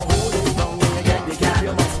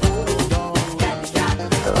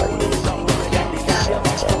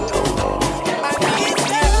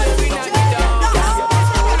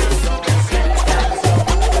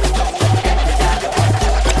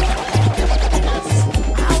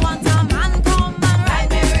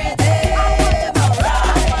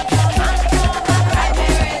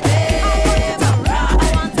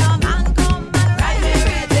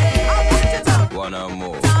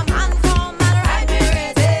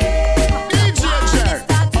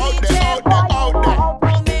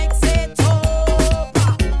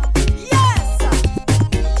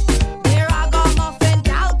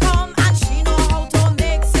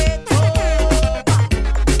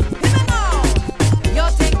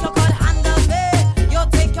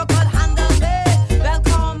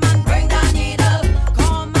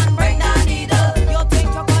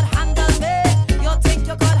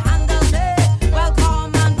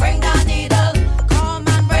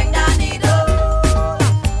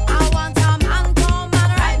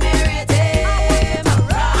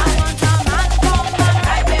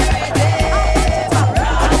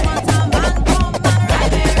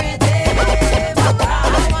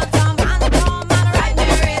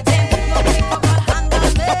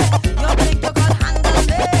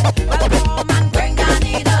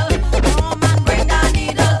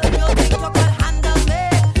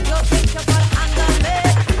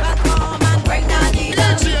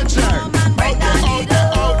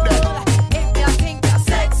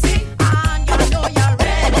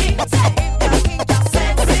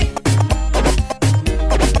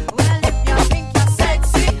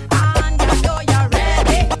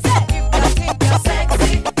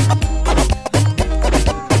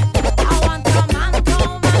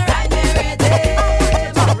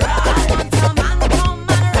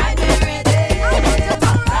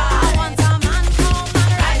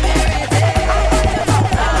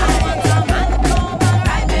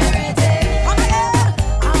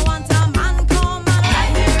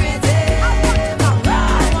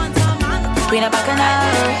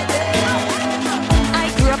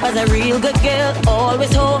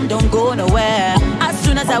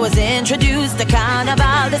was introduced to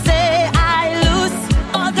carnival, they say I loose,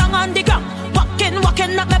 all down on the ground, walking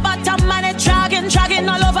up my bottom and it dragging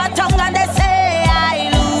all over tongue, and they say I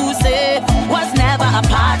lose. It was never a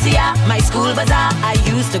party at my school bazaar I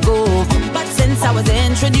used to go, but since I was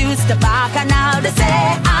introduced to Bacchanal, they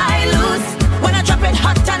say I lose. When I drop it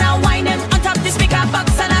hot and I whining on top the speaker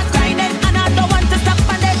box and I grinding, and I don't want to stop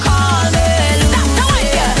and they call me loose.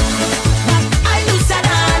 But I looser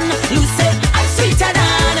than, loose it, I'm sweeter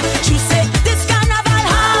than, choose it. This carnival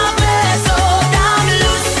have me so damn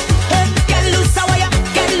loose. Hey, get loose away,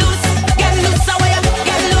 get loose away, get loose away,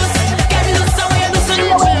 loosen.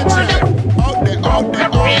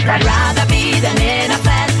 I'd rather be than in a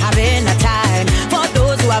fest, having a time. For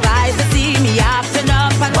those who have eyes to see me acting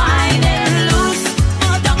up and whining loose.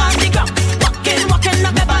 All down on the ground, walking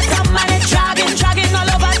up my body.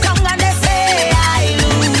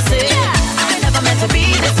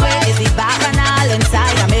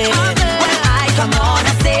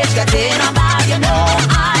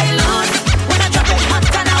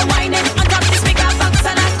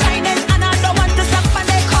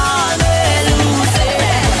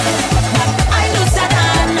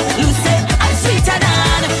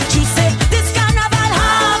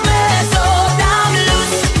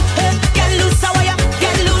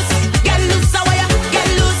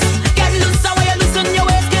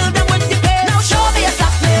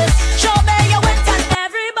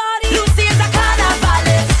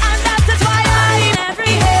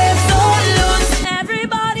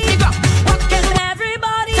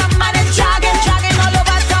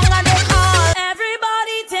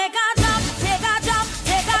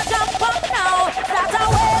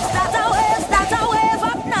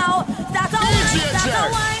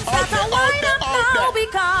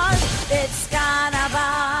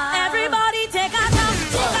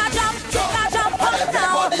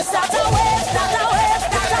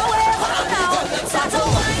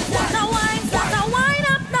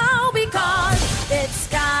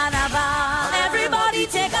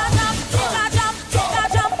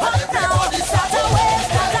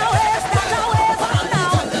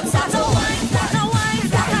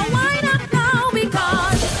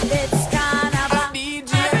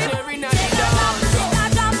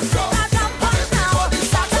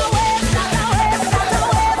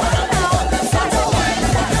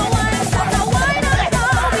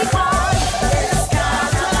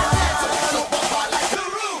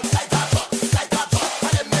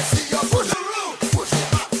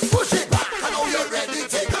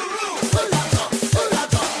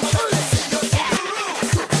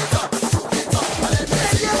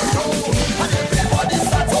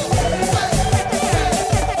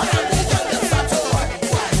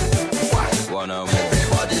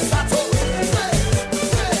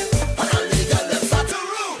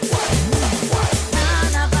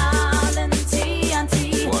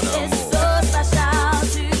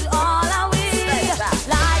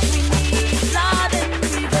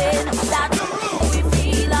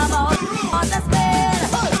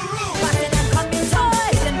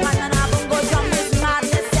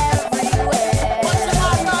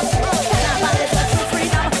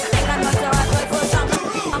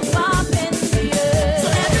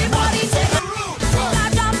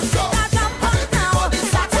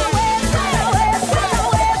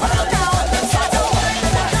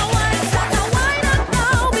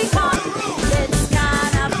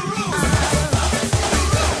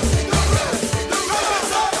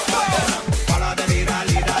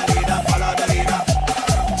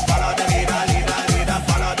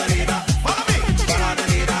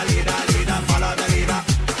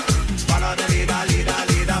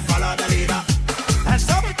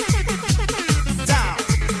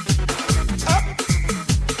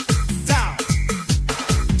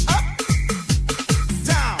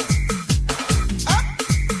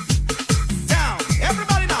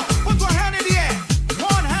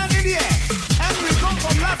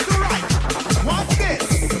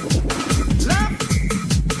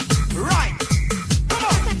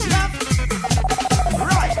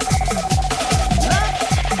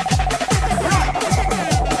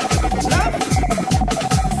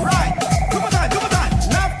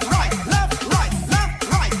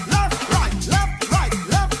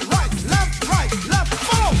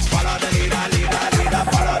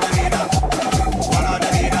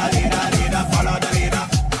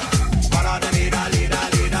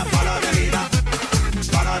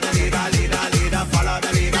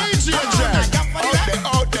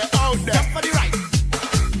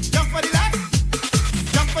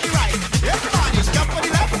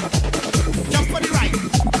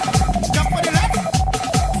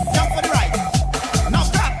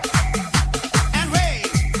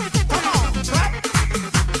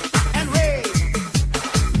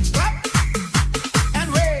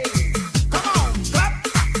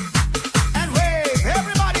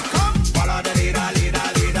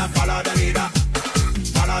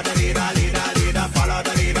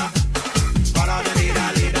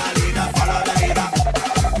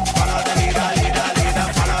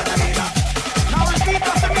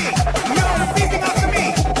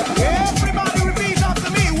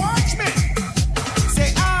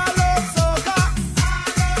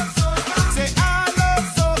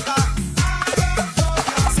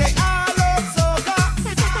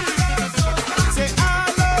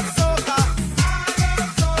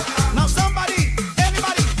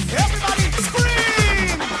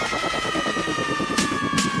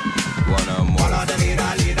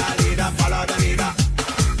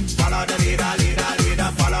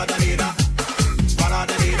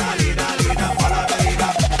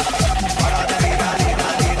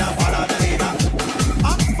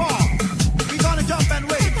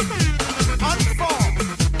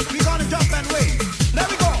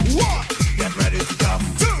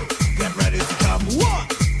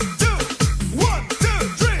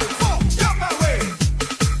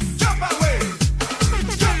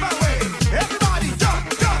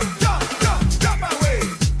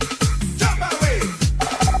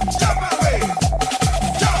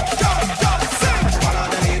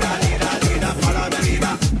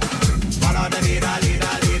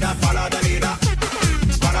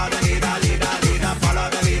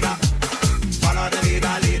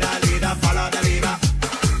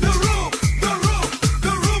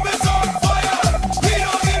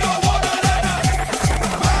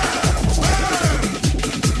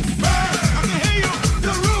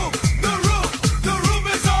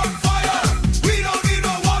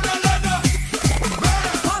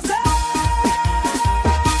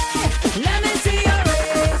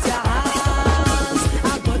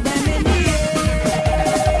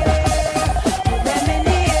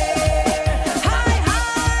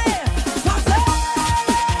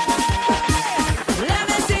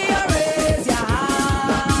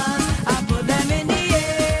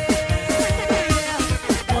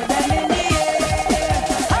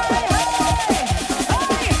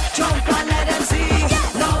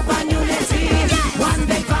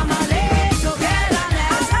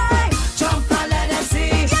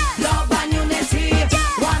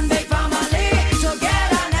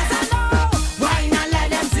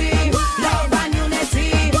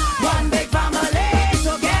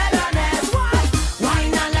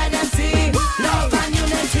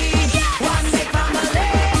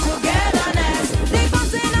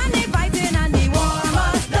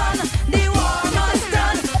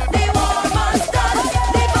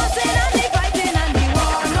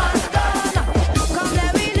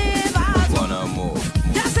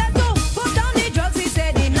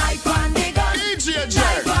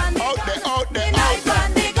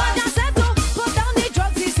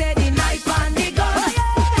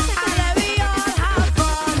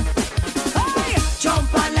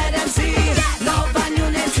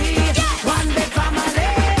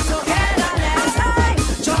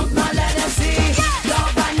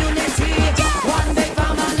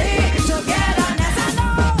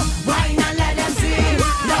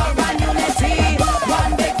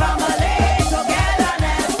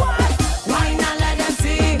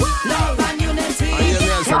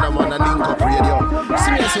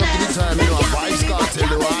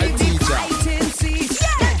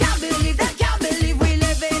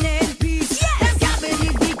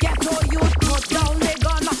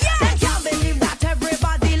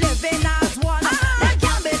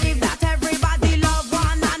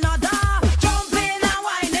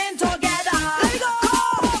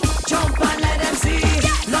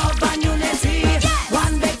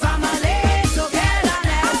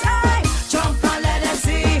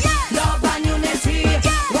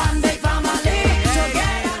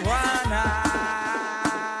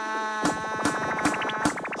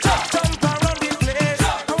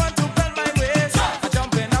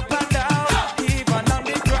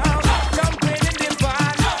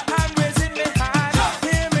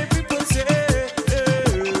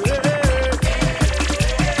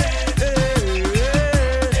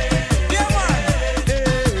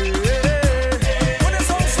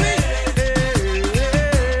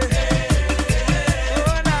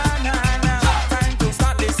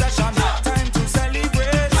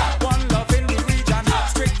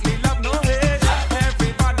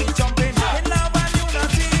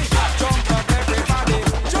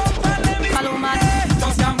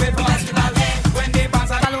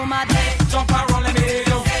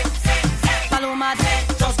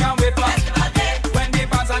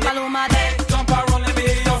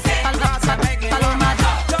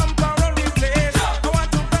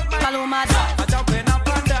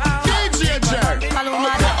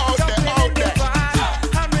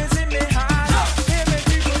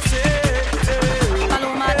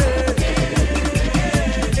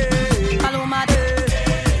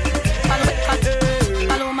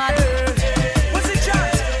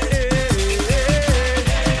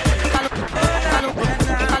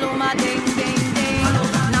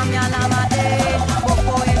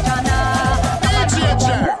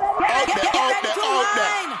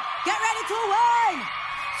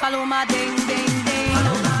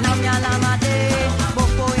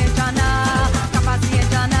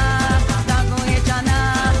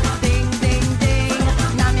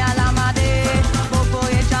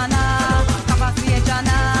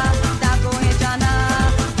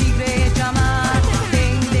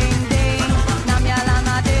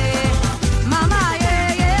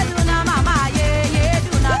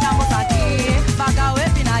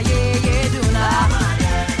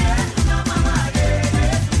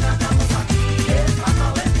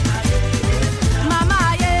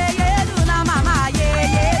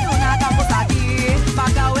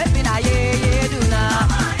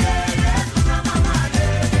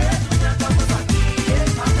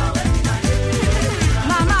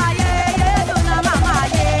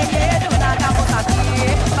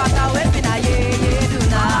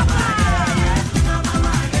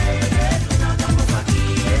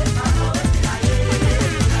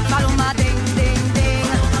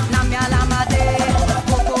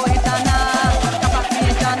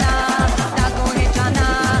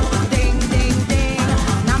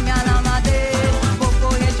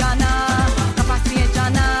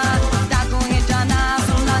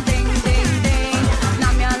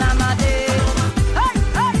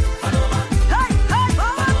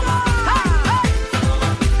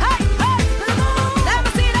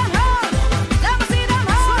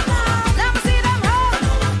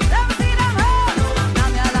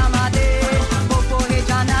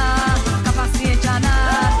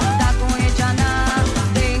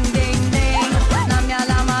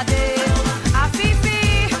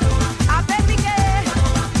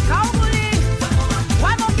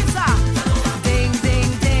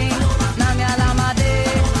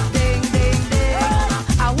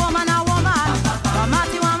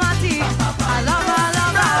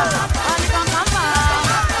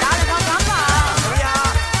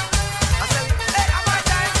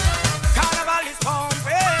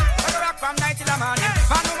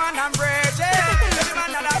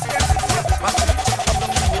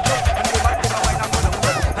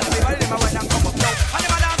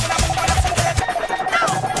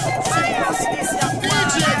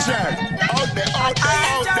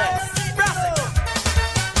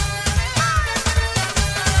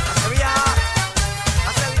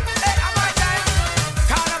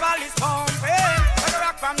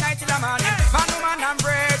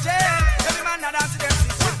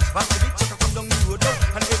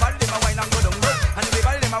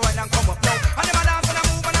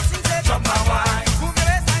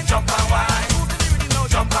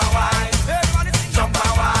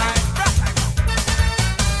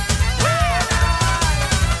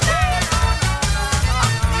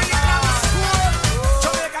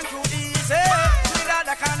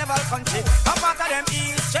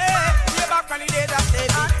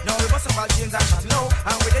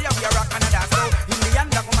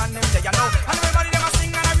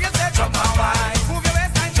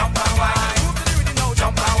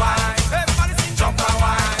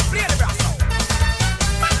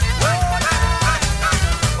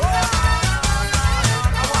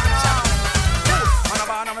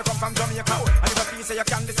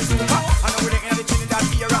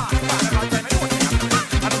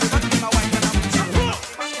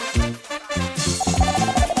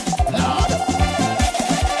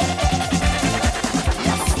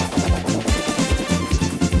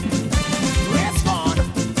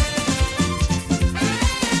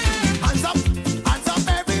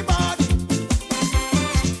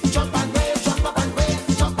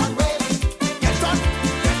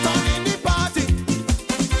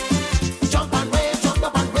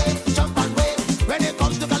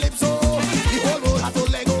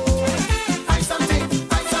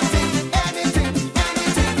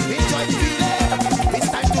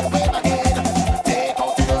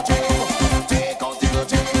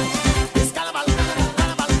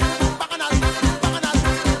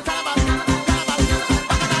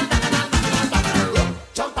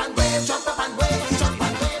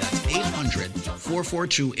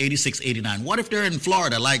 442-8689. What if they're in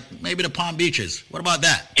Florida, like maybe the Palm Beaches? What about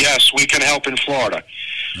that? Yes, we can help in Florida.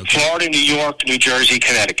 Okay. Florida, New York, New Jersey,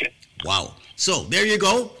 Connecticut. Wow. So there you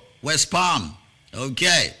go. West Palm.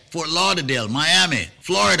 Okay. Fort Lauderdale, Miami,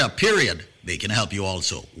 Florida, period. They can help you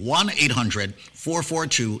also.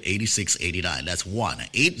 1-800-442-8689. That's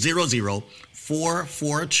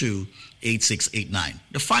 1-800-442-8689.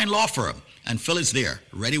 The Fine Law Firm. And Phil is there,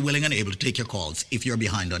 ready, willing, and able to take your calls if you're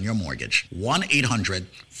behind on your mortgage.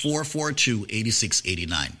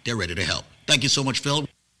 1-800-442-8689. They're ready to help. Thank you so much, Phil.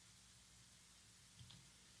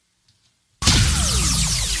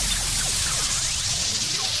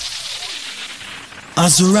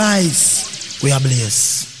 As we rise, we are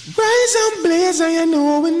blaze. Rise and blaze, and you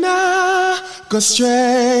know we not go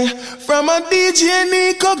stray from a DJ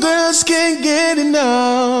Nico. Girls can't get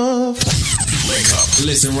enough. Wake up.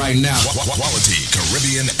 Listen right now. Quality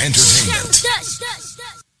Caribbean entertainment.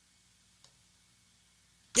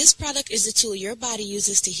 This product is a tool your body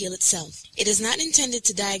uses to heal itself. It is not intended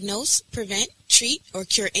to diagnose, prevent, treat, or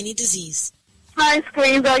cure any disease. Hi,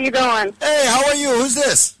 Squeeze. How you doing? Hey, how are you? Who's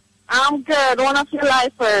this? I'm good. One of your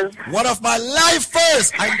lifers. One of my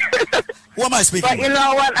lifers? Who am I speaking But with? you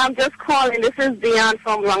know what? I'm just calling. This is Dion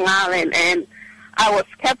from Long Island, and I was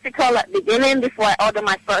skeptical at the beginning before I ordered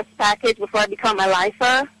my first package, before I become a lifer.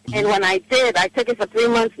 Mm-hmm. And when I did, I took it for 3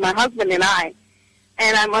 months, my husband and I.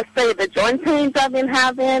 And I must say, the joint pains I've been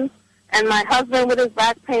having, and my husband with his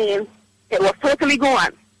back pain, it was totally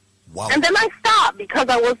gone. Wow. And then I stopped because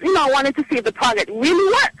I was, I wanted to see if the product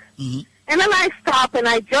really worked. Mm-hmm. And then I stopped, and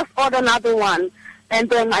I just ordered another one. And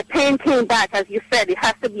then my pain came back. As you said, it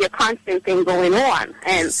has to be a constant thing going on.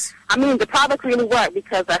 And, yes. I mean, the product really worked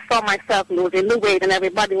because I saw myself losing the weight, and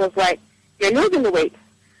everybody was like, you're losing the weight.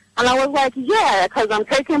 And I was like, yeah, because I'm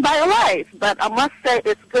taking BioLife. But I must say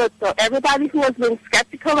it's good. So everybody who has been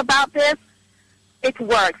skeptical about this, it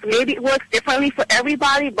works. Maybe it works differently for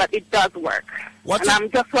everybody, but it does work. I'm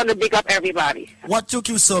just want to big up everybody. What took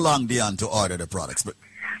you so long, Dion, to order the products? But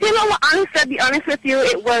you know what, to be honest with you,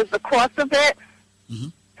 it was the cost of it.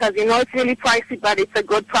 Because, it's really pricey, but it's a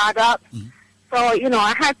good product. Mm-hmm. So,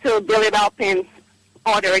 I had to build it up and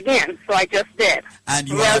order again. So I just did. And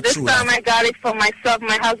this time I got it for myself,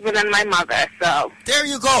 my husband, and my mother. So there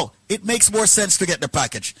you go. It makes more sense to get the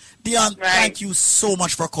package. Dion, Thank you so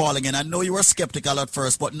much for calling in. I know you were skeptical at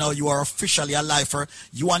first, but now you are officially a lifer.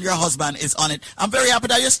 You and your husband is on it. I'm very happy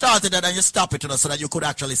that you started it and you stopped it so that you could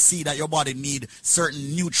actually see that your body need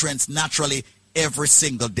certain nutrients naturally every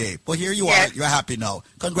single day. But here you are. You're happy now.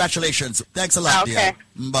 Congratulations. Thanks a lot, Dion.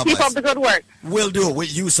 Bye-bye. Keep up the good work. Will do.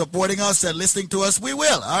 With you supporting us and listening to us, we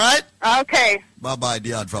will. All right? Okay. Bye-bye,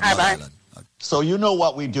 Dion from Long Island. So you know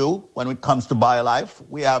what we do when it comes to BioLife.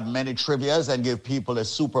 We have many trivias and give people a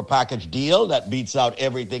super package deal that beats out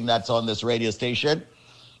everything that's on this radio station.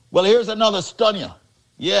 Well, here's another stunner.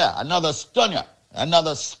 Yeah, another stunner.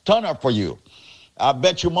 Another stunner for you. I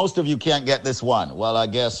bet you most of you can't get this one. Well, I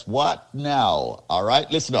guess what now? All right,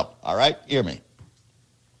 listen up. All right, hear me.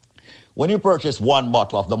 When you purchase one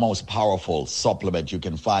bottle of the most powerful supplement you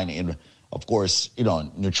can find in, of course,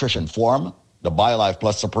 nutrition form, the BioLife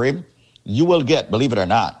Plus Supreme, you will get, believe it or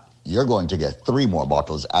not, you're going to get 3 more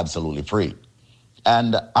bottles absolutely free.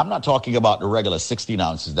 And I'm not talking about the regular 16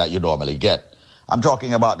 ounces that you normally get. I'm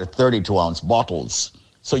talking about the 32-ounce bottles.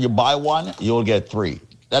 So you buy one, you'll get 3.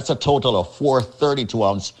 That's a total of 4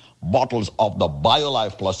 32-ounce bottles of the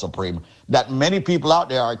BioLife Plus Supreme that many people out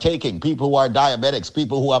there are taking. People who are diabetics,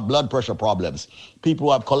 people who have blood pressure problems, people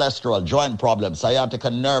who have cholesterol, joint problems,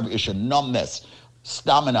 sciatica nerve issue, numbness,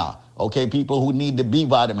 stamina, okay, people who need the B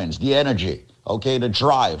vitamins, the energy, okay, the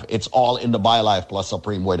drive. It's all in the BioLife Plus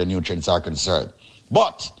Supreme where the nutrients are concerned.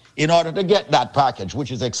 But in order to get that package,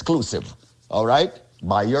 which is exclusive, all right,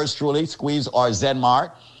 by yours truly, Squeeze or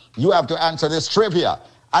Zenmar, you have to answer this trivia.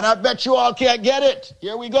 And I bet you all can't get it.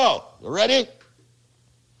 Here we go. You ready?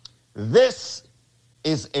 This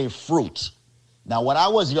is a fruit. Now, when I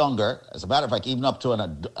was younger, as a matter of fact, even up to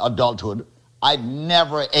an adulthood, I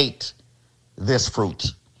never ate this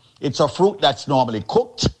fruit. It's a fruit that's normally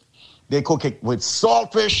cooked. They cook it with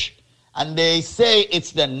saltfish, and they say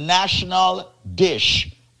it's the national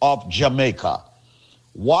dish of Jamaica.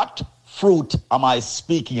 What fruit am I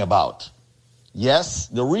speaking about? Yes,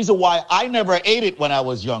 the reason why I never ate it when I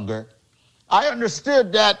was younger, I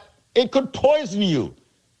understood that it could poison you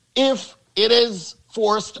if it is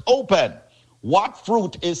forced open. What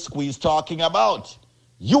fruit is Squeeze talking about?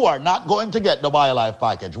 You are not going to get the BioLife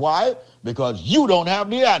package. Why? Because you don't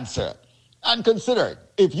have the answer. And consider,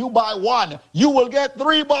 if you buy one, you will get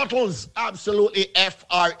 3 bottles. Absolutely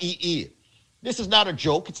Free. This is not a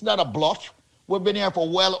joke. It's not a bluff. We've been here for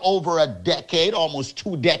well over a decade, almost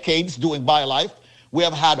 2 decades doing BioLife. We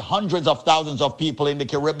have had hundreds of thousands of people in the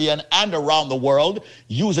Caribbean and around the world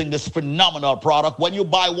using this phenomenal product. When you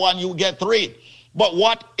buy one, you get 3. But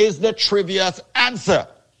what is the trivia's answer?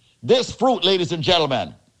 This fruit, ladies and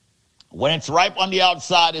gentlemen, when it's ripe on the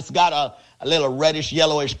outside, it's got a little reddish,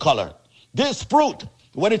 yellowish color. This fruit,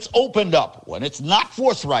 when it's opened up, when it's not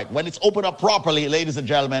force ripe, when it's opened up properly, ladies and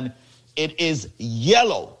gentlemen, it is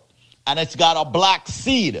yellow and it's got a black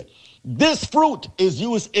seed. This fruit is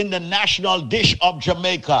used in the national dish of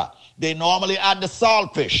Jamaica. They normally add the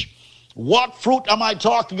saltfish. What fruit am I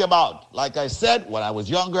talking about? Like I said, when I was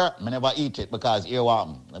younger, I never eat it because here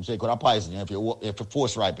I'm saying could I poison you if you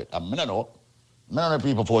force ripe it. I don't know. None of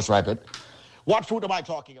people force ripe it. What fruit am I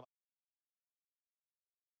talking about?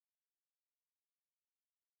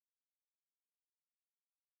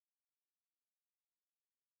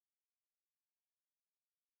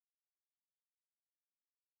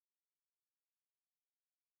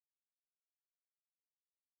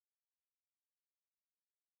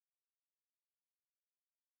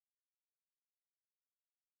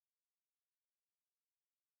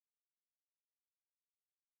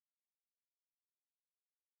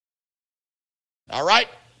 All right?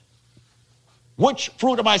 Which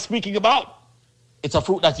fruit am I speaking about? It's a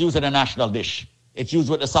fruit that's used in a national dish. It's used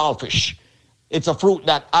with the saltfish. It's a fruit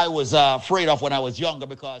that I was afraid of when I was younger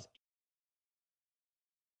because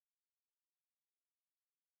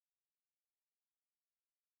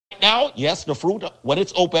now, yes, the fruit, when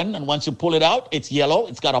it's open and once you pull it out, it's yellow.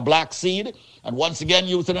 It's got a black seed. And once again,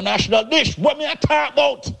 used in a national dish. What me I talk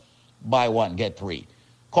about? Buy one, get 3.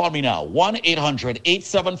 Call me now,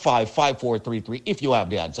 1-800-875-5433 if you have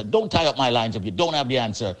the answer. Don't tie up my lines if you don't have the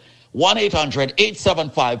answer.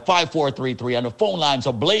 1-800-875-5433 and the phone lines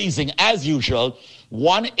are blazing as usual.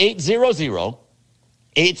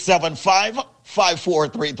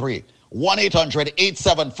 1-800-875-5433.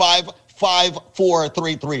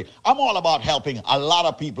 1-800-875-5433. I'm all about helping a lot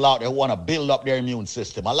of people out there who want to build up their immune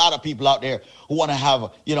system. A lot of people out there who want to have,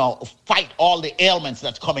 fight all the ailments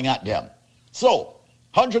that's coming at them. So,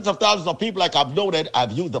 hundreds of thousands of people, like I've noted,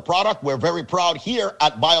 have used the product. We're very proud here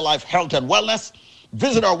at BioLife Health and Wellness.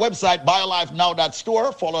 Visit our website,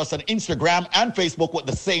 biolifenow.store. Follow us on Instagram and Facebook with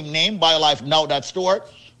the same name, biolifenow.store.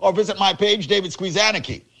 Or visit my page, David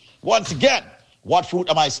Squeezaniki. Once again, what fruit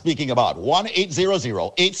am I speaking about?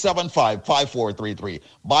 1-800-875-5433.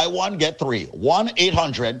 Buy one, get 3.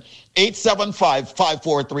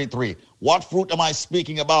 1-800-875-5433. What fruit am I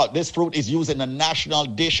speaking about? This fruit is used in the national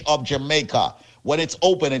dish of Jamaica. When it's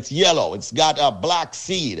open, it's yellow. It's got a black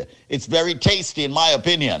seed. It's very tasty, in my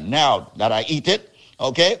opinion. Now that I eat it,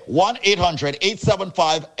 okay?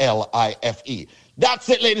 1-800-875-LIFE. That's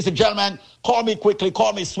it, ladies and gentlemen. Call me quickly,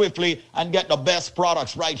 call me swiftly, and get the best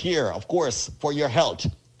products right here, of course, for your health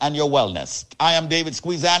and your wellness. I am David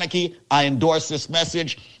Squeezaniki. I endorse this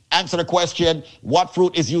message. Answer the question, what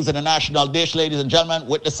fruit is used in a national dish, ladies and gentlemen,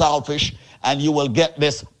 with the saltfish, and you will get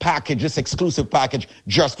this package, this exclusive package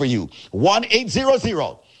just for you.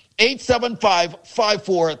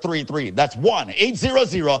 1-800-875-5433. That's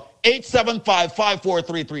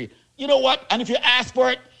 1-800-875-5433. You know what? And if you ask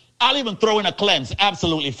for it, I'll even throw in a cleanse,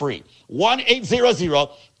 absolutely free.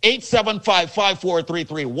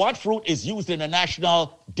 1-800-875-5433. What fruit is used in the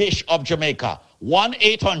national dish of Jamaica?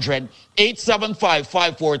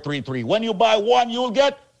 1-800-875-5433. When you buy one, you'll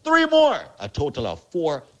get 3 more. A total of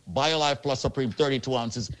 4 BioLife Plus Supreme 32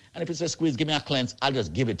 ounces. And if it says Squeeze, give me a cleanse, I'll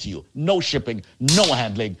just give it to you. No shipping, no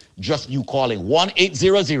handling, just you calling.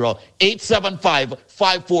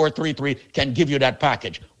 1-800-875-5433 can give you that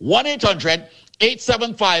package.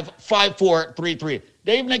 1-800-875-5433.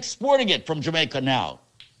 They're even exporting it from Jamaica now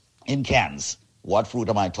in cans. What fruit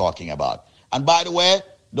am I talking about? And by the way,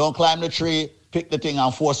 don't climb the tree pick the thing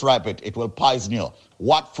and force ripe it. It will poison you.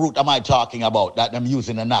 What fruit am I talking about that I'm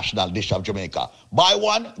using the national dish of Jamaica? Buy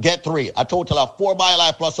one, get three. A total of 4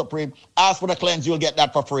 BioLife Plus Supreme. Ask for the cleanse, you'll get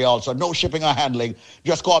that for free also. No shipping or handling.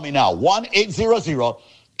 Just call me now.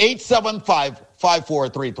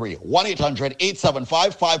 1-800-875-5433.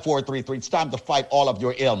 1-800-875-5433. It's time to fight all of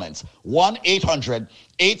your ailments.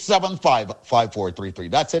 1-800-875-5433.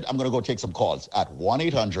 That's it. I'm going to go take some calls at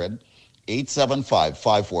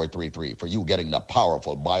 1-800-875-5433 for you getting the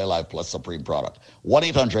powerful BioLife Plus Supreme product.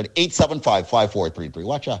 1-800-875-5433.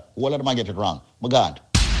 Watch out. What am I get it wrong? My God.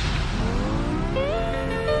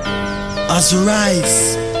 As we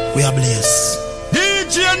rise, we are blessed.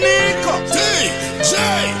 DJ Nico. DJ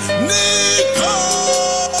Nico.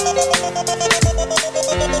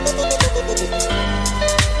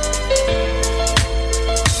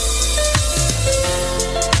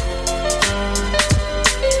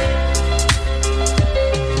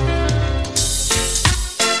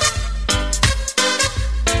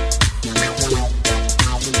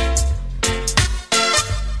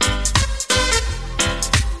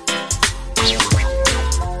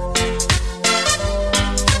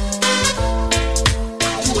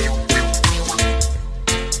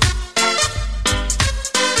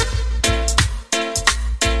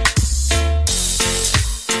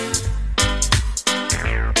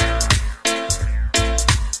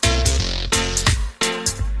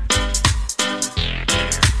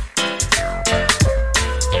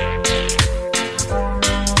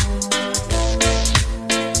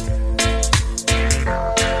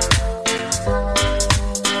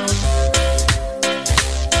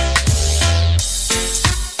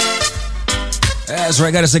 That's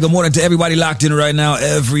right. Gotta say good morning to everybody locked in right now.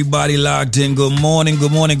 Everybody locked in. Good morning,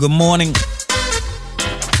 good morning, good morning.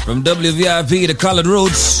 From WVIP to Collard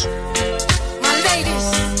Roots. My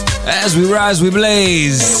ladies. As we rise, we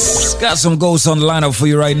blaze. Got some ghosts on the lineup for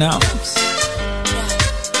you right now.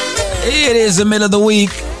 It is the middle of the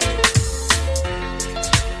week.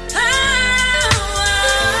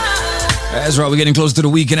 That's right. We're getting close to the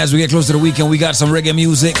weekend. As we get close to the weekend, we got some reggae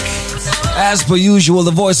music. As per usual,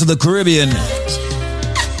 the voice of the Caribbean.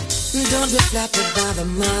 Don't be flattered by the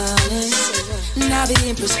money. Now be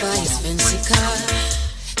impressed by his fancy car.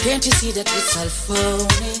 Can't you see that it's all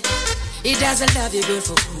phony? He doesn't love you, girl,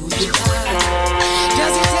 for who you are.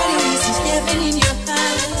 Does he tell you he sees heaven in your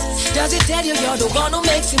eyes? Does he tell you you're the one who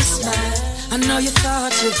makes him smile? I know you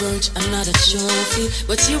thought you weren't another trophy,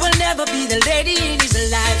 but you will never be the lady in his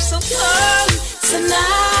life. So come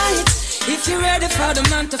tonight. If you're ready for the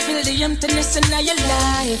man to fill the emptiness in your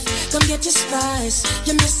life, come get your spice,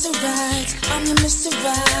 you're Mr. Right, I'm your Mr.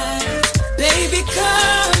 Right. Baby,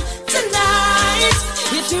 come tonight.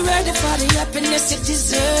 If you're ready for the happiness you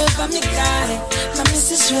deserve, I'm your guy, my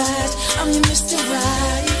Mrs. Right, I'm your Mr.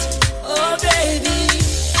 Right. Oh, baby.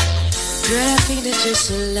 Girl, I think that you're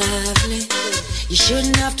so lovely. You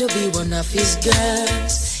shouldn't have to be one of his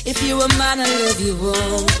girls. If you were mine, I love you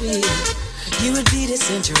always. You would be the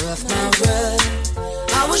center of my world.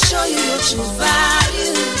 I will show you your true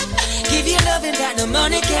value. Give you loving that no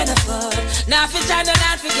money can afford. Now for time to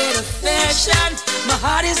not forget affection. My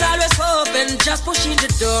heart is always open. Just push in the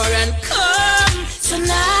door and come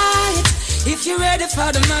tonight. If you're ready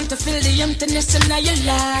for the man to fill the emptiness in your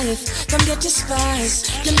life, come get your spice.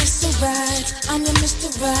 You're Mr. Right, I'm your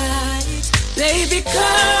Mr. Right. Baby,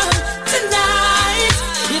 come tonight.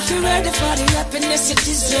 If you're ready for the happiness you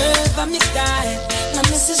deserve, I'm your guy, my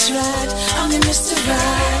Mrs. Right, I'm your Mr.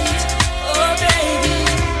 Right. Oh, baby.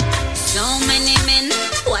 So many men,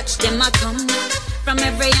 watch them a come. From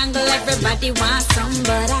every angle, everybody wants some,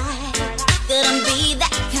 but I couldn't be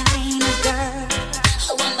that kind of girl.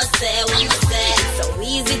 What must say, it's so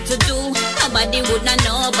easy to do. Nobody would not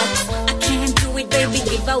know, but I can't do it, baby.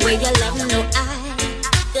 Give away your love, no, I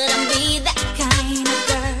couldn't be that kind of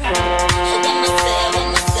girl. What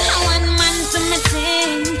must say, one man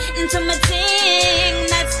to my ting,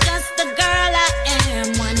 that's just the girl I am.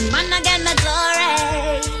 One man I get the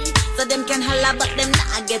glory, so them can holla, but them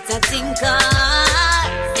not get a tinker.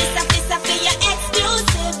 This a for your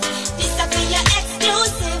exclusive. This a for your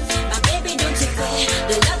exclusive. My baby, don't you fear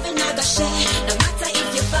the loving I go share. No matter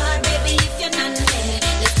if you're far, baby, if you're not there,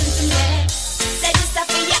 listen to me. Say this a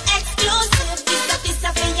for your exclusive. This a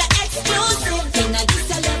for your exclusive. You know this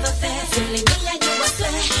a love affair. Only me and you, I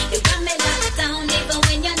swear. You got me locked down even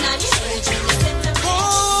when you're not here. Listen to me.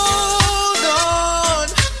 Hold on,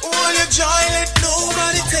 hold your joy, let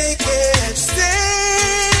nobody take it.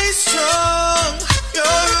 Stay strong.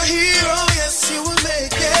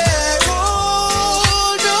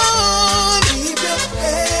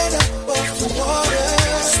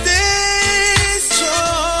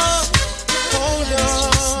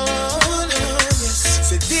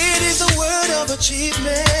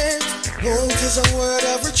 Won't is a word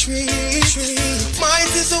of retreat.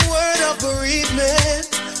 Might is a word of bereavement.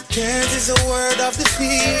 Can't is a word of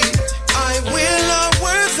defeat. I will are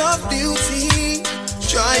words of beauty.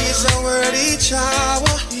 Try is a word each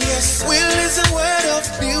hour. Yes, will is a word of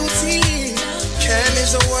beauty. Can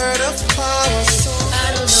is a word of power. So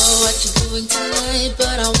I don't know what you're doing tonight,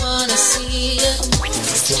 but I wanna see you.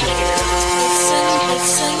 It's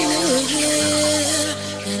a new year,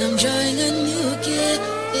 and I'm drawing a new gift.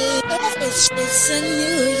 It's a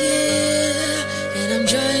new year, and I'm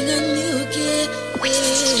drawing a new gift.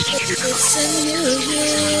 It's a new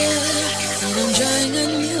year, and I'm drawing a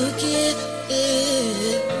new gift.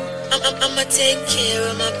 I'ma take care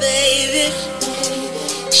of my baby.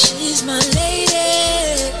 She's my lady.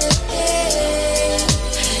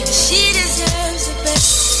 She deserves the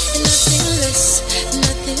best, and nothing less,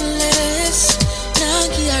 nothing less. Now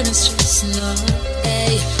give her no stress, no.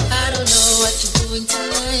 Hey, I don't know what you're doing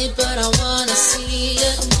tonight, but I wanna see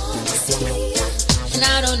you. And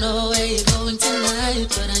I don't know where you're going tonight,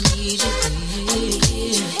 but I need you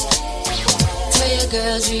here. Tell your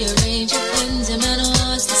girls rearrange your plans, and man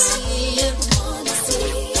wants to see you.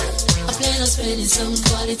 I plan on spending some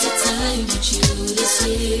quality time with you this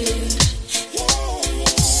year.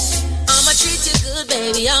 I'ma treat you good,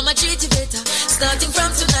 baby, I'ma treat you better. Starting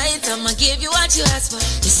from tonight, I'ma give you what you ask for.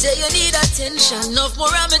 You say you need attention, enough more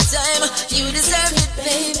of my time. You deserve it,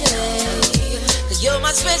 baby. Cause you're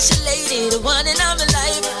my special lady, the one in all my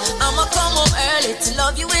life. I'ma come home early to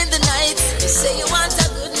love you in the night. You say you want a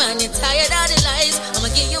good man, you're tired of the lies. I'ma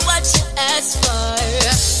give you what you ask for.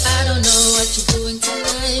 I don't know what you're doing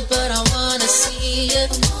tonight, but I wanna see you.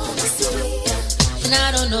 And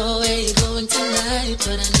I don't know where you're going tonight,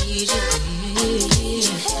 but I need you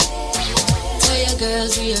here. Tell your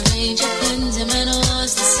girls rearrange your plans, and man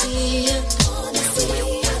wants to see you.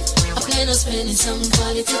 I plan on spending some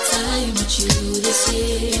quality time with you this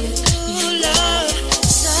year. Ooh, love.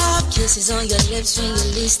 Soft kisses on your lips when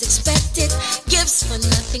you least expect it. Gifts for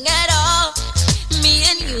nothing at all. Me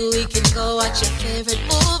and you, we can go watch your favorite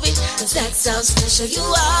movie, cause that's how special you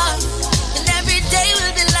are. And every day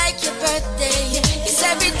will be like your birthday. Yes,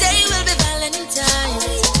 every day will be Valentine's.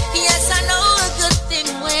 Yes, I know a good thing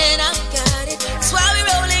when I got it. That's why we're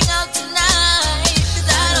rolling out tonight. Cause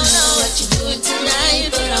I don't know what you're doing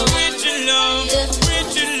tonight, but I want you love,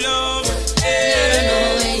 with your love. Hey. I don't know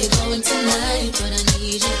where you're going tonight, but I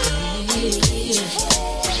need you here.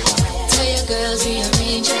 Tell your girls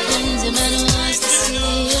rearrange your plans, and man wants to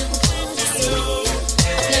see you.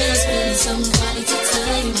 I plan on spending some quality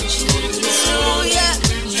time with you. Oh yeah.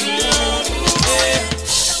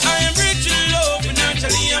 I am rich in love,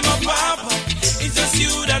 financially I'm a papa. It's just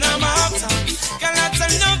you that I'm after. Got lots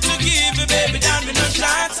of love to give you, baby, down with no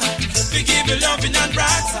shatter. We give you loving and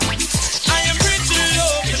brighter. I am rich in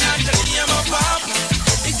love, financially I'm a papa.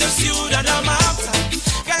 It's just you that I'm after.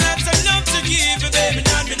 Got lots of love to give you, baby,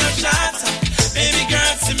 down with no shatter. Baby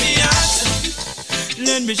girl, see me out.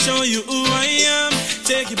 Let me show you who I am.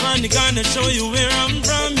 Take you on the gun and show you where I'm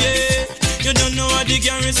from, yeah. You don't know what the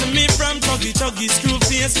garrison me from. Tuggy, screw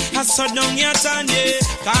face, I saw down your tan, yeah.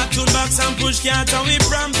 Cartoon box and push cat and we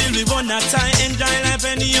from Bill, we want that time, enjoy life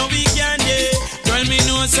anyhow we can, yeah. Girl, me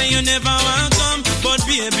know say you never want come, but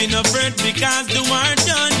baby no bread because the war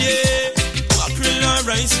done, yeah. Mackerel and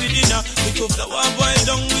rice with dinner, we cook the flour boil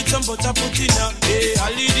down with some butter put in her. Hey,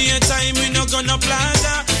 holiday time we no gonna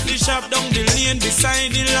plaza. The shop down the lane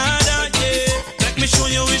beside the ladder, yeah. Let me show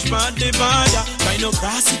you which part the border. Try no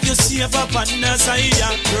grass if you save up on the side,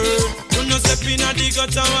 yeah. Girl, you no step in a the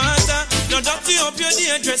gutter water. No dirty up your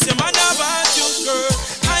day, dress your mother about you, girl.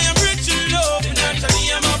 I am rich in love, and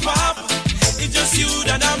actually I'm a papa. It's just you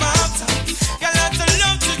that I'm after. Got lots of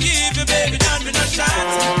love to give you, baby, don't be no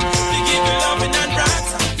shatter. We give you love and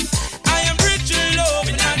brighter. I am rich in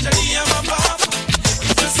love, and actually I'm a papa.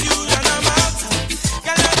 It's just you that I'm after.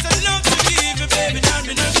 Got lots of love to give you, baby, don't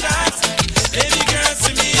be no shatter. Baby girl,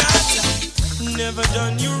 see me after. Never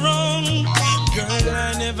done you wrong, girl,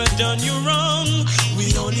 I never done you wrong.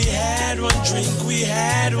 We only had one drink, we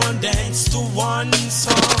had one dance to one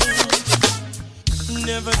song.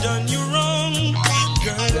 Never done you wrong,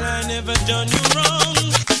 girl, I never done you wrong.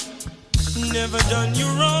 Never done you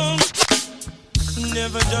wrong,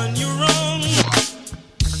 never done you wrong.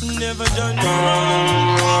 Never done you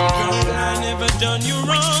wrong, girl, I never done you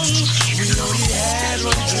wrong. We only had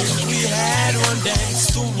one drink, we had one dance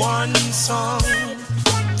to one song.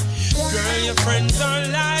 Girl, your friends are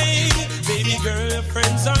lying, baby girl, your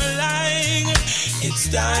friends are lying. It's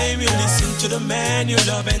time you listen to the man you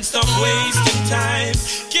love and stop wasting time.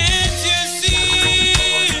 Can't you see?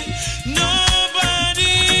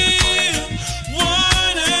 Nobody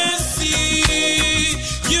wanna see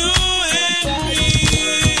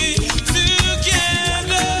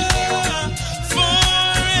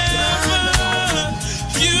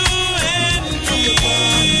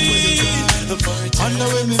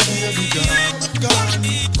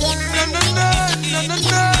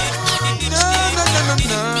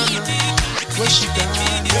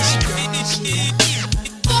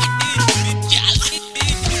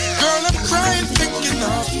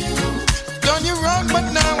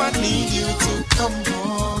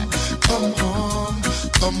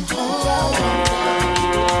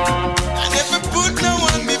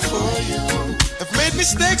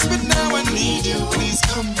mistakes, but now I need you. Please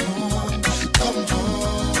come home, come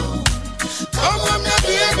home. Come home, my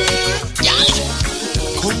baby.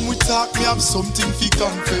 Come we talk, me have something fi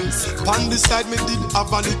confess. On the side me did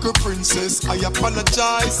have a little princess. I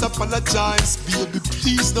apologize, baby,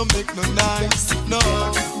 please don't make no nice. No,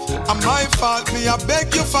 I'm my fault, me I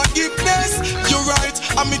beg your forgiveness. You're right,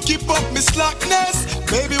 I me keep up me slackness.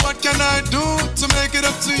 Baby, what can I do to make it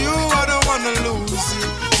up to you? I don't wanna lose you.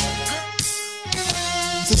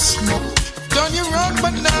 This morning, I've done you wrong,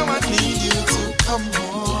 but now I need you to come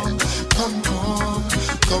home, come home,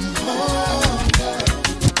 come home.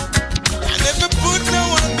 Never put no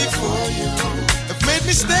one before you. I've made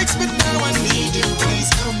mistakes, but now I need you. Please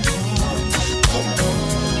come home, come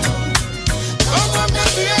home. Come on, my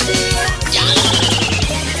baby.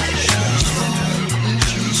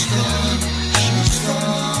 She's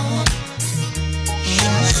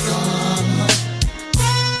gone.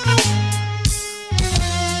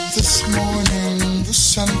 This morning the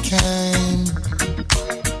sun came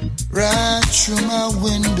right through my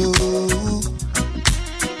window.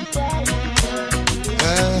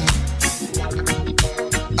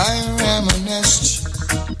 I reminisced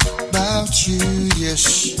about you, yes.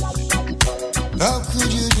 How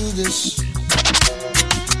could you do this?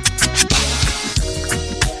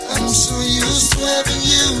 I'm so used to having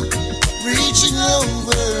you reaching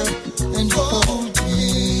over and hold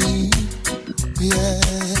me, yeah.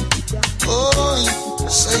 Oh,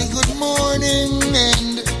 say good morning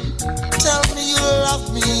and tell me you love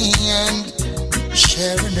me and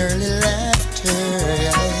share an early laughter,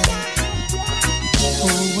 yeah.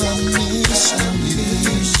 Oh, I'm missing you.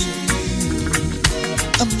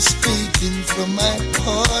 I'm speaking from my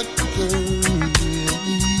heart, girl.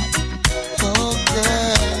 Oh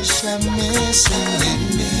gosh, I'm missing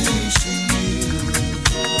you.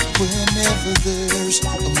 Whenever there's a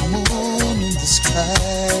moon in the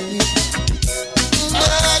sky,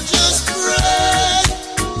 I just pray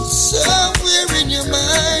somewhere in your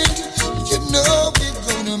mind, you know we're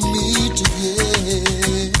gonna meet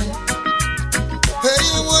again. Hey,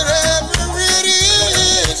 whatever it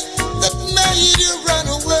is that made you run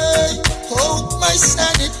away, hope my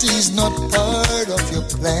sanity's not part of your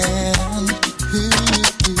plan.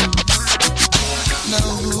 Now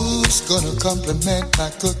who's gonna compliment my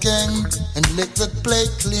cooking and lick the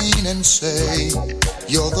plate clean and say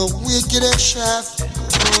you're the wickedest chef?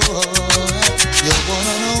 Oh, you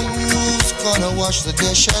wanna know who's gonna wash the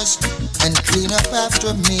dishes and clean up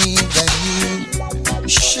after me? Then you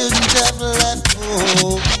shouldn't have left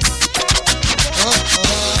home.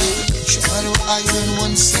 Try to iron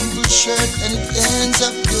one single shirt and it ends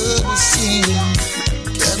up good as seen.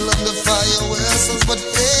 Kettle on the fire vessels, but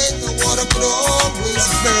hey, the water could always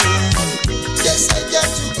burn. Yes, I got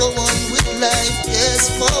to go on with life, yes,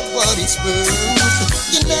 for what it's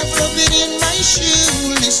worth. You never been in my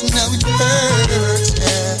shoe, listen how it hurts,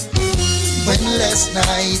 yeah. When last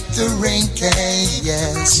night the rain came,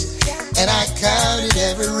 yes, and I counted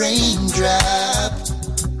every raindrop.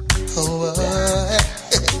 Oh,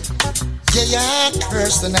 yeah, I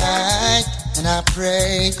cursed the night and I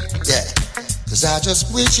prayed, yeah, 'cause I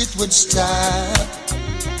just wish it would stop.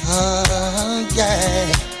 Oh,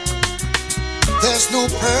 yeah. There's no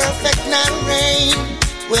perfect night rain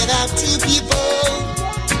without two people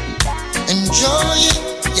enjoying,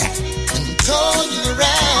 yeah, and toying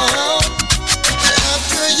around.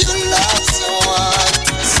 After you love someone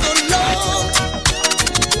so long,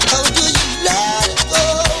 how do you let it go?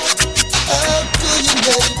 How do you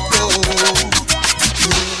let it go?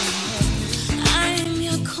 I'm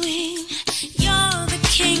your queen, you're the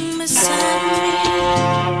king beside me.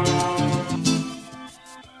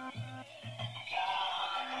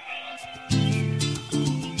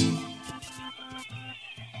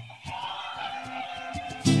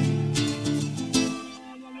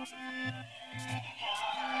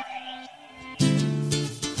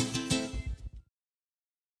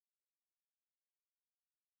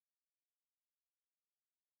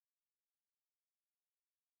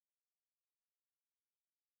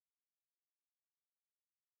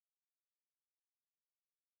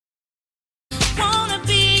 Wanna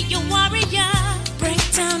be your warrior, break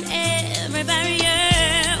down every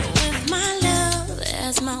barrier with my love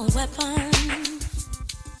as my weapon.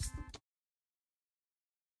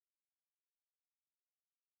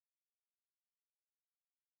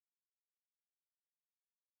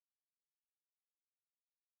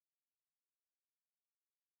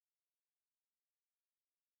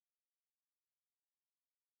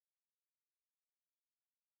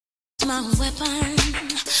 My weapon.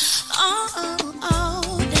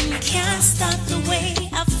 Oh, then can't stop the way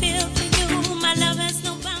I feel for you. My love has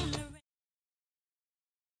no bounds.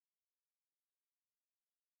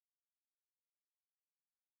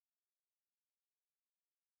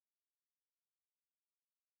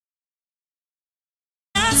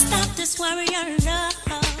 this warrior love.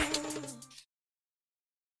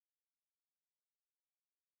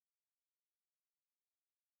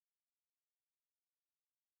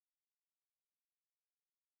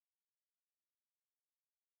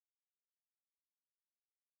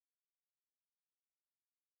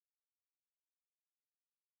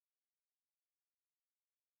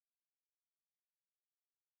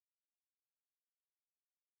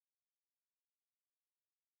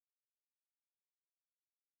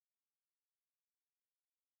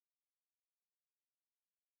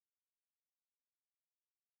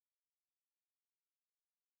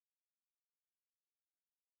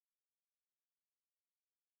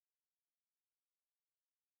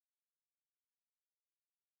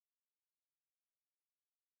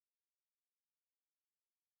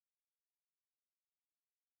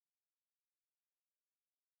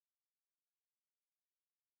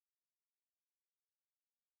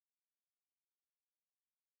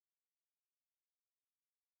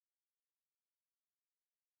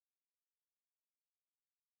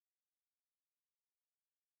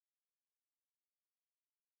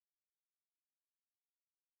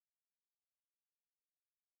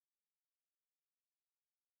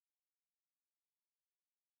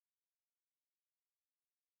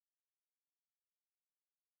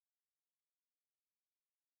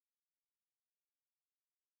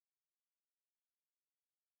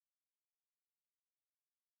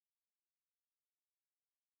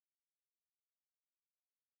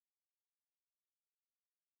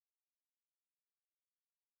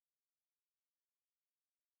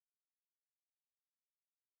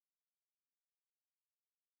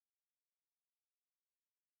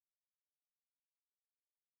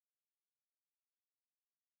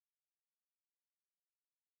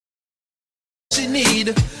 She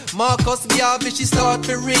need Marcus Garvey, she start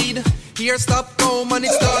to read. Here stop home and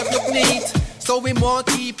it start look neat. So we want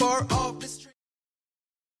keep her off the street.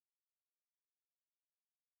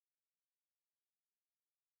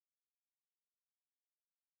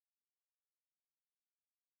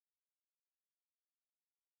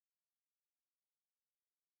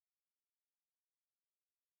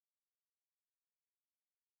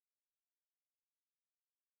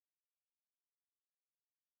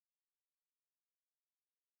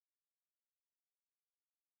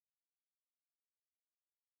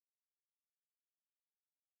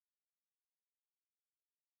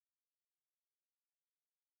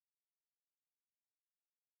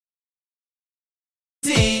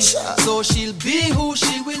 So she'll be who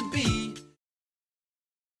she will be.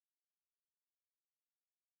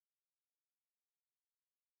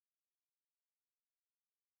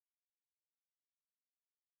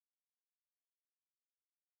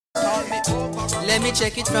 Let me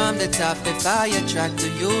check it from the top. If I attract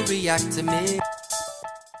you, you react to me.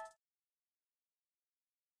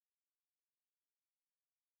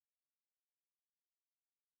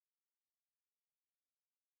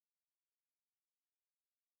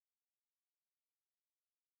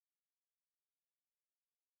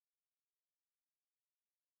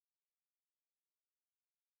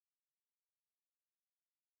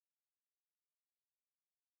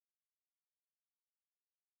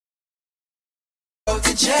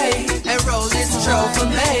 To J and roll this intro for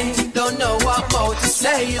me. Don't know what more to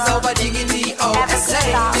say. It's over digging the OSA.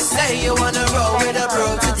 You say you wanna roll with a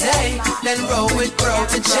bro today, then roll with bro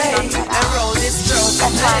to J and roll this intro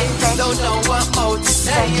for me. Don't know what more to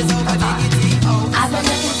say. It's over digging the OSA. I've been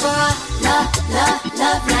looking for a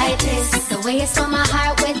love like this. The way it's on my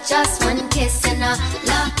heart with just one kiss and a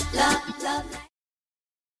love.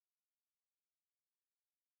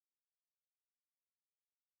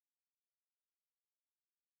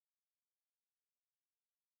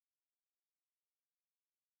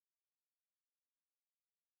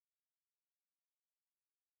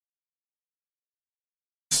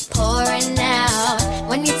 Pouring out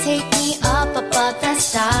when you take me up above the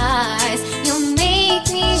stars. You make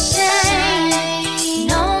me shine.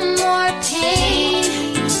 No more pain,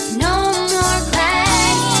 no more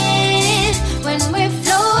crying when we're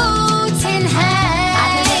floating high.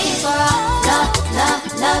 I've been waiting for a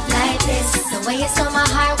love like this. The way it's on my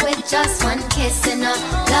heart with just one kiss and a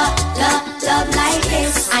love like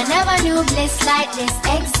this. I never knew bliss like this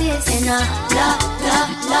exists. In a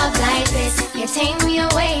love like this. You take me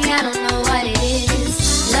away, I don't know what it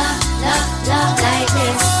is. Love like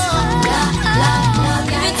this. Love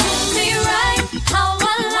Give like it to me right, how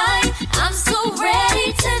I like. I'm so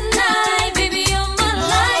ready tonight, baby, you're my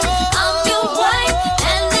life. I'm your wife,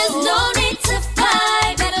 and there's no need to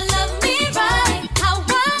fight. Better love me right, how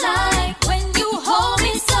I like. When you hold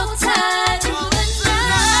me so tight through the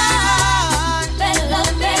night. Better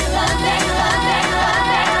love me.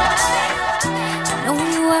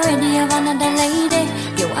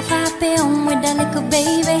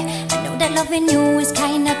 baby. I know that loving you is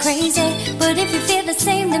kinda crazy, but if you feel the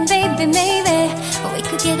same, then baby, maybe we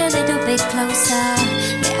could get a little bit closer.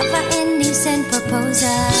 Never ending send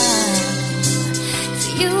proposal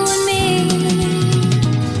for you and me.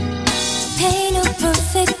 Paint a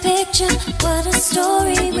perfect picture, what a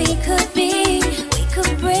story we could be. We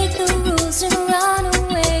could break the rules and run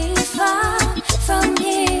away far from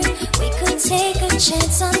here. We could take a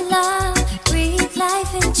chance on love, breathe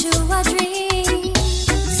life into our dreams.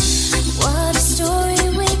 What a story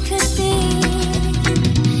we could be.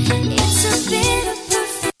 It's a bit of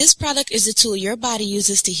perfect. This product is a tool your body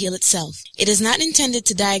uses to heal itself. It is not intended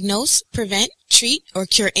to diagnose, prevent, treat, or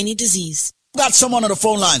cure any disease. Got someone on the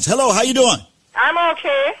phone lines. Hello, how you doing? I'm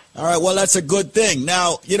okay. All right, well, that's a good thing.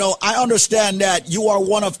 Now, I understand that you are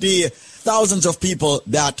one of the thousands of people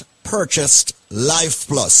that purchased Life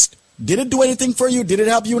Plus. Did it do anything for you? Did it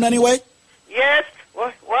help you in any way? Yes.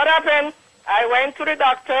 What happened? I went to the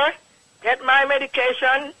doctor, get my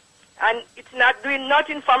medication, and it's not doing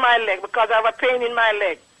nothing for my leg because I have a pain in my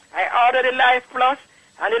leg. I ordered the Life Plus,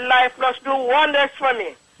 and the Life Plus do wonders for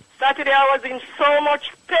me. Saturday, I was in so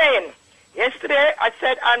much pain. Yesterday, I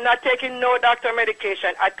said I'm not taking no doctor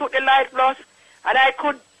medication. I took the Life Plus, and I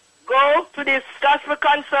could go to this gospel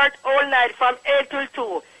concert all night from 8 till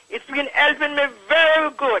 2. It's been helping me very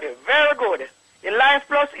good, very good. The Life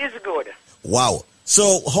Plus is good. Wow.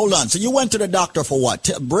 So, hold on. So you went to the doctor for what?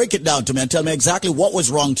 Break it down to me and tell me exactly what was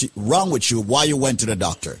wrong with you, why you went to the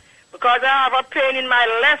doctor. Because I have a pain in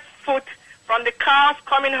my left foot from the calf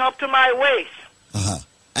coming up to my waist. Uh-huh.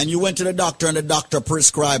 And you went to the doctor, and the doctor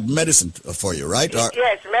prescribed medicine for you, right?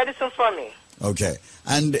 Yes, medicine for me. Okay.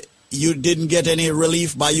 And you didn't get any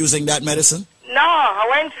relief by using that medicine? No, I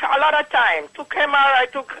went a lot of time. Took MRI,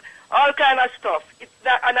 took all kind of stuff.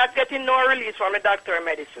 I'm not getting no release from the doctor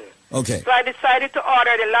medicine. Okay. So I decided to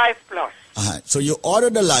order the Life Plus. Uh-huh. So you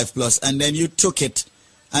ordered the Life Plus, and then you took it.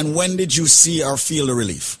 And when did you see or feel the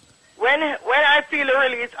relief? When I feel the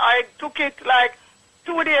release, I took it like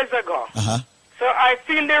 2 days ago. Uh-huh. So I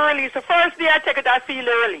feel the release. The first day I take it, I feel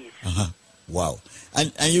the release. Uh-huh. Wow.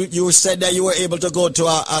 And you said that you were able to go to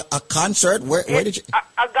a concert. Where did you?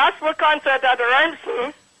 A gospel concert at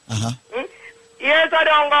Remsen. Uh-huh. Years I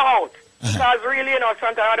don't go out. Because really,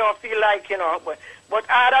 sometimes I don't feel like, but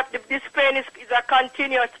this pain is a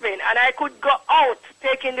continuous pain. And I could go out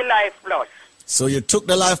taking the Life Plus. So you took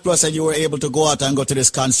the Life Plus and you were able to go out and go to this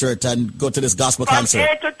concert and go to this gospel concert.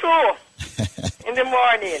 From 8 to 2 in the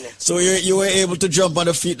morning. So you were able to jump on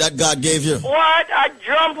the feet that God gave you? What? I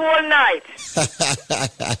jump all night.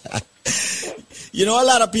 A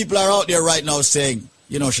lot of people are out there right now saying,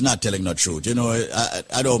 she's not telling the truth.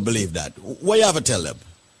 I don't believe that. What you have to tell them?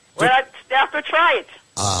 Well, they have to try it.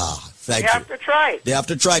 Thank you. They have to try it. They have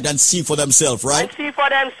to try it and see for themselves, right? And see for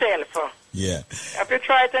themselves. Yeah. You have to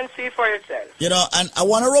try it and see for yourself. And I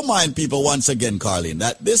want to remind people once again, Carlene,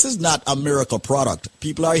 that this is not a miracle product.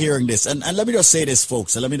 People are hearing this. And let me just say this,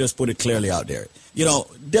 folks, and let me just put it clearly out there.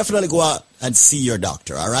 Definitely go out and see your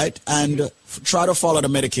doctor, all right? And try to follow the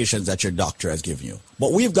medications that your doctor has given you.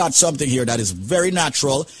 But we've got something here that is very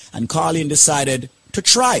natural, and Carlene decided to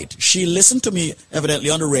try it. She listened to me, evidently,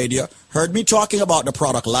 on the radio, heard me talking about the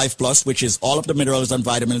product Life Plus, which is all of the minerals and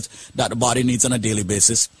vitamins that the body needs on a daily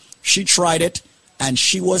basis. She tried it, and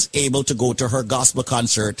she was able to go to her gospel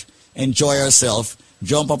concert, enjoy herself,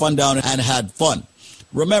 jump up and down, and had fun.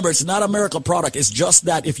 Remember, it's not a miracle product. It's just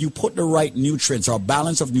that if you put the right nutrients or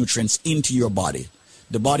balance of nutrients into your body,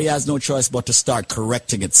 the body has no choice but to start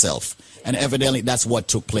correcting itself. And evidently, that's what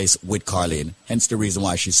took place with Carlene, hence the reason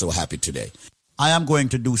why she's so happy today. I am going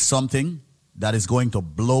to do something that is going to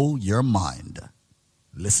blow your mind.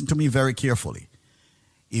 Listen to me very carefully.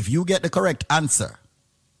 If you get the correct answer,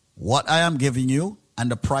 what I am giving you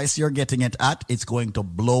and the price you're getting it at, it's going to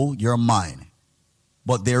blow your mind.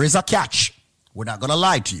 But there is a catch. We're not going to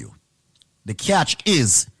lie to you. The catch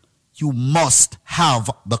is you must have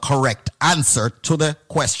the correct answer to the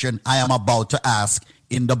question I am about to ask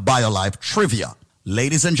in the BioLife trivia.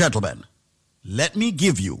 Ladies and gentlemen, let me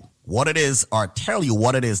give you what it is or tell you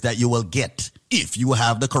what it is that you will get if you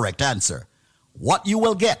have the correct answer. What you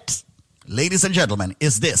will get, ladies and gentlemen,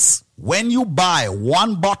 is this. When you buy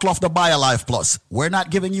one bottle of the BioLife Plus, we're not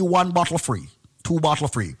giving you one bottle free, 2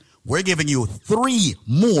 bottles free. We're giving you 3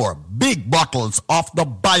 more big bottles of the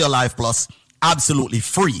BioLife Plus absolutely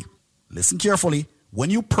free. Listen carefully. When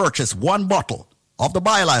you purchase one bottle of the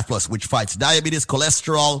BioLife Plus, which fights diabetes,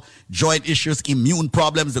 cholesterol, joint issues, immune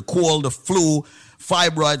problems, the cold, the flu,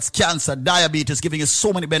 fibroids, cancer, diabetes, giving you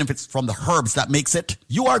so many benefits from the herbs that makes it,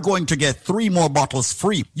 you are going to get 3 more bottles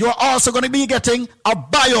free. You're also going to be getting a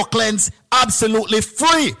BioCleanse absolutely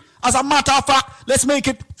free. As a matter of fact, let's make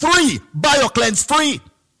it 3 BioCleanse free.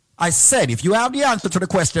 I said, if you have the answer to the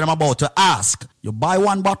question I'm about to ask, you buy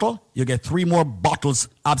 1 bottle, you get 3 more bottles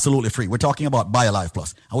absolutely free. We're talking about BioLife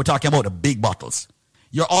Plus, and we're talking about the big bottles.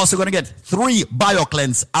 You're also going to get 3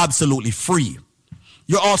 BioCleanse absolutely free.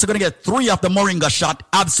 You're also going to get 3 of the Moringa shot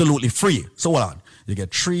absolutely free. So hold on. You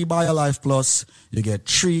get 3 BioLife Plus, you get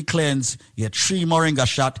 3 Cleanse, you get 3 Moringa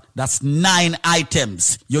shot. That's 9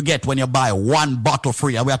 items you get when you buy 1 bottle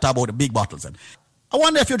free. And we're talking about the big bottles. And I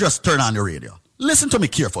wonder if you just turn on the radio. Listen to me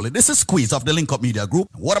carefully. This is Squeeze of the Link Up Media Group.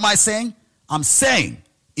 What am I saying? I'm saying,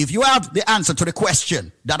 if you have the answer to the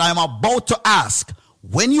question that I'm about to ask,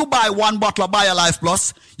 when you buy 1 bottle of BioLife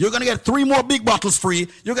Plus, you're going to get 3 more big bottles free.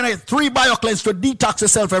 You're going to get 3 BioCleanse to detox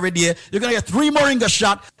yourself every day. You're going to get 3 Moringa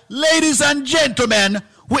shot. Ladies and gentlemen,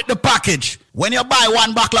 with the package, when you buy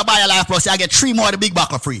 1 bottle of BioLife Plus, you get 3 more of the big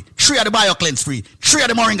bottle free, 3 of the BioCleanse free, 3 of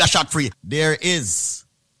the Moringa shot free. There is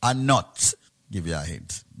a nut. Give you a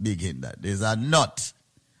hint. Big hint that. There's a nut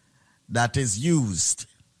that is used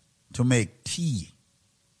to make tea.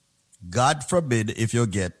 God forbid if you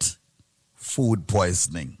get food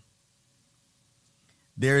poisoning.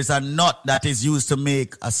 There is a nut that is used to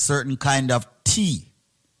make a certain kind of tea.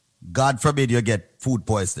 God forbid you get food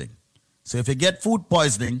poisoning. So if you get food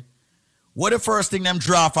poisoning, what the first thing them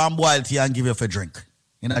draw from boiled tea and give you for drink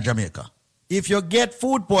in Jamaica? If you get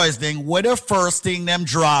food poisoning, what the first thing them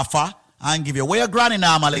draw for and give you? Where your granny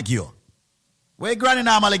normally give you? Where your granny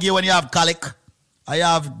normally give you when you have colic, or you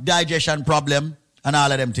have digestion problem, and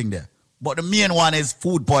all of them things there? But the main one is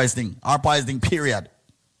food poisoning, or poisoning period.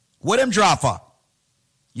 What them draw for?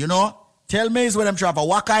 You know? Tell me is what them draw for.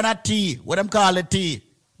 What kind of tea? What them call it tea?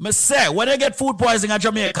 Me say, when they get food poisoning in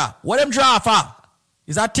Jamaica, what them draw for?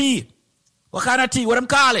 Is that tea? What kind of tea? What them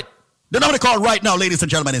call it? The number to call right now, ladies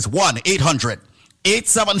and gentlemen, is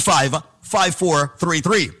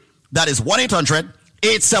 1-800-875-5433. That is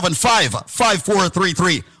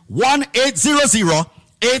 1-800-875-5433.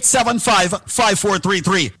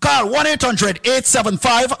 1-800-875-5433. Call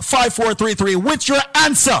 1-800-875-5433 with your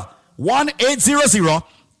answer.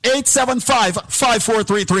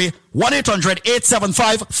 1-800-875-5433.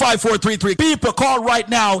 1-800-875-5433. People, call right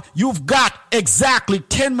now. You've got exactly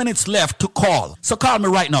 10 minutes left to call. So call me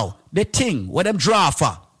right now. The thing, what them draw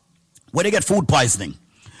for, when you get food poisoning,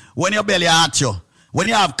 when your belly hurts you, when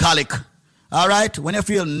you have colic, all right, when you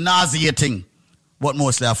feel nauseating, but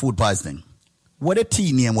mostly have food poisoning. What a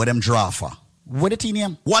tea name, what them draw for? What a tea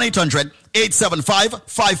name?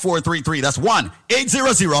 1-800-875-5433. That's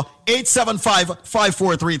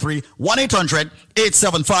 1-800-875-5433.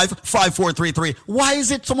 1-800-875-5433. Why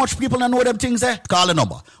is it so much people don't know them things there? Call the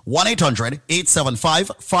number.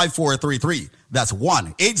 1-800-875-5433. That's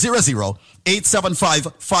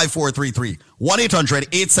 1-800-875-5433.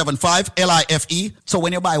 1-800-875-LIFE. So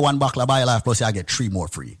when you buy 1 bottle of BioLife Plus, you get 3 more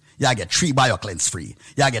free. You get 3 BioCleanse free.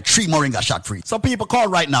 You get 3 Moringa shot free. So people, call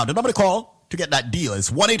right now. The number to call to get that deal is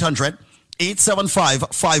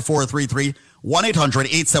 1-800-875-5433.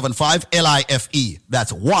 1-800-875-LIFE.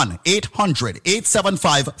 That's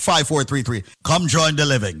 1-800-875-5433. Come join the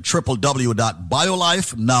living.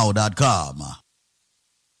 www.biolifenow.com.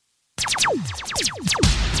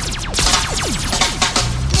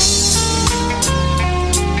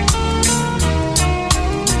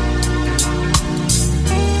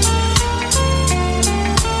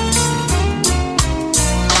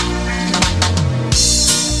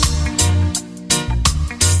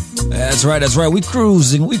 That's right. We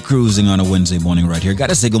cruising on a Wednesday morning right here.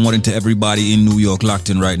 Gotta say good morning to everybody in New York, locked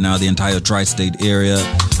in right now, the entire tri-state area.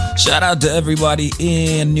 Shout out to everybody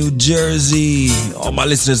in New Jersey, all my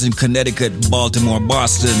listeners in Connecticut, Baltimore,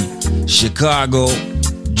 Boston, Chicago,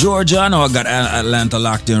 Georgia. I know I got Atlanta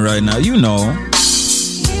locked in right now. You know.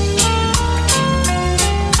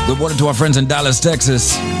 Good morning to our friends in Dallas,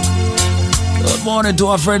 Texas. Good morning to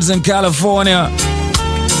our friends in California,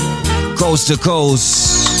 coast to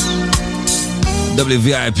coast.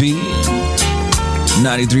 WVIP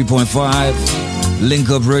 93.5 Link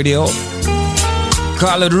Up Radio,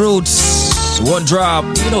 Collard Roots, One Drop,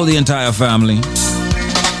 you know the entire family.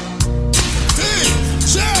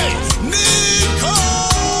 DJ Nico.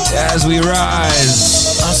 As we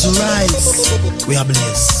rise, we are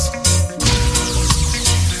blessed.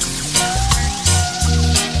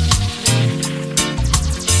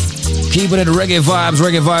 Keeping it reggae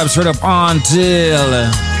vibes straight up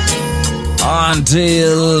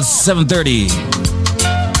until 7:30.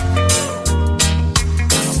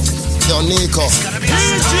 Yo, Nico.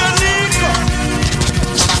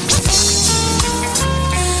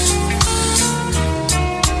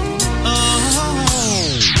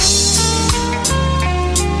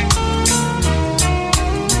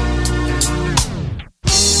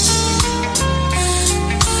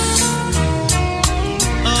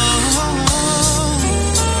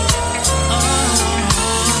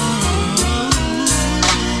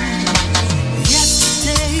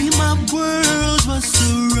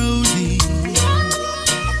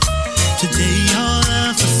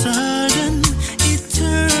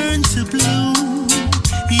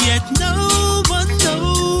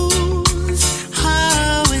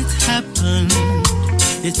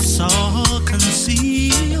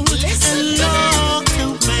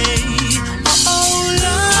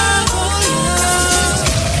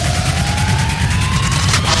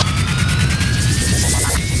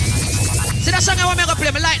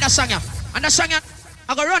 that song, yeah. And that song, yeah,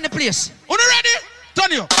 I go run the place. You ready?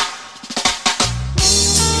 Turn you.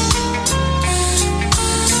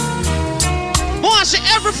 More see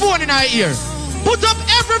every phone in our ear. Put up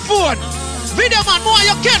every phone. Video man, more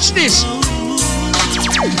you catch this.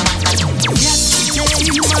 Yesterday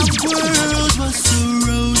my world was so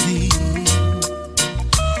rosy.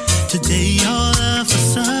 Today all of a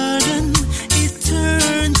sudden it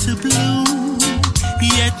turned to blue.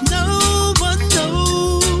 Yet no one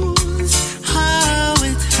knows how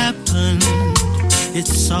it happened.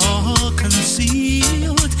 It's all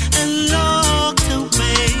concealed and locked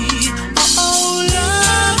away. Oh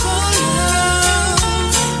love,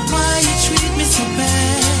 why you treat me so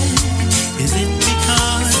bad? Is it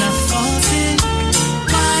because I fought it?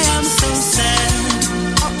 Why I'm so sad?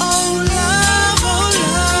 Oh love,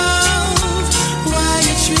 why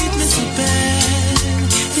you treat me so bad?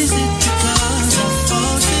 Is it because I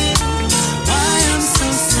fought it? Why I'm so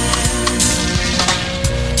sad?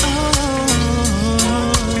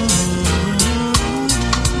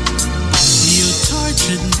 You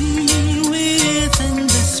tortured me with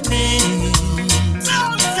endless pain.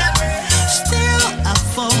 Still I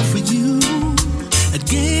fall for you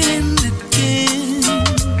again and again.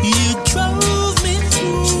 You drove me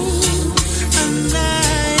through a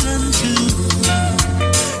night until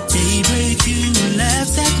daybreak. You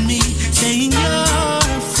laughed at me, saying you're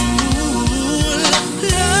a fool.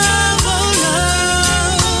 Love, oh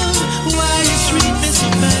love, why you treat me so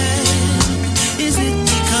bad? Is it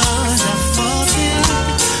because I fought it?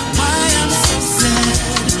 Why I'm so sad?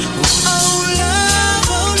 Oh love,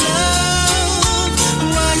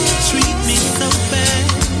 why you treat me so bad?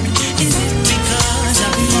 Is it because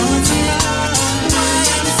I fought it? Why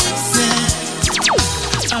I'm so sad?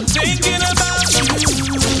 I'm thinking about you.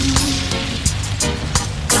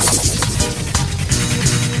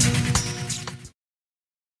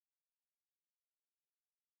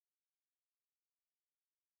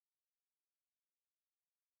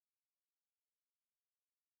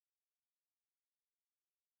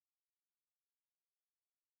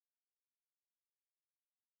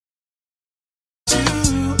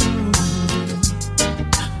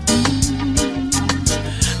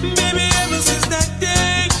 Baby, ever since that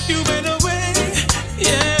day you went away,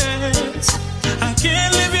 yes, I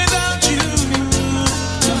can't live without you.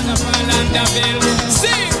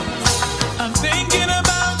 Sing. I'm thinking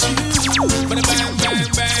about you. Bang, bang,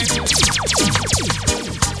 bang.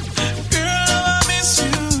 Girl, I miss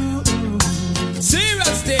you.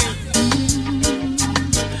 Serious thing.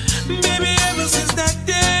 Baby, ever since that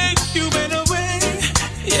day you went away,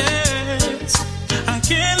 yes, I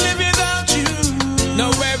can't live without you. No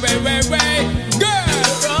way. Girl,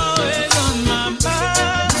 you're always on my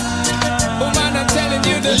mind. Woman, I'm telling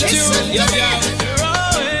you the truth. Yo. You're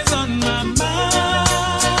always on my mind.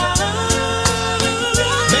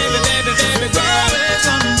 Baby, You're always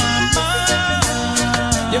on my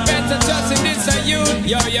mind. you better trust in this and you.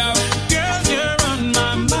 Yo. Girl, you're on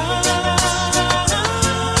my mind.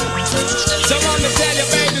 So I'm gonna tell you,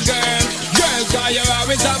 baby girl. Girl, cause you're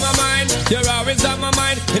always on my mind. You're always on my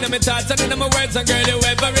mind. In my thoughts and in my words, and girl, you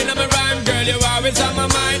ever in my rhyme. Girl, you're always on my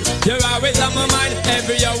mind. You're always on my mind.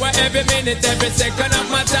 Every hour, every minute, every second of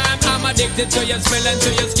my time. I'm addicted to your smell and to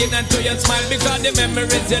your skin and to your smile. Because the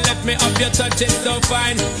memories you left me of your touch is so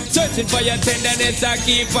fine. Searching for your tenderness, I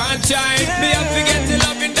keep on trying. Me I forget to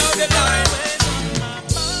loving down the line.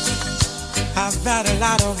 I've had a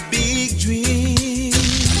lot of big dreams.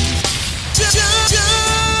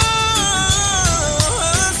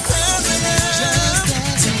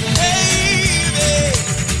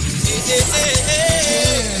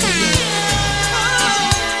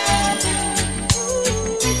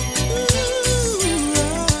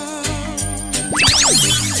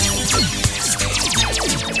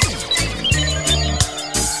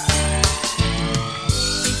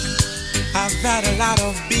 I've had a lot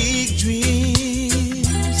of big dreams.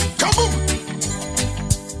 Come on.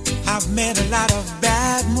 I've made a lot of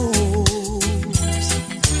bad moves.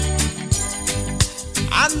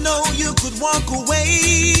 I know you could walk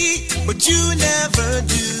away, but you never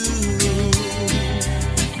do.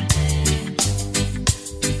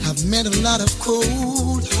 I've met a lot of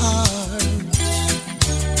cold hearts.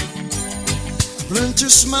 I've learned to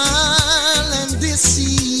smile and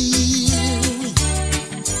deceive.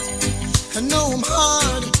 I know I'm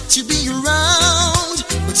hard to be around,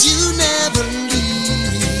 but you never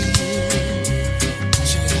leave.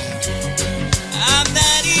 I'm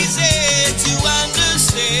not easy to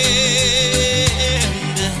understand,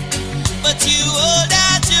 but you hold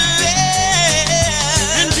out your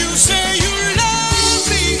hand, and you say you love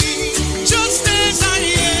me just as I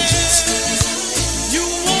am. You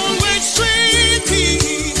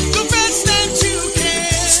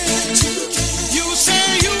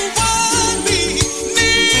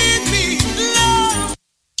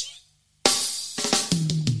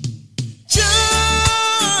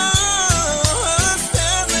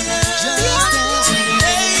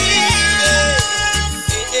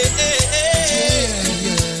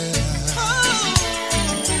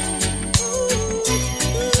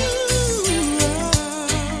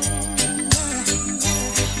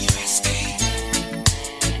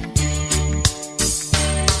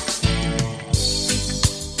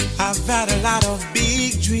got a lot of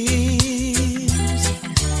big dreams.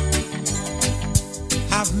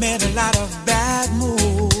 I've made a lot of bad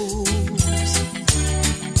moves.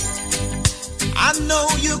 I know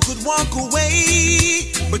you could walk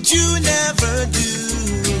away, but you never do.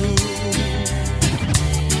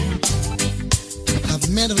 I've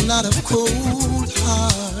met a lot of cold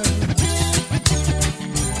hearts.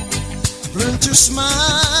 I've learned to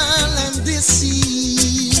smile and deceive.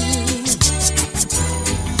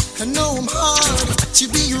 I know I'm hard to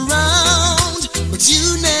be around, but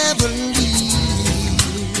you never leave.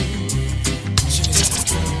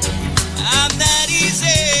 I'm not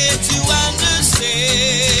easy to understand,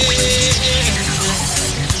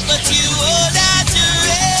 but you are not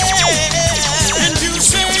direct. And you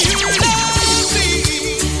say you love me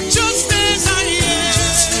just as I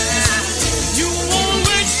am. You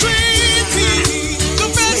always treat me the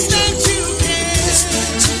best that you can.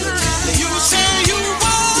 You say you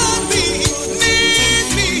want me, need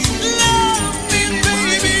me, love me,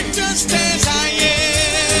 baby, just as I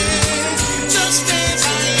am, just as I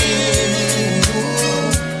am.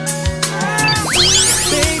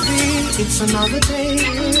 Baby, it's another day.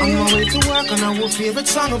 On my way to work and our favorite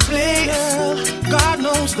song will play. God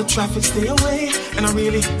knows the traffic stay away, and I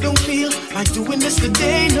really don't feel like doing this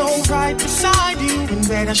today. No, right beside you in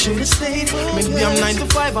bed I should have stayed. Maybe I'm 9 to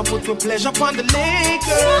 5, I put your pleasure upon the lake.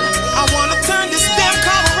 I wanna turn this damn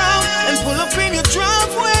car around and pull up in your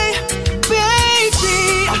driveway.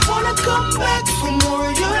 Baby, I wanna come back for more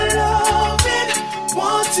of your loving.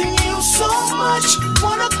 Wanting you so much,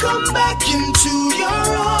 wanna come back into your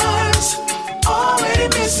arms. Already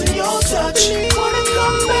missing your touch. Wanna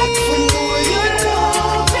come back for more of your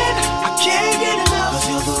loving. I can't get enough of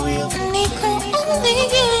you're the real Nico, only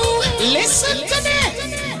you. Listen to this.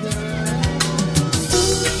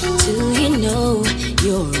 Do you know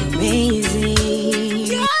you're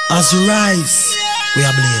amazing? As you rise, we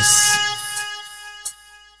are blessed.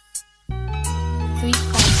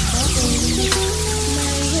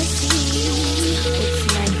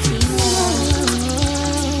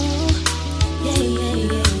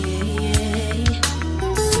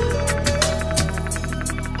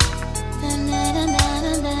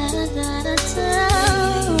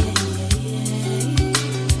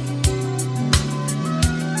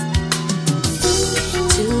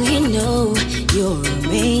 You're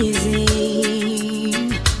amazing.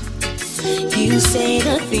 You say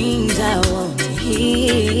the things I want to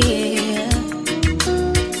hear.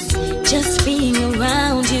 Just being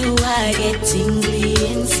around you, I get tingly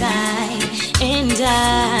inside, and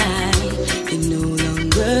I can no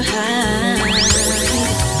longer hide.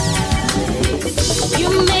 You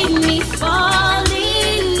make me fall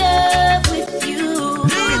in love with you.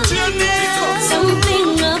 Something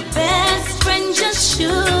a best friend just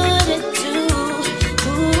shouldn't do.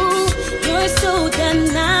 So damn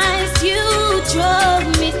nice, you drove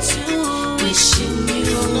me to wishing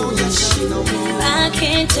you. I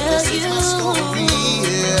can't tell you.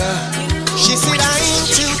 She said I ain't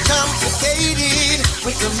too complicated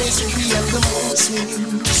with the misery and the mood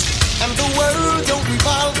swings. And the world don't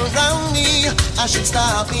revolve around me. I should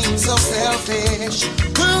stop being so selfish.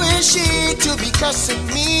 Who is she to be cussing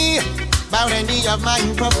me about any of my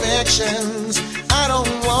imperfections? I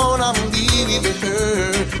don't wanna be with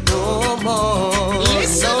her no more.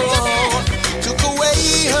 Listen no. to me. Took away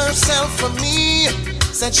herself from me.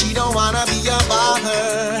 Said she don't wanna be a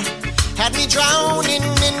bother. Had me drowning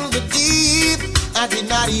in the deep. I did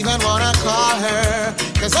not even wanna call her,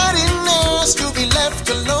 cause I didn't ask to be left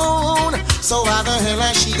alone. So why the hell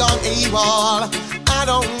has she gone AWOL? I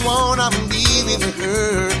don't wanna be with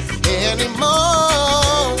her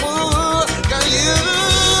anymore. Girl, you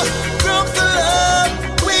broke the love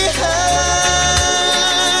we had,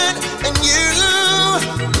 and you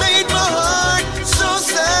made my heart so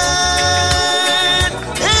sad,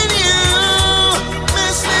 and you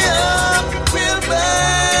messed me up real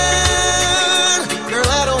bad. Girl,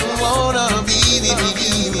 I don't wanna be with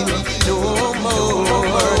you no more.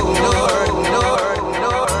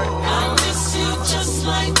 I'll miss you just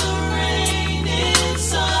like the rain in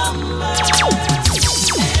summer.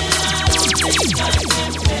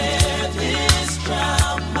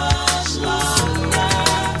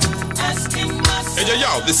 Hey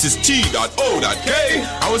yo, this is T.O.K.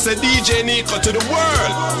 I was a DJ Nico to the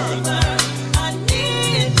world. I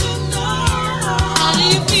need to know, how do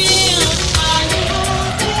you feel? Are you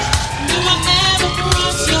okay? Do I ever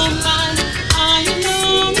cross your mind? Are you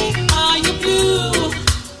lonely? Are you blue?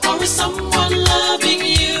 Or is someone loving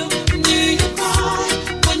you? Do you cry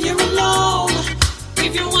when you're alone?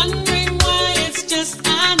 If you're wondering why, it's just I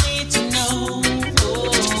need to know.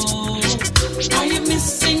 Are you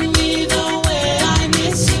missing me?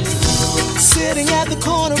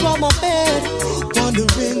 my bed,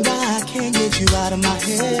 wondering why I can't get you out of my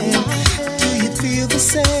head. Do you feel the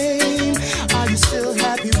same? Are you still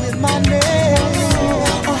happy with my name?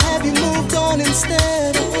 Or have you moved on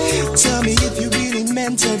instead? Tell me if you really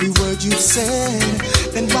meant every word you said.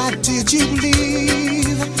 Then why did you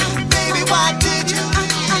leave? Baby, why did you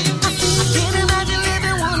leave? I can't imagine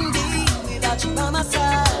living one day without you by my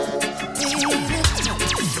side, baby.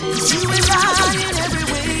 You and I in every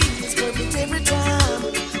way, it's perfect every time,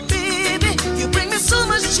 baby. You bring me so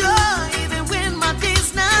much joy, even when my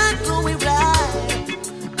day's not going right.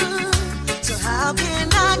 So how can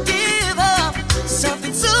I give up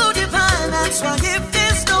something so divine? That's why if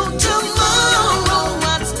there's no tomorrow,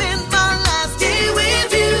 I'd spend my last day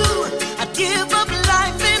with you. I'd give up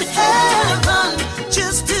life in heaven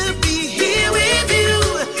just to be here with you.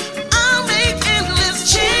 I'll make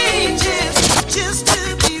endless changes just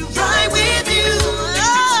to be right with you.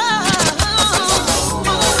 Oh,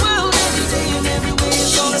 my world every day and every way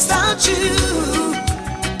is all about you.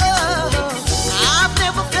 Oh, I've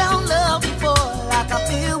never felt love before like I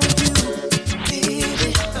feel with you,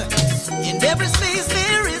 baby. In every space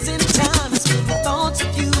there is in time, it's with the thoughts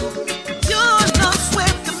of you. Your love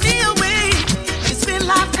swept me away. It's been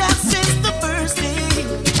like that since the first day.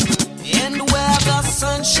 And whether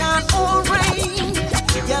sunshine or rain,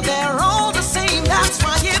 yeah, they're all the same. That's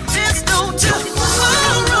why if there's no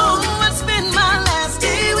tomorrow, I'd spend my last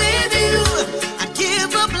day with you. I'd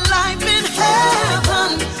give up life in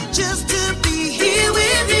heaven just to be here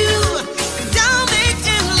with you. And I'll make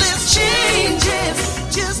endless changes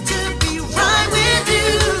just to be right with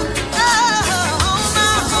you. Oh,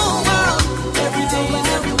 my whole world, every day and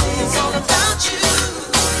every way is all about you.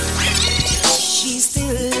 She's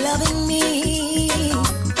still loving me.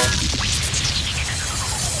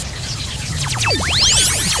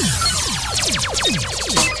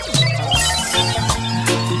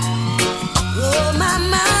 Oh, my,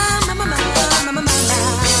 my, my, my, my, my, my, my.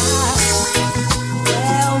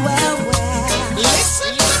 Well.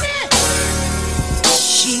 Listen to me.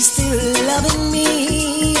 She's still loving me.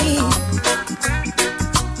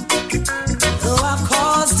 Though I've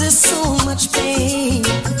caused her so much pain.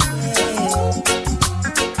 Yeah.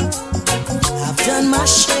 I've done my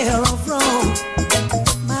share of wrong.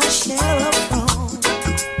 My share of wrong.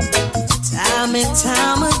 Time and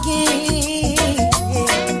time again.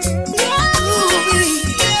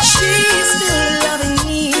 She's still loving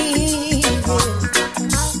me.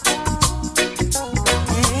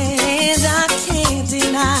 And I can't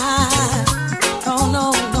deny. Oh,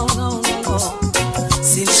 no.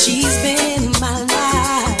 Since she's been in my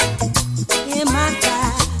life,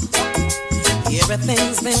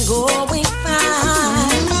 everything's been going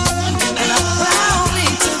fine. And I'm proudly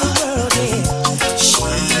to the world, yeah.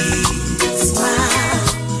 She's mine,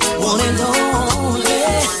 one and only.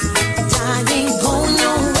 I ain't going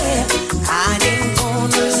nowhere. I ain't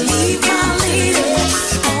gonna leave my lady.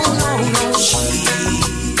 Oh, no.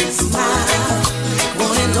 She's mine,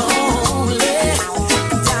 one and only.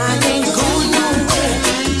 I ain't going nowhere.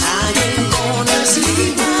 I ain't gonna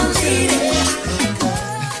leave my lady.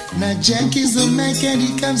 Now Jack is a Mac and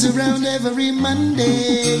he comes around every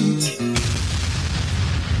Monday.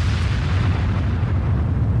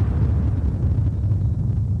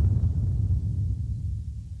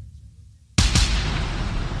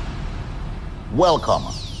 Welcome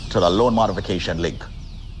to the Loan Modification Link.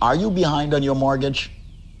 Are you behind on your mortgage?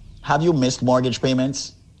 Have you missed mortgage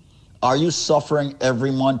payments? Are you suffering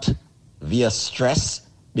every month via stress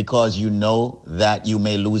because you know that you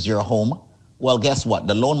may lose your home? Well, guess what?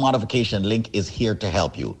 The Loan Modification Link is here to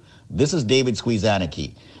help you. This is David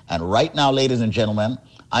Squeezaniki. And right now, ladies and gentlemen,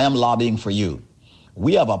 I am lobbying for you.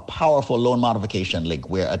 We have a powerful loan modification link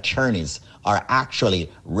where attorneys are actually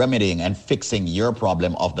remedying and fixing your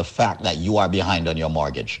problem of the fact that you are behind on your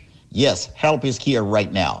mortgage. Yes, help is here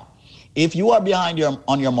right now. If you are behind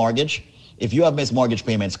on your mortgage, if you have missed mortgage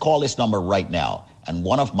payments, call this number right now. And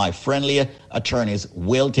one of my friendly attorneys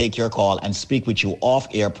will take your call and speak with you off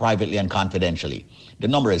air privately and confidentially. The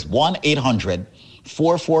number is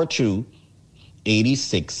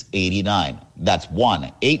 1-800-442-8689. That's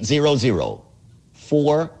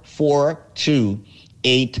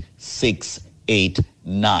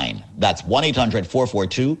 1-800-442-8689. That's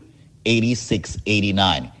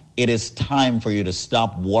 1-800-442-8689. It is time for you to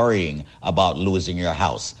stop worrying about losing your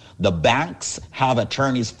house. The banks have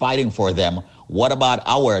attorneys fighting for them. What about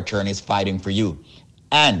our attorneys fighting for you?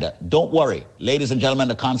 And don't worry, ladies and gentlemen,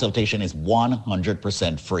 the consultation is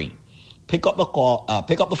 100% free. Pick up the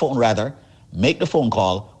phone, make the phone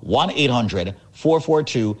call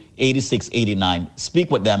 1-800-442-8689.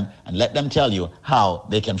 Speak with them and let them tell you how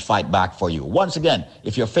they can fight back for you. Once again,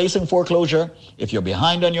 if you're facing foreclosure, if you're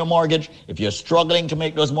behind on your mortgage, if you're struggling to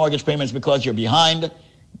make those mortgage payments because you're behind,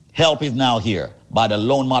 help is now here by the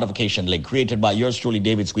loan modification link created by yours truly,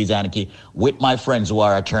 David Squeezaniki, with my friends who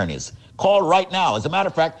are attorneys. Call right now. As a matter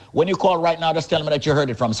of fact, when you call right now, just tell them that you heard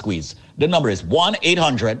it from Squeeze. The number is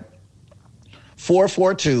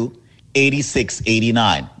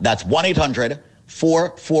 1-800-442-8689. That's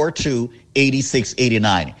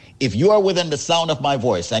 1-800-442-8689. If you are within the sound of my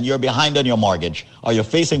voice and you're behind on your mortgage, or you're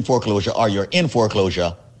facing foreclosure, or you're in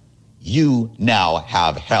foreclosure, you now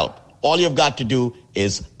have help. All you've got to do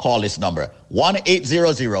is call this number,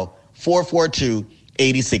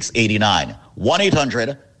 1-800-442-8689.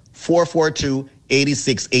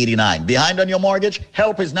 1-800-442-8689. Behind on your mortgage?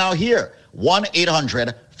 Help is now here.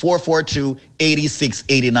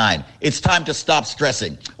 1-800-442-8689. It's time to stop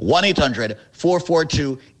stressing.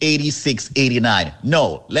 1-800-442-8689.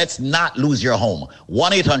 No, let's not lose your home.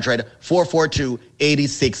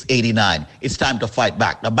 1-800-442-8689. It's time to fight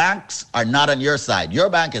back. The banks are not on your side. Your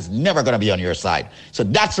bank is never going to be on your side. So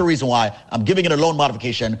that's the reason why I'm giving it a loan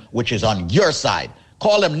modification, which is on your side.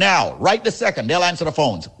 Call them now, right this second. They'll answer the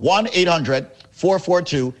phones.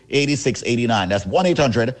 1-800-442-8689. That's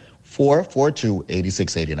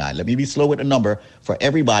 1-800-442-8689. Let me be slow with the number for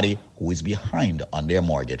everybody who is behind on their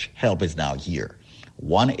mortgage. Help is now here.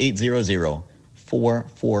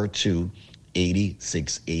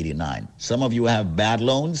 1-800-442-8689. Some of you have bad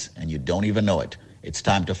loans and you don't even know it. It's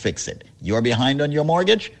time to fix it. You're behind on your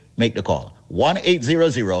mortgage? Make the call.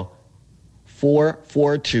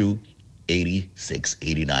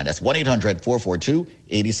 1-800-442-8689. That's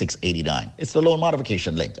 1-800-442-8689. It's the loan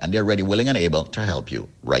modification link, and they're ready, willing, and able to help you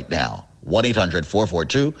right now.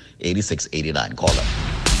 1-800-442-8689. Call them.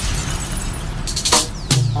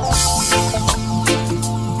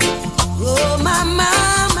 Oh, my,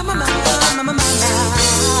 my, my, my, my, my, my, my.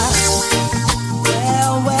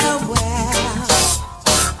 Well.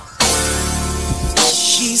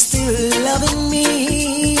 She's still loving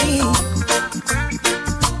me.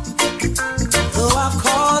 Though I've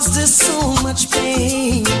caused her so much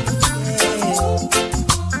pain. Yeah.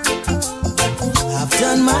 I've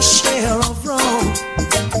done my share of wrong.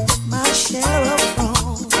 My share of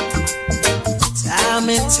wrong. Time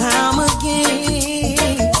and time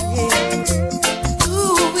again.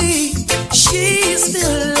 Ooh-wee, she's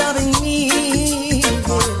still loving me.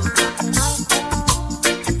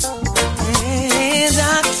 And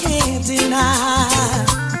I can't deny.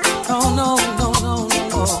 Oh, no.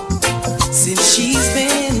 Since she's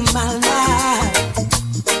been in my life,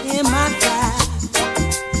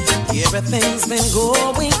 everything's been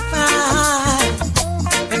going fine.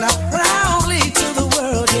 And I proudly to the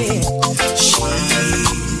world, yeah,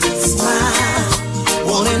 she's mine,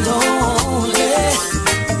 one and only.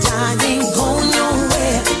 I ain't going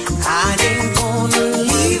nowhere. I ain't gonna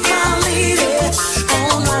leave my lady.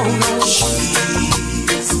 Oh no,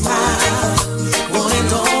 she's mine, one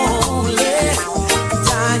and only.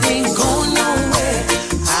 I ain't going nowhere.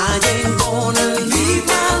 I ain't gonna leave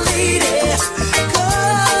my lady.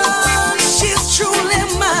 'Cause she's truly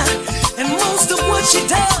mine, and most of what she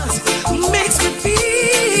does makes me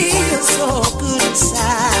feel so good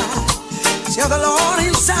inside. Tell the Lord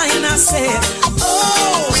inside, and I said,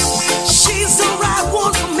 oh, she's the right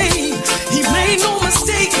one for me. He made no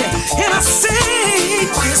mistake, and I say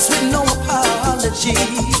this with no apology.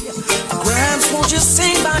 Grimes, won't you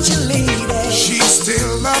sing about your lady? She's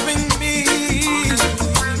still loving me,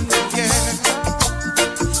 yeah.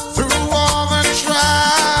 Through all the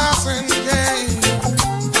trials and pain,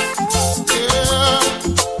 yeah.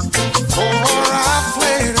 For I've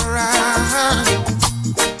played around,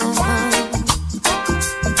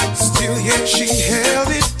 still yet she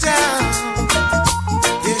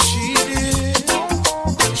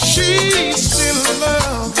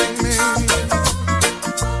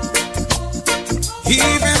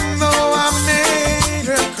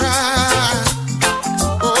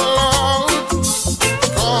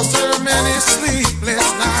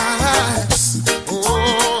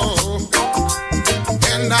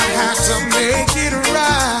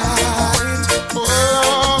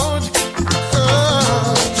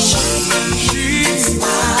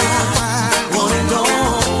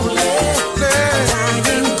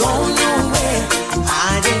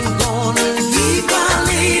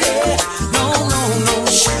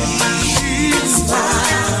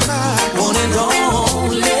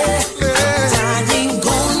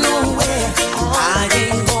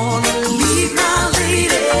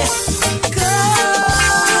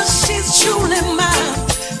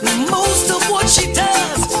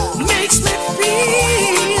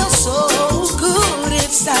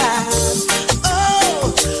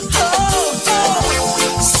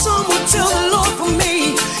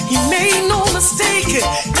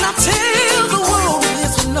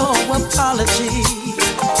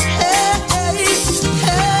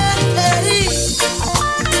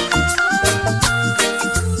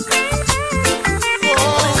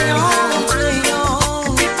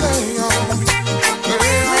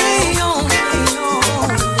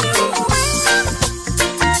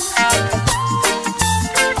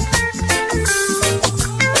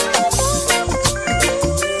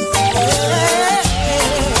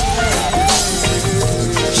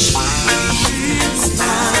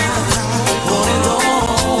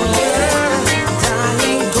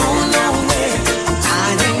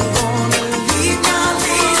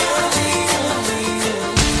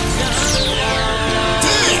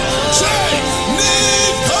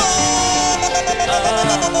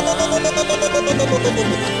over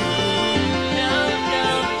me.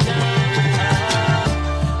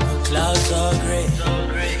 The clouds are gray,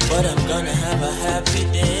 but I'm gonna have a happy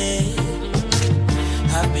day.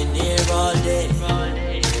 I've been here all day,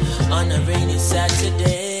 on a rainy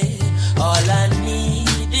Saturday. All I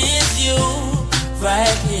need is you,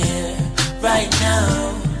 right here, right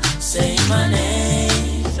now. Say my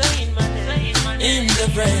name, in the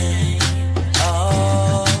rain.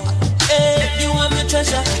 Oh, hey, you want me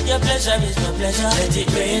treasure, your pleasure is my pleasure. Let it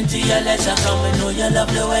rain to your leisure, come and know you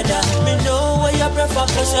love the weather. Me know what you prefer,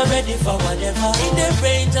 cause you're ready for whatever. In the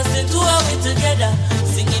rain, just the two of it together.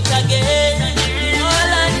 Sing it again.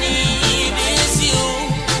 All I need is you,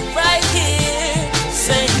 right here.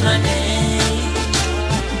 Say my name,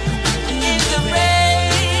 in the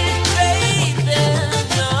rain, baby.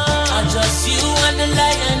 No. Just you and the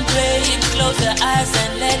lion, babe. Close your eyes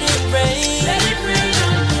and let it rain. Let it rain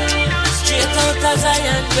on me. Straight out of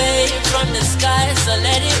Zion, babe. From the sky, so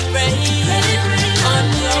let it rain. Let it rain on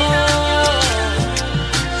you.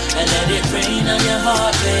 And let it rain on your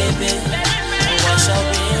heart, baby. Wash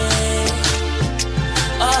away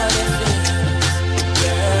all the fears.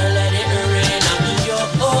 Girl, let it rain on you.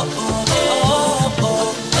 Oh, oh, oh, oh,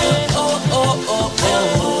 oh, oh, oh, oh,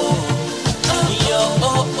 oh.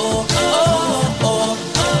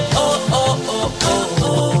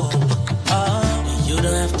 You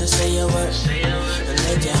don't have to say a word, and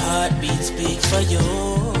let your heartbeat speak for you,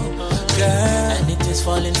 girl. And it is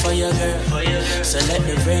falling for your girl, so let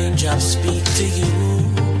the raindrops speak to you.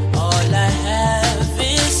 All I have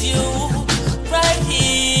is you, right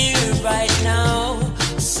here, right now.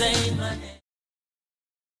 Say my name.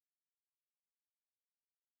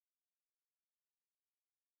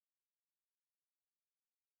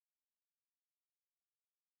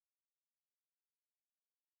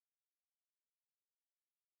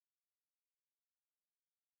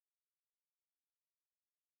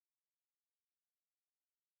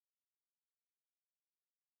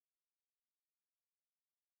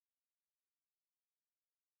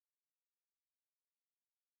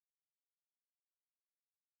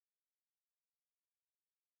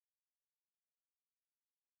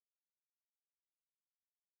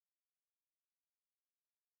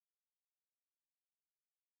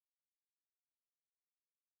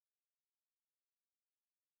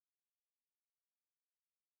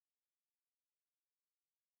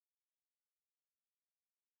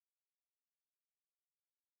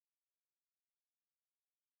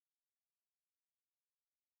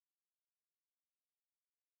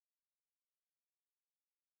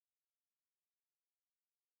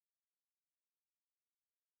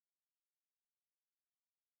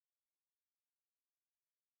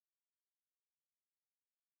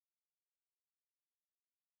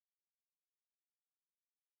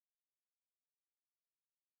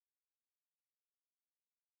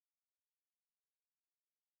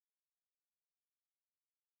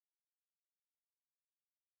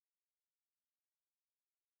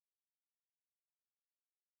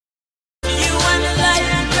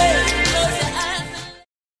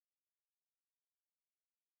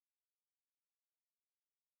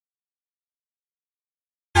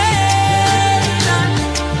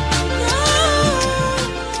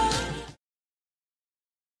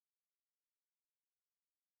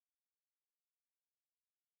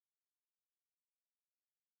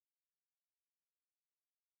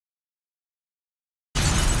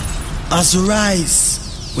 As we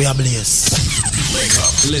rise, we are blessed. Wake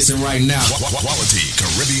up. Listen right now. Quality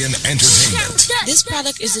Caribbean Entertainment. This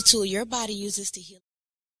product is a tool your body uses to heal.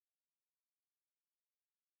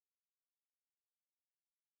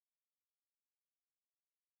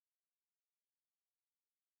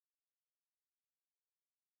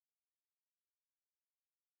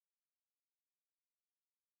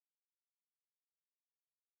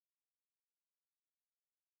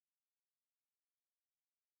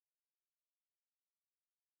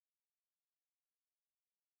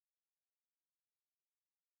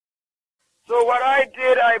 So what I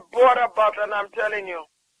did, I bought a bottle, and I'm telling you,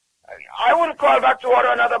 I wouldn't call back to order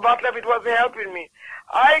another bottle if it wasn't helping me.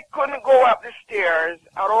 I couldn't go up the stairs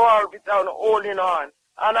at all without holding on.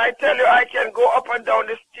 And I tell you, I can go up and down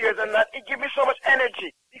the stairs, and that it gives me so much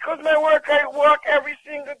energy. Because my work, I work every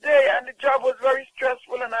single day, and the job was very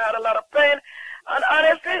stressful, and I had a lot of pain. And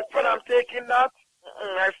honestly, when I'm taking that,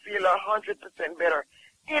 I feel 100% better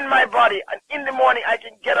in my body. And in the morning, I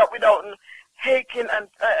can get up without aching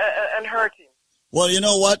and hurting. Well, you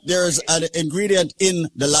know what? There's an ingredient in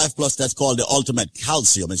the Life Plus that's called the Ultimate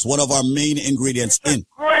Calcium. It's one of our main ingredients in.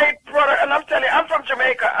 Great product, and I'm telling you, I'm from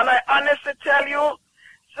Jamaica, and I honestly tell you,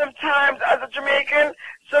 sometimes as a Jamaican,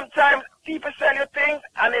 sometimes people sell you things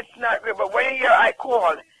and it's not real. But when you hear I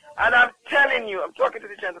called, and I'm telling you, I'm talking to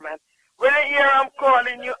the gentleman, when you hear I'm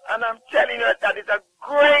calling you and I'm telling you that it's a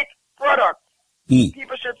great product,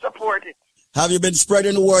 people should support it. Have you been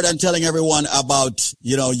spreading the word and telling everyone about,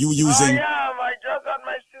 you using... I am. I just had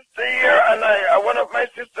my sister here, and one of my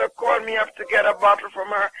sisters called me up to get a bottle for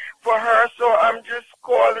her, so I'm just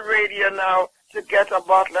calling the radio now to get a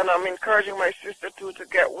bottle, and I'm encouraging my sister too to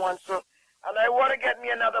get one, so, and I want to get me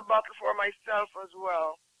another bottle for myself as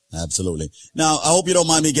well. Absolutely. Now, I hope you don't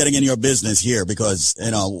mind me getting in your business here, because,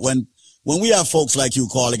 when we have folks like you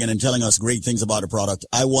calling in and telling us great things about the product,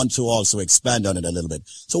 I want to also expand on it a little bit.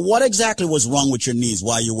 So what exactly was wrong with your knees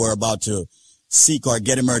while you were about to seek or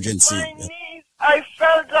get emergency? My knees, I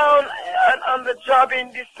fell down on the job in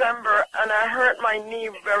December, and I hurt my knee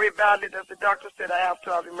very badly that the doctor said I have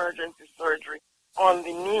to have emergency surgery on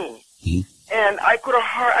the knee. Mm-hmm. And I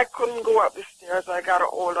couldn't go up the stairs. I got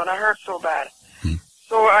old, and I hurt so bad. Mm-hmm.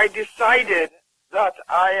 So I decided that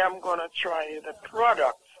I am going to try the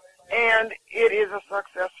product. And it is a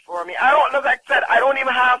success for me. I don't, like I said, I don't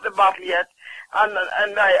even have the bottle yet, and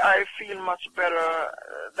I feel much better.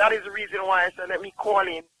 That is the reason why I said let me call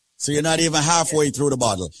in. So you're not even halfway through the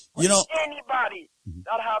bottle. Anybody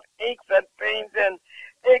that have aches and pain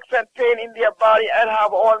in their body and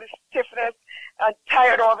have all this stiffness and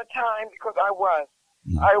tired all the time, because I was.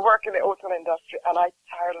 I work in the hotel industry, and I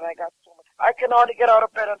tired, and I got so much. I can hardly get out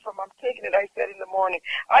of bed, and I'm taking it, I said, in the morning.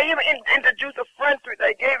 I even introduced a friend to it.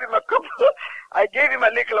 I gave him a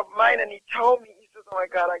little of mine, and he told me, he says, oh my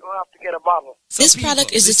God, I'm going to have to get a bottle. This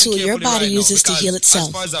product is a tool your body uses to heal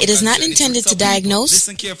itself. It is not intended to diagnose.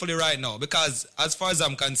 Listen carefully right now, because as far as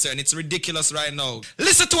I'm concerned, it's ridiculous right now.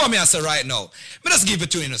 Listen to what me I say right now. Me just give it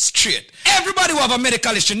to you straight. Everybody who have a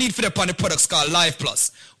medical issue need for the products called Life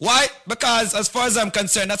Plus. Why? Because as far as I'm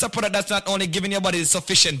concerned, that's a product that's not only giving your body the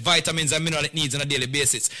sufficient vitamins and minerals it needs on a daily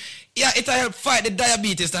basis. Yeah, it'll help fight the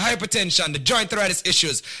diabetes, the hypertension, the joint arthritis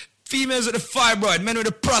issues, females with the fibroid, men with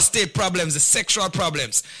the prostate problems, the sexual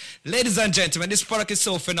problems. Ladies and gentlemen, this product is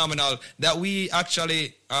so phenomenal that we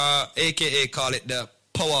actually, aka call it the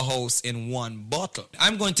powerhouse in one bottle.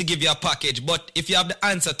 I'm going to give you a package, but if you have the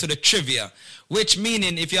answer to the trivia, which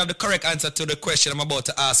meaning if you have the correct answer to the question I'm about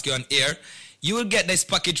to ask you on air, you will get this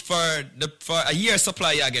package for a year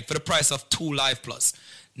supply you get for the price of 2 Life Plus.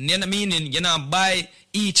 Meaning you're not buy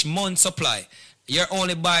each month supply. You're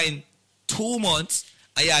only buying 2 months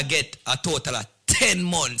and you get a total of 10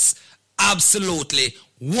 months absolutely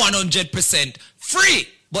 100% free.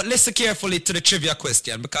 But listen carefully to the trivia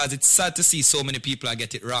question, because it's sad to see so many people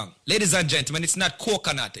get it wrong. Ladies and gentlemen, it's not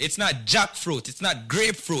coconut, it's not jackfruit, it's not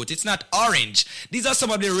grapefruit, it's not orange. These are some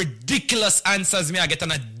of the ridiculous answers I get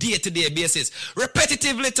on a day-to-day basis.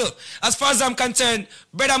 Repetitively too. As far as I'm concerned,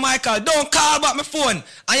 Brother Michael, don't call back my phone.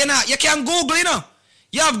 And you can Google,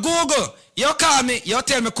 You have Google. You call me, you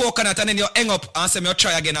tell me coconut, and then you hang up and say me you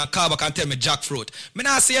try again and call back and tell me jackfruit. Me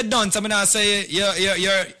not say you're done, so me not say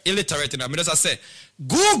you're illiterate. Me just say,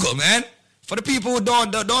 Google, man. For the people who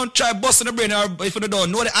don't try busting the brain, or if you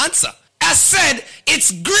don't know the answer. I said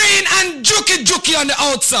it's green and juky on the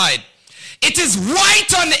outside. It is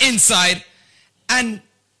white on the inside. And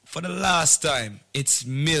for the last time, it's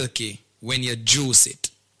milky when you juice it.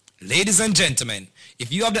 Ladies and gentlemen,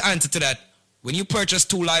 if you have the answer to that, when you purchase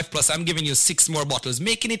 2 Life Plus, I'm giving you 6 more bottles,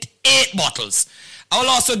 making it 8 bottles. I will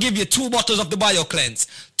also give you 2 bottles of the Bio Cleanse,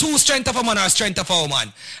 2 Strength of a Man or Strength of a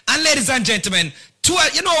Woman. And ladies and gentlemen,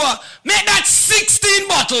 you know what? Make that 16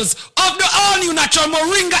 bottles of the all-new natural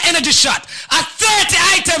Moringa Energy Shot at 30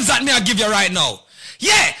 items that me I give you right now.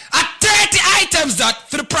 Yeah, at 30 items that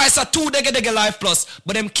for the price of 2 Dege Life Plus,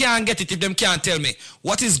 but them can't get it if them can't tell me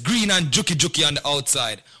what is green and juky on the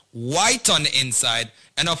outside, white on the inside,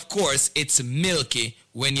 and of course, it's milky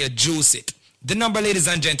when you juice it. The number, ladies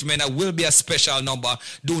and gentlemen, will be a special number.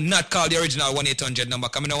 Do not call the original 1-800 number,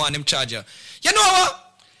 because I don't want them charge you. You know what?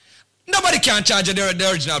 Nobody can charge you the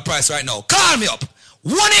original price right now. Call me up.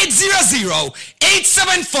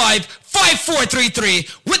 1-800-875-5433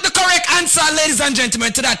 with the correct answer, ladies and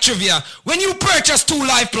gentlemen, to that trivia. When you purchase 2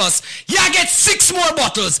 Life Plus, you get 6 more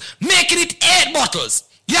bottles, making it 8 bottles.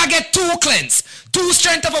 You get 2 Cleanse, 2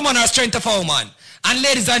 Strength of a Man or Strength of a Woman. And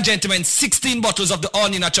ladies and gentlemen, 16 bottles of the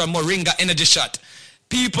all-new natural Moringa Energy Shot.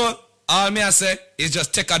 People, all me I say is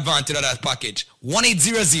just take advantage of that package.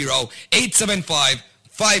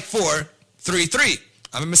 1-800-875-5433.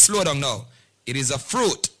 I'm going to slow down now. It is a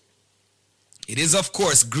fruit. It is, of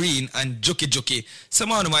course, green and juky.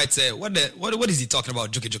 Someone might say, what is he talking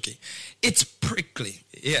about, juky? It's prickly.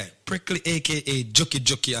 Yeah, prickly, a.k.a.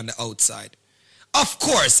 juky on the outside. Of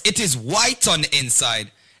course, it is white on the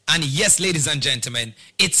inside. And yes, ladies and gentlemen,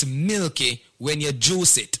 it's milky when you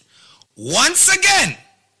juice it. Once again,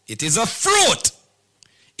 it is a fruit.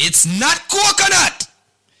 It's not coconut.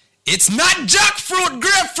 It's not jackfruit,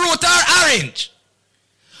 grapefruit, or orange.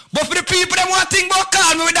 But for the people that want to think about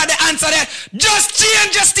call me without the answer there, just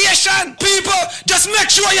change your station. People, just make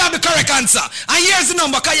sure you have the correct answer. And here's the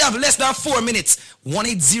number, because you have less than 4 minutes.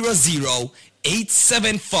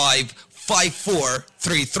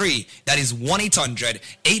 1-800-875-5433. That is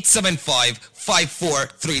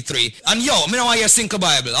 1-800-875-5433. And yo, I don't want to hear Cinco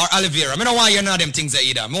Bible or aloe vera. I don't want to hear none of them things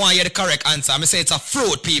either. I want to hear the correct answer. I say it's a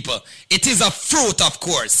fruit, people. It is a fruit, of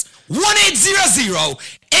course.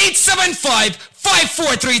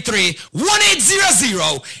 1-800-875-5433.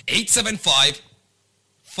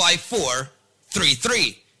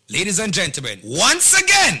 1-800-875-5433. Ladies and gentlemen, once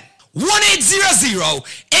again,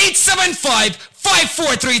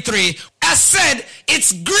 1-800-875-5433. As said,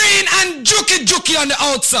 it's green and juky on the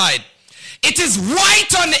outside. It is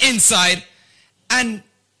white on the inside. And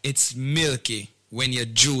it's milky when you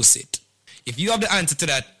juice it. If you have the answer to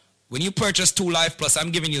that, when you purchase 2 Life Plus,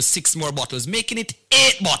 I'm giving you 6 more bottles, making it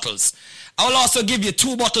 8 bottles. I will also give you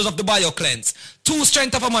 2 bottles of the Bio Cleanse, 2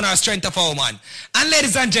 Strength of a Man or Strength of a Woman. And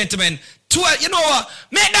ladies and gentlemen, 12, you know what?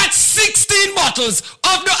 Make that 16 bottles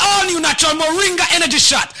of the all-new natural Moringa Energy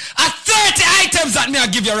Shot at 30 items that me I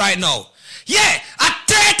give you right now. Yeah, at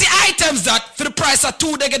 30 items that for the price of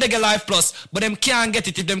 2 Dega Life Plus, but them can't get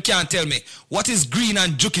it if them can't tell me what is green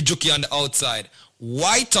and juky on the outside,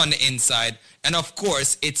 white on the inside, and of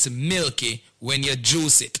course, it's milky when you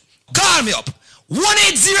juice it. Call me up.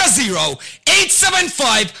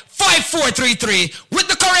 1-800-875-5433 with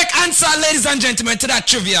the correct answer, ladies and gentlemen, to that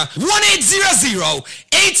trivia.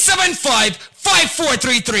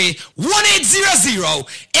 1-800-875-5433.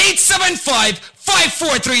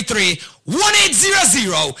 1-800-875-5433.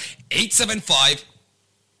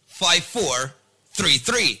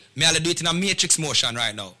 1-800-875-5433. May I do it in a matrix motion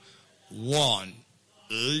right now?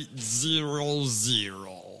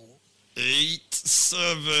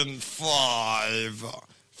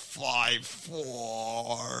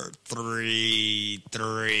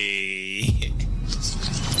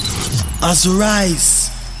 As we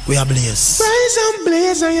rise, we are blaze. Rise and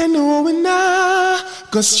blaze, and you know we not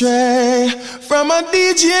go stray from a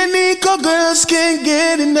DJ Nico. Girls can't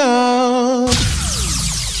get enough.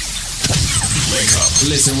 Wake up.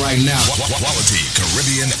 Listen right now. Quality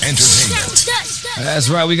Caribbean Entertainment. That's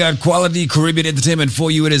right. We got quality Caribbean entertainment for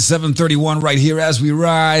you. It is 7:31 right here. As we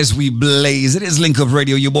rise, we blaze. It is Link Up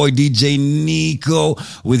Radio. Your boy DJ Nico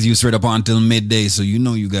with you straight up until midday. So you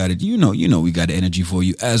know you got it. You know we got the energy for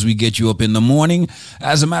you as we get you up in the morning.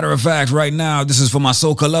 As a matter of fact, right now, this is for my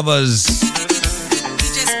soca lovers.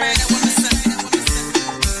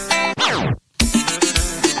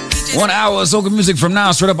 1 hour of soca music from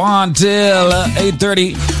now, straight up until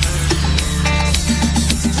 8:30.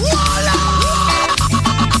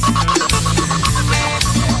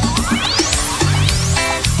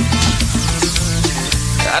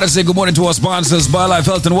 Gotta say good morning to our sponsors, BioLife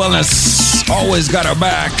Health and Wellness. Always got our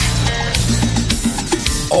back.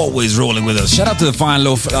 Always rolling with us. Shout out to the fine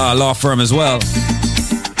law firm as well.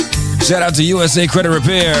 Shout out to USA Credit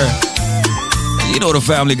Repair. You know the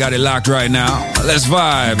family got it locked right now. Let's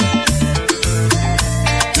vibe.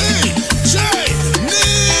 DJ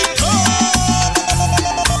Nico.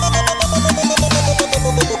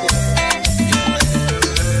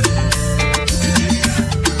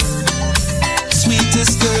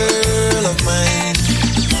 Sweetest girl of mine.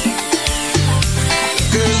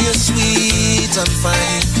 Girl, you're sweet and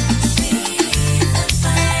fine.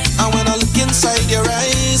 And when I look inside your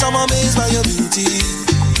eyes, I'm amazed by your beauty.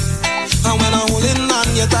 And when I'm holding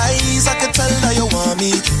on your thighs, I can tell that you want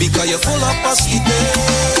me, because you're full of sweetness.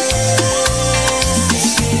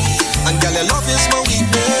 And girl, your love is my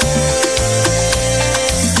weakness.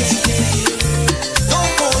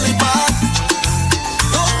 Don't hold it back.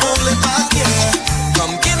 Don't hold it back, yeah.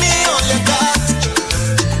 Come give me all you got.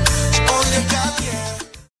 All you got, yeah.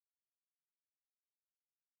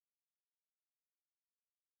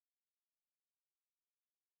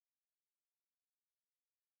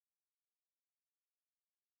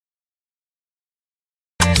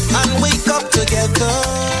 And wake up together.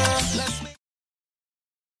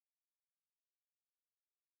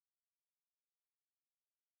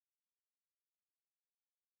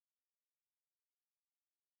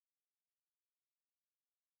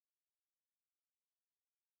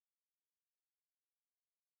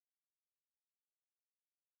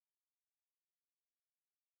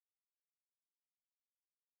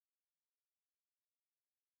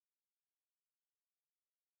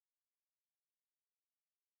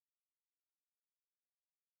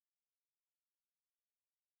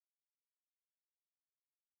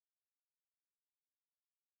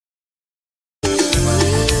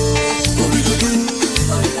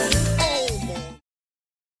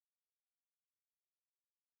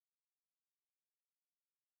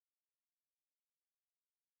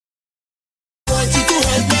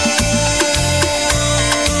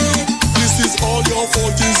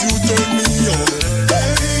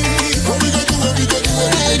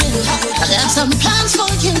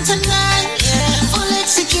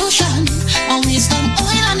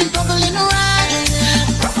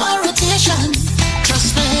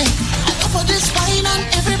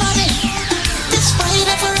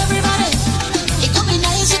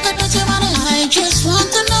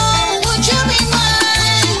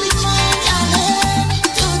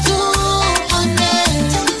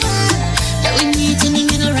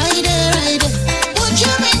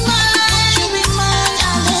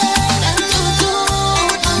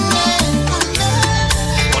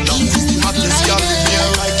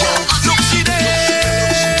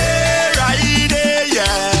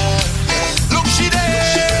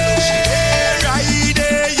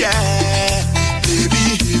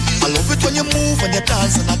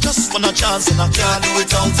 dance and I can't do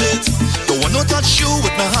without it. Don't wanna touch you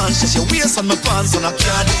with my hands, just your waist on my pants and I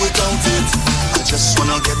can't do without it. I just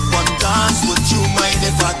wanna get one dance, would you mind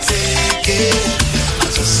if I take it? I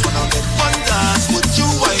just wanna get one dance, would you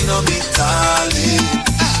wine on me, darling?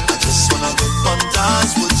 I just wanna get one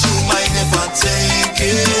dance, would you mind if I take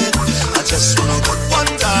it? I just wanna get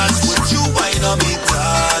one dance, would you wine on me,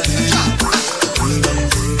 darling?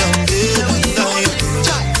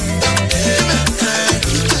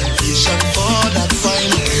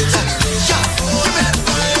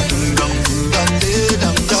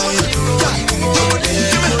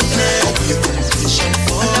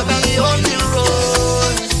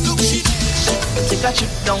 Take a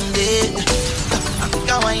trip down there, I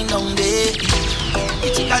think I wine down there. You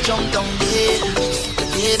take a jump down there,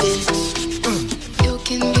 baby. You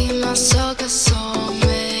can be my sucker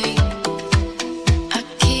soulmate. I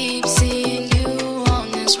keep seeing you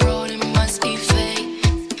on this road, it must be fate.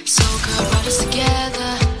 So good, brought us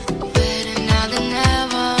together, better now than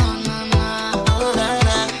ever on my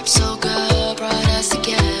mind. So good, brought us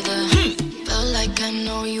together. Feel like I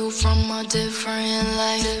know you from a different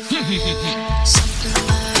life. Something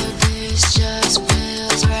like this just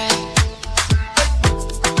feels right.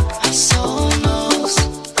 My soul knows,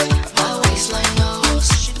 my waistline knows.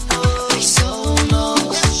 My soul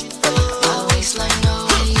knows, my waistline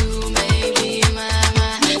knows. You may be my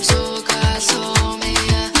soca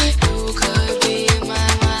soulmate. You could be my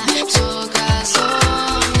soca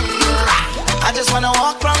soulmate. I just wanna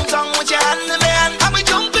walk round town with your hand in my hand, and we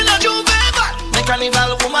jumping on Juve. My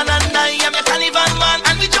carnival woman and I am your carnival man,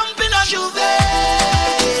 and we jumping on Juve.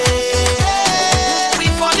 We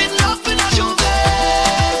fall in love in a Juve.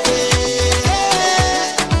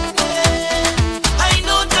 I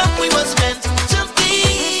know that we was meant to be.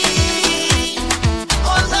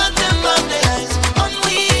 All of them have their eyes on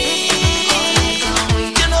we.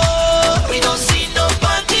 You know, we don't see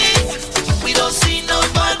nobody. We don't see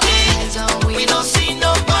nobody. We don't see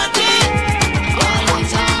nobody.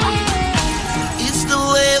 It's the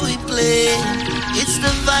way we play. It's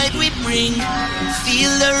the vibe we bring.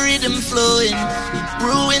 Feel the rhythm flowing,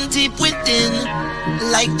 brewing deep within,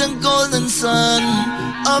 like the golden sun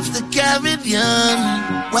of the Caribbean.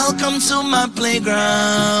 Welcome to my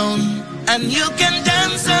playground, and you can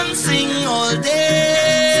dance and sing all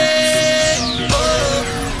day.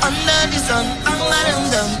 Oh, under the sun,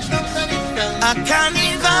 a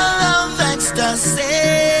carnival of ecstasy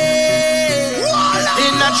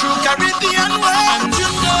in a true Caribbean way. And you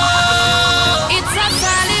know it's a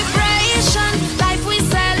celebration, life we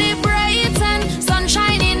celebrating,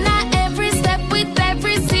 sunshine in every step with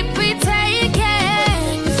every sip we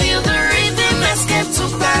taking. Feel the rhythm, escape to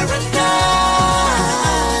paradise.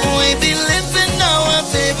 We be living our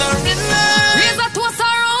favorite life. Raise a toast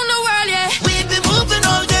around the world, yeah. We be moving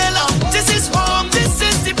all day long. This is home, this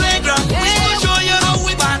is the playground. Yeah. We will show you how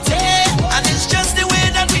we party, and it's just the way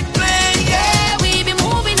that we play. Yeah, we be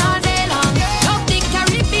moving all day long. Love the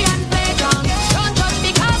Caribbean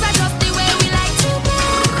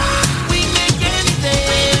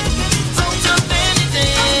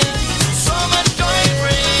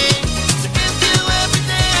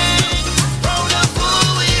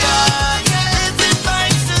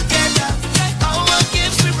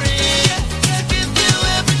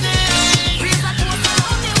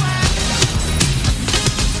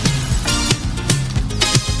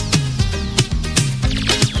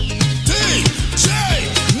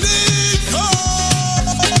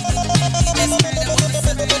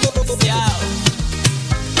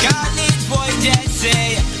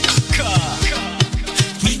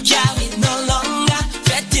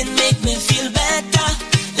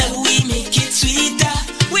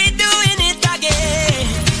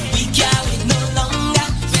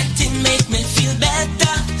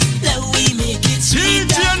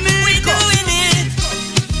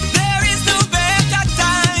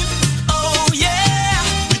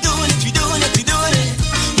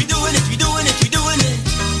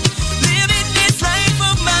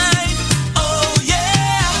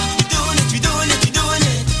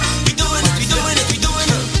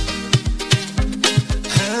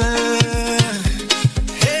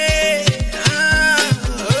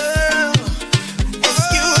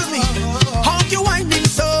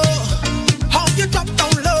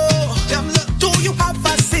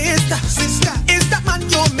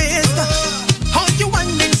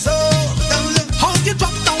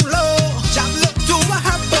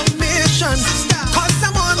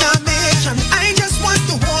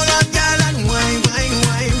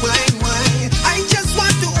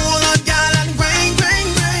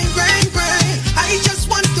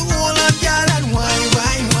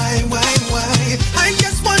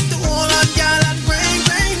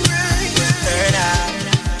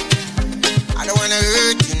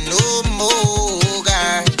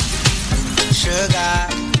sugar.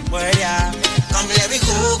 Word, yeah. Come let me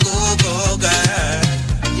go, go, go, girl.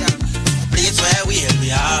 Yeah. A place where we'll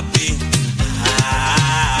be happy.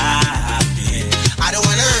 Happy. I don't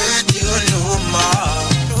wanna hurt you no more.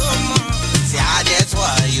 See, I just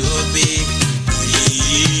want you be.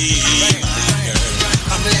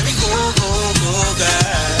 Come let me go, go, go,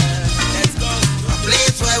 girl. Let's go. A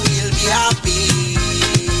place where we'll be happy.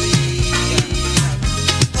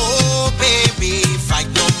 Oh, baby, fight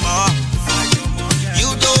no more.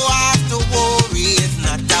 You don't have to worry, it's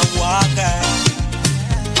not a walker.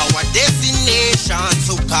 Our destination,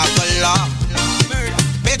 Coca-Cola.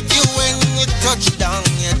 Bet you when you touch down,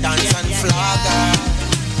 you dance and flogger.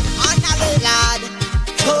 On a lad,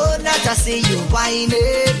 oh, not to see you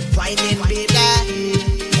whining, whining, baby.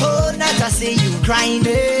 Oh, not to see you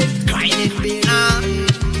grinding, grinding, baby. I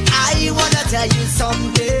wanna tell you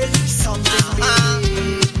something, something,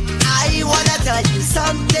 baby. I wanna tell you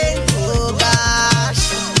something, oh gosh.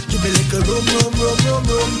 Give me like a room, room, room, room,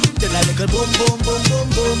 room. Then I like a boom, boom, boom, boom,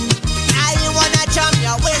 boom. I wanna jam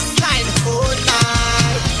your waistline all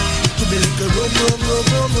night. Give me like a room, room, room,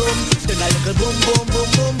 room, room. Then I like a boom, boom, boom,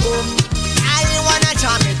 boom, boom. I wanna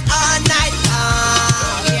jam it all night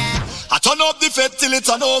long, yeah. I turn up the fed till it's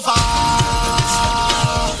on over.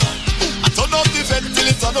 I turn up the fed till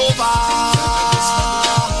it's on over.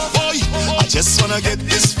 Boy, I just wanna get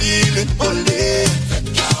this feeling all day.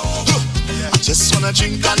 I just wanna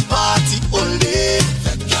drink and party all day.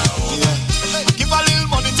 Yeah. Give a little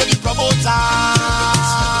money to the promoter.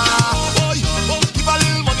 Boy, give a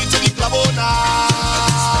little money to the club owner.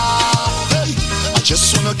 Hey, I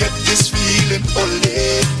just wanna get this feeling all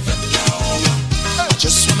day. I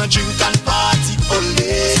just wanna drink and party all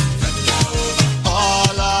day.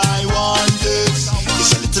 All I want is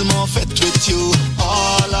a little more fat with you.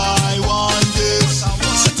 All I want is a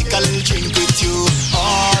take a little drink with you.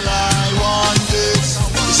 All I want is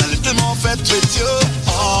a little more fat with you.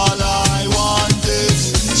 All I want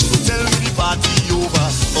is so tell me the party over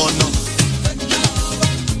or not.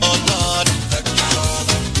 Oh Lord.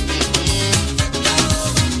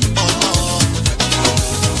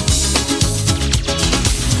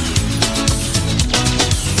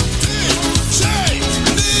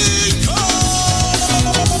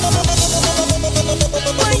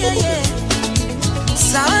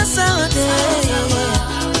 Sour day,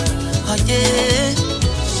 oh yeah.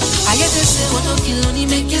 I get to say what don't kill only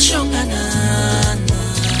make you stronger, nah.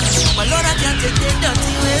 But Lord, I can't take the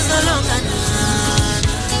dirty ways no longer, nah.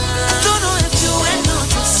 Don't know if you ain't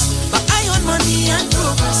noticed, but I own money and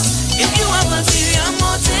progress. If you have a serious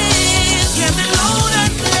motive, get me loud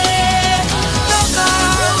and clear. Look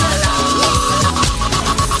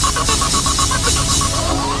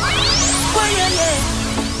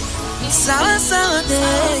sour day,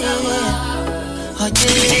 oh yeah.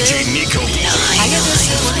 DJ Nico. I get to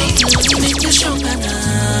say what they do, make you stronger,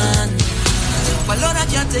 nah. But Lord, I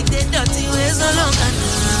can't take the dirty ways no longer,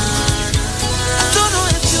 nah. Don't know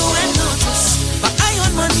if you ain't noticed, but I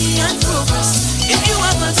own money and progress. If you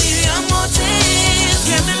have a serious motive,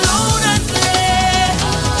 get me loud and clear.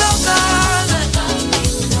 Don't call me.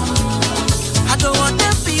 I don't want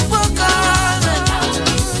them people call me.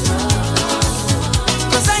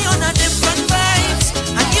 Cause I own a different vibes,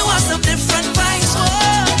 and you have some different vibes. Oh,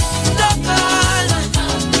 don't call me.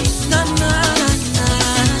 Nah, nah,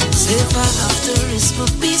 nah. Say if I have to risk for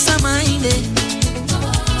peace of mind, eh.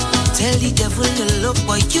 Tell the devil you look,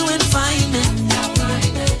 boy, you ain't find me.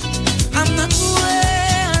 I'm not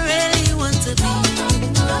where I really want to be.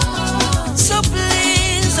 So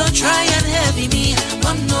please don't try and heavy me.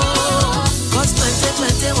 Oh no, cause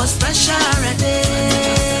 2020 was fresh already.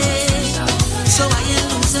 So I ain't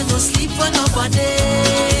losing no sleep for nobody.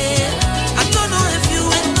 I don't know if you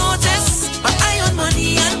ain't noticed, but I own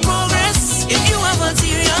money and progress. If you have a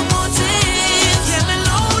serious motive, get me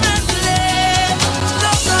loud and clear.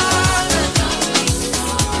 Don't call me.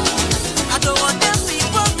 I don't want them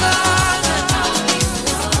people call me.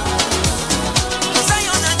 Cause I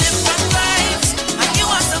own a different vibes, and you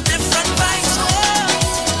have some different vibes. Oh,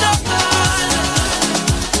 don't call me.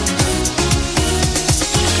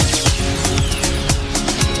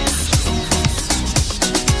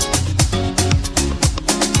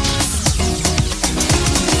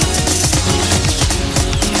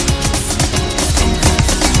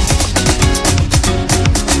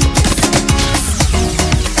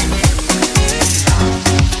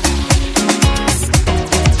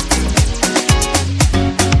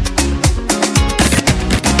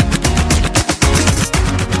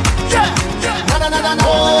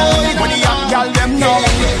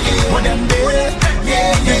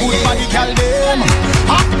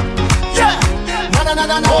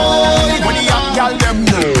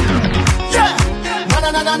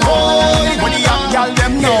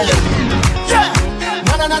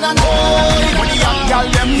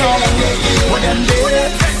 girl them know. When them there,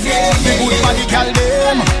 the good body girl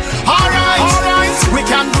them. Alright, we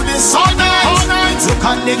can do this all night. Look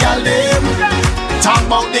on the girl them, talk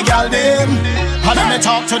about the girl them, and then me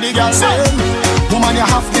talk to the girl them. Woman, you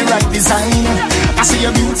have the right design. I see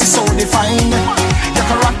your beauty so defined, your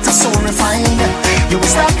character so refined. You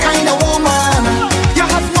is that kind of woman. You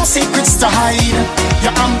have no secrets to hide.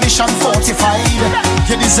 Your ambition fortified.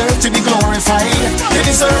 You deserve to be glorified. You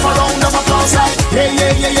deserve a round of applause like yeah,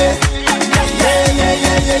 yeah, yeah, yeah. Yeah, yeah,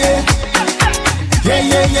 yeah, yeah, yeah. Yeah,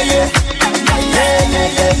 yeah, yeah, yeah. Yeah, yeah,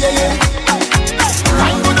 yeah, yeah, yeah.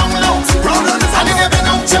 Right, go down low, roll on the floor. And you never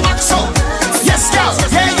know your back so. Yes, girl.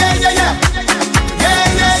 Yeah, yeah, yeah, yeah. Yeah,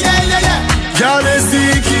 yeah, yeah, yeah, yeah. Girl, it's the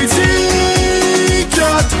kitty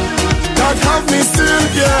cat that have me still,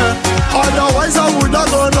 yeah. Otherwise I would have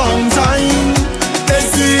gone long time.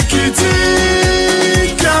 It's the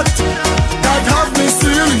kitty cat that have me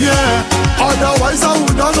still, yeah. Otherwise I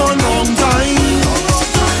would have gone long time.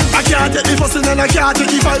 I can't take the fussing and I can't take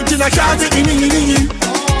the fighting. I can't take the ningy.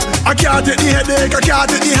 I can't take the headache, I can't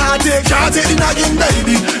take the heartache, can't take the nagging,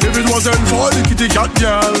 baby. If it wasn't for the kitty cat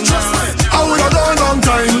girl, I would have gone long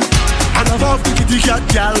time. And I love the kitty cat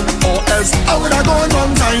girl, or else I would have gone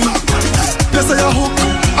long time. They say I hook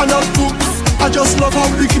and not cook. I just love how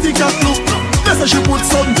the kitty cat look. They say she put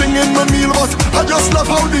something in my meal, but I just love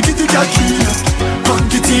how the kitty cat feel. Come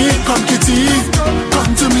kitty, come kitty,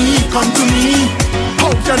 come to me, come to me.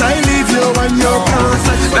 How can I leave you when you're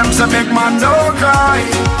perfect? Them say big man don't cry,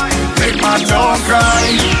 big man don't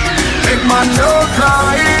cry, big man don't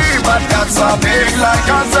cry. But that's a big like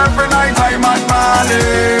us every night I'm at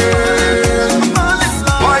Marlin.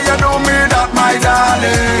 Why you do me that, my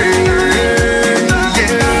darling?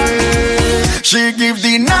 Yeah. She give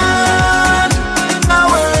the none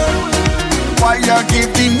away. Why you give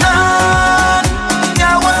the none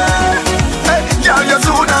away? Hey, girl, you're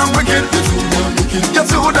too damn wicked. You're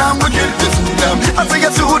too damn wicked. I say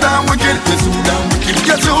you're too damn wicked.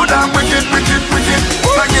 You're too damn wicked, wicked.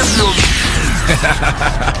 I guess you.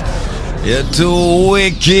 You're too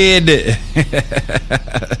wicked.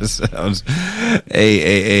 Sounds.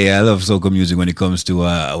 Hey, I love soca music when it comes to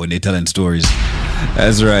when they're telling stories.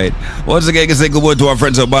 That's right. Once again, I can say good word to our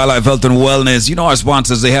friends at BioLife Health and Wellness. You know our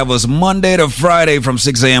sponsors, they have us Monday to Friday from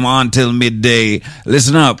 6 a.m. until midday.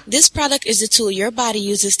 Listen up. This product is a tool your body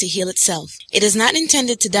uses to heal itself. It is not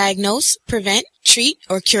intended to diagnose, prevent, treat,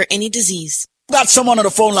 or cure any disease. Got someone on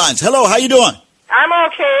the phone lines. Hello, how you doing? I'm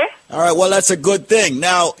okay. All right, well, that's a good thing.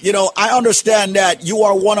 Now, you know, I understand that you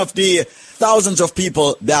are one of the thousands of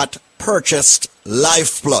people that purchased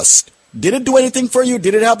Life Plus. Did it do anything for you?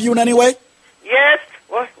 Did it help you in any way? Yes.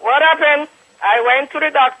 What happened? I went to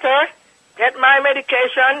the doctor, get my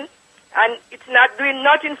medication, and it's not doing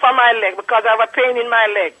nothing for my leg because I have a pain in my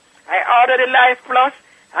leg. I ordered the Life Plus,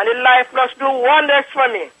 and the Life Plus do wonders for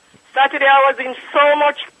me. Saturday I was in so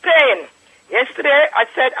much pain. Yesterday I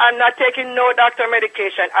said I'm not taking no doctor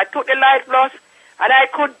medication. I took the Life Plus, and I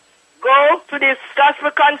could go to this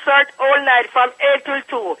gospel concert all night from 8 till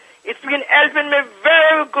 2. It's been helping me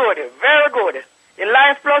very good, very good. The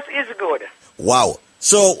Life Plus is good. Wow.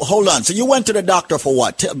 So, hold on. So you went to the doctor for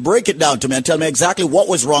what? Break it down to me and tell me exactly what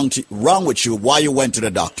was wrong with you, why you went to the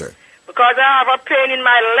doctor. Because I have a pain in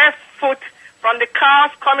my left foot from the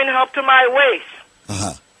calf coming up to my waist.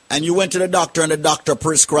 Uh-huh. And you went to the doctor and the doctor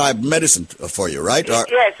prescribed medicine for you, right?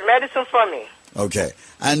 Yes, medicine for me. Okay.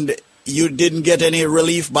 And you didn't get any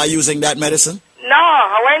relief by using that medicine? No,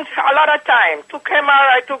 I went a lot of time. Took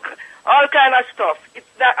MRI, took all kind of stuff.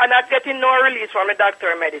 I'm not getting no release from the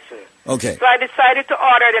doctor medicine. Okay. So I decided to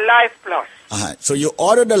order the Life Plus. Uh-huh. So you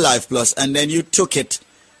ordered the Life Plus and then you took it.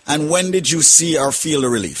 And when did you see or feel the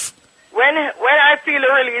relief? When I feel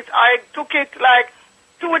the release, I took it like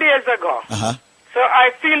 2 days ago. Uh-huh. So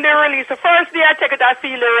I feel the release. The first day I take it, I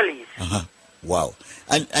feel the release. Uh-huh. Wow.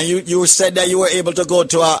 And you said that you were able to go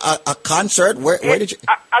to a concert. Where did you?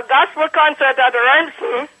 A gospel concert at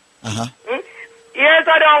Ransom. Uh-huh. Years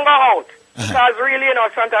I don't go out. Because really,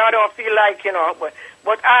 sometimes I don't feel like,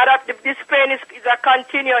 but this pain is a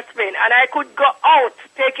continuous pain. And I could go out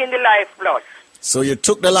taking the Life Plus. So you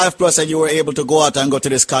took the Life Plus and you were able to go out and go to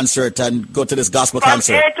this concert and go to this gospel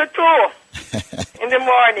concert. From 8 to 2 in the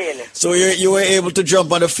morning. So you were able to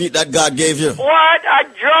jump on the feet that God gave you? What? I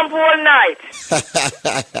jump all night.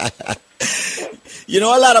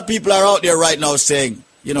 A lot of people are out there right now saying,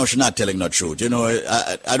 she's not telling the truth.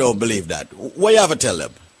 I don't believe that. What you have to tell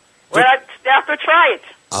them? Well, they have to try it.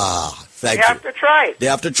 Thank you. They have to try it. They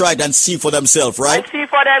have to try it and see for themselves, right? And see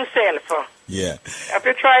for themselves. Yeah. Have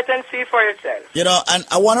to try it and see for yourself. You know, and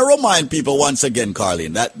I want to remind people once again,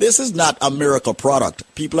 Carlene, that this is not a miracle product.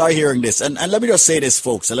 People are hearing this. And let me just say this,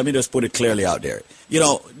 folks, and let me just put it clearly out there. You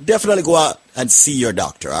know, definitely go out and see your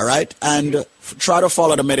doctor, all right? And try to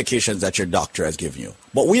follow the medications that your doctor has given you.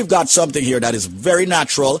 But we've got something here that is very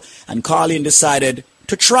natural, and Carlene decided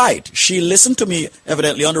to try it. She listened to me,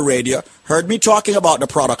 evidently on the radio, heard me talking about the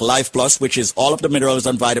product Life Plus, which is all of the minerals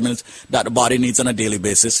and vitamins that the body needs on a daily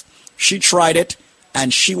basis. She tried it,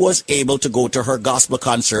 and she was able to go to her gospel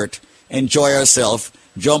concert, enjoy herself,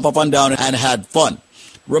 jump up and down, and had fun.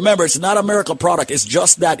 Remember, it's not a miracle product. It's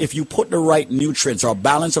just that if you put the right nutrients or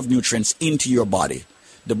balance of nutrients into your body,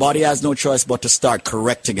 the body has no choice but to start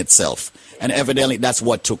correcting itself. And evidently, that's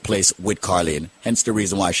what took place with Carlene, hence the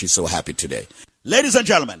reason why she's so happy today. Ladies and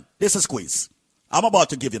gentlemen, this is Squeeze. I'm about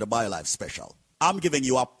to give you the BioLife special. I'm giving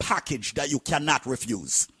you a package that you cannot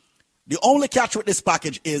refuse. The only catch with this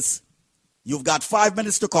package is you've got 5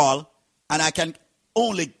 minutes to call, and I can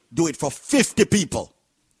only do it for 50 people.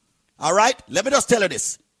 All right? Let me just tell you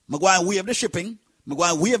this. I'm going to waive the shipping. I'm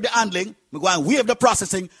going to waive the handling. I'm going to waive the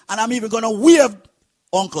processing. And I'm even going to waive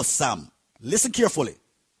Uncle Sam. Listen carefully.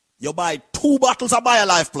 You buy 2 bottles of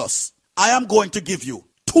BioLife Plus. I am going to give you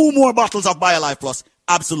 2 more bottles of BioLife Plus,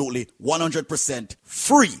 absolutely 100%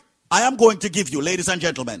 free. I am going to give you, ladies and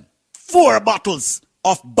gentlemen, 4 bottles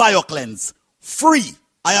of BioCleanse free.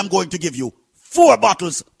 I am going to give you 4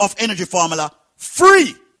 bottles of Energy Formula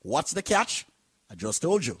free. What's the catch? I just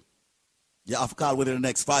told you. You have to call within the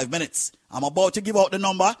next 5 minutes. I'm about to give out the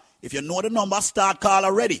number. If you know the number, start call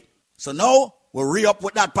already. So now we'll re-up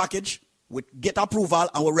with that package, we get approval,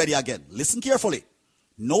 and we're ready again. Listen carefully.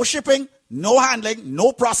 No shipping, no handling,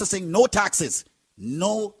 no processing, no taxes.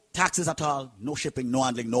 No taxes at all, no shipping, no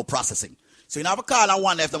handling, no processing. So you have a call and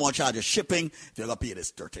one if they want to charge you shipping, if you're going to pay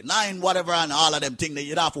this $39, whatever, and all of them things,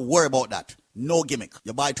 you don't have to worry about that. No gimmick.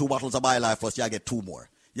 You buy 2 bottles of BioLife Plus, you get 2 more.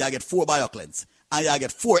 You get 4 BioCleanse, and you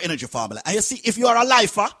get 4 Energy Formula. And you see, if you're a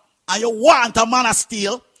lifer and you want a man of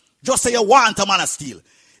steel, just say you want a man of steel.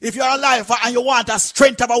 If you're a lifer and you want a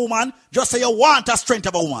strength of a woman, just say you want a strength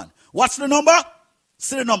of a woman. What's the number?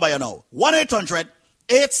 See the number you know.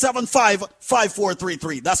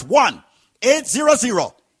 1-800-875-5433. That's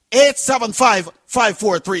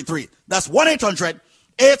 1-800-875-5433. That's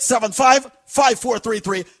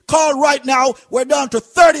 1-800-875-5433. Call right now. We're down to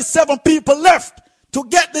 37 people left to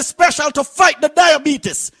get this special to fight the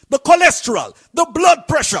diabetes, the cholesterol, the blood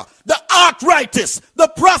pressure, the arthritis, the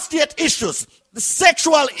prostate issues, the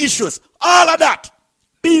sexual issues, all of that.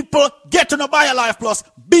 People, get on the BioLife Plus.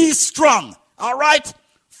 Be strong. All right?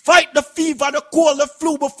 Fight the fever, the cold, the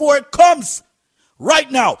flu before it comes.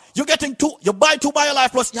 Right now, you're getting 2. You buy 2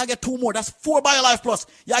 BioLife Plus, you get 2 more. That's 4 BioLife Plus.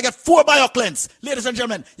 You get 4 BioCleanse. Ladies and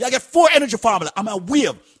gentlemen, you get 4 Energy Formula. I'm a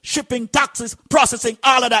waive shipping, taxes, processing,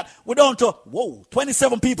 all of that. We're down to,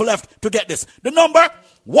 27 people left to get this. The number,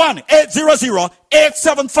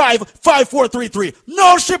 1-800-875-5433.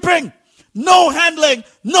 No shipping, no handling,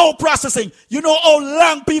 no processing. You know how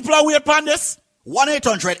long people are waiting on this?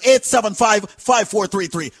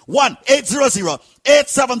 1-800-875-5433.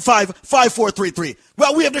 1-800-875-5433.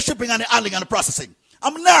 Well, we have the shipping and the handling and the processing.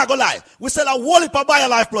 I'm not going to lie. We sell a whole heap of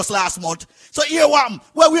BioLife Plus last month. So here what happened?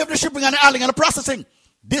 Well, we have the shipping and the handling and the processing.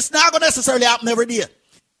 This not going to necessarily happen every day.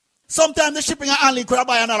 Sometimes the shipping and handling could have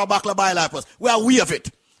buy another bottle of BioLife Plus. Well, we have it.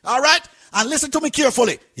 All right? And listen to me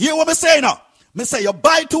carefully. Hear what I say now. I say you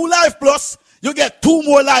buy 2 Life Plus, you get 2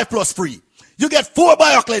 more Life Plus free. You get 4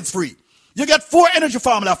 BioCleanse free. You get 4 Energy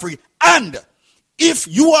Formula free. And if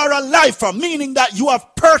you are a lifer, meaning that you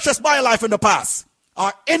have purchased BioLife in the past,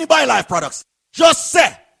 or any BioLife products, just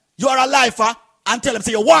say you are a lifer and tell them,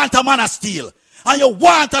 say you want a man of steel and you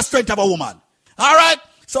want a strength of a woman. All right?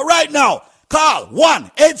 So right now, call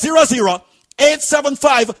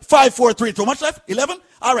 1-800-875-5433. How much left? 11?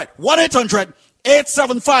 All right.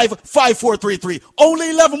 1-800-875-5433. Only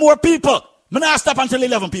 11 more people. I'm not stop until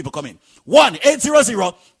 11 people come in.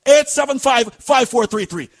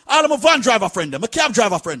 1-800-875-5433. All of my van driver friend them, my cab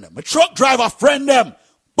driver friend them, my truck driver friend them,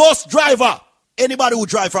 bus driver. Anybody who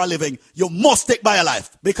drive for a living, you must take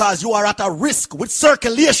BioLife because you are at a risk with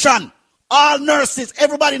circulation. All nurses,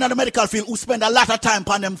 everybody in the medical field who spend a lot of time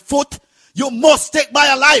on them foot, you must take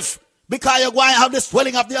BioLife because you're going to have the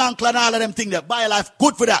swelling of the ankle and all of them things there. BioLife,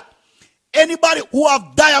 good for that. Anybody who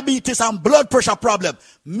have diabetes and blood pressure problem,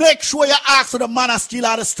 make sure you ask for the man of steel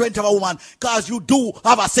or the strength of a woman because you do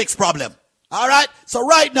have a sex problem. All right? So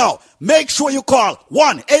right now, make sure you call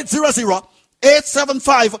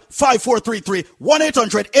 1-800-875-5433.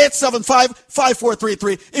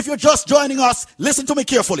 1-800-875-5433. If you're just joining us, listen to me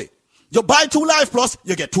carefully. You buy 2 Life Plus,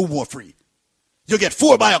 you get 2 more free. You get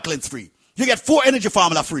 4 BioCleanse free. you get 4 energy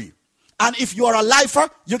formula free. And if you are a lifer,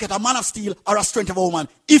 you get a Man of Steel or a Strength of a Woman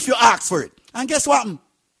if you ask for it. And guess what?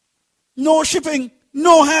 No shipping,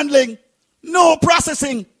 no handling, no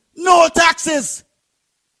processing, no taxes.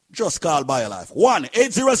 Just call BioLife.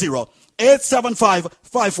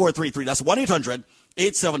 1-800-875-5433. That's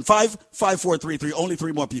 1-800-875-5433. Only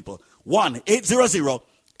 3 more people.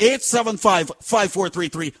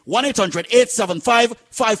 1-800-875-5433.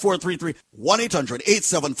 1-800-875-5433.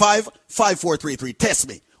 1-800-875-5433. Test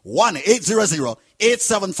me.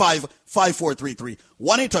 1-800-875-5433.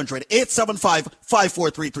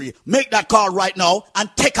 1-800-875-5433. Make that call right now and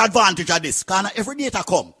take advantage of this. Because every data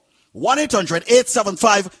come.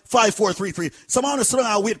 1-800-875-5433. Someone is sitting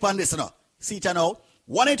and wait for this now. See it now.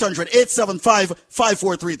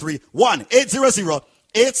 1-800-875-5433.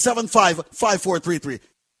 1-800-875-5433.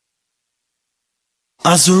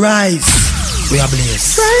 As we rise, we are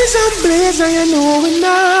blaze. Rise and blaze, and you know we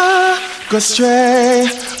not go stray.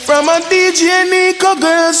 From a DJ Nico,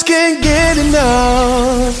 girls can't get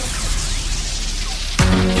enough.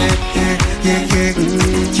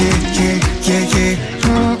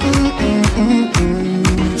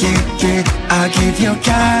 I give you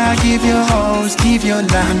car, give you house, give you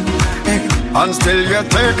land. And still you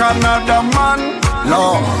take another man.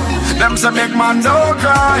 Lord, them say big man don't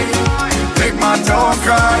cry. Big man don't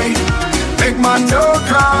cry. Big man don't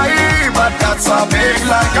cry. But that's a big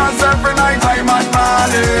lie, cause every night I'm at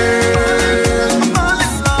Marlin.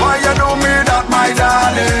 Why you do me that, my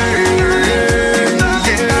darling?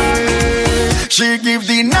 Yeah. She give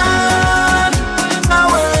the none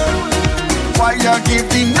away. Why you give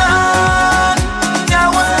the none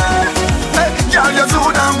away? Hey, girl, you're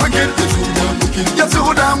so damn wicked. You're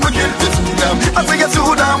so damn wicked. I say you're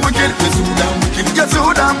so damn wicked. You're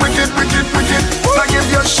so damn wicked, wicked, wicked. I give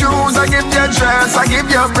you shoes, I give you dress, I give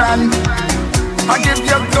you brand. I give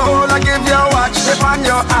you gold, I give you watch, tip on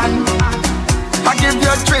your hand. I give you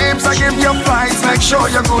trips, I give you flights, make sure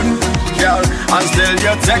you're good, girl. And still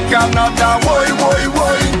you take another boy.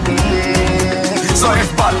 So if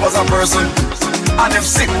bad was a person, and if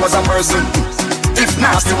sick was a person, if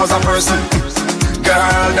nasty was a person,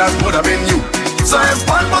 girl, that would have been you. So if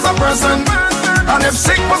bad was a person, and if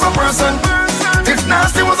sick was a person, if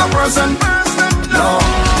nasty was a person, no.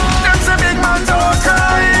 Them say big man don't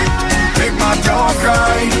cry. Big man don't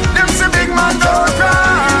cry. Them say big man don't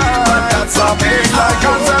cry. But that's a big lie,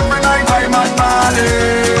 cause every night I'm at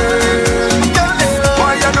Marlin.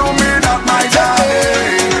 Why you do me that, my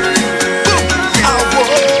darling?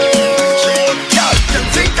 You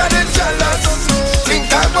think I did jealous? Think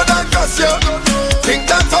I would have cussed you? Think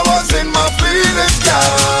that I was in my feelings,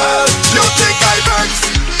 girl? You think I vexed?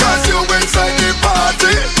 Cause you inside the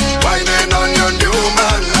party, whining on your new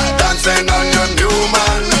man, dancing on your new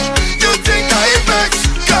man. You think I vex?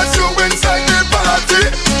 Cause you inside the party,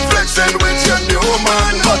 flexing with your new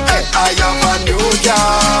man. But hey, I am a new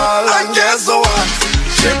girl. And guess what?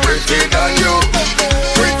 She prettier than you,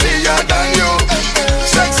 prettier than you,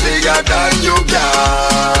 sexier than you,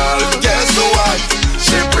 girl. Guess what?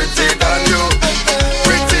 She prettier than you,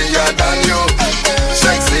 prettier than you,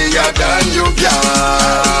 sexier than you,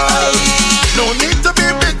 girl. No need to be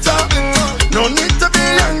bitter, no need to be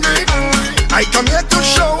angry. I come here to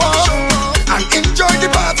show up and enjoy the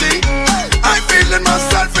party. I'm feeling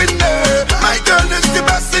myself in there. My girl is the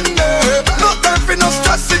best in there. No time for no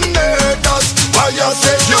stress in there. That's why you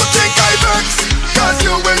say you think I vex, cause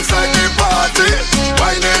you inside the party,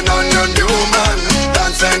 whining on your new man,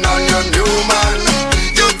 dancing on your new man.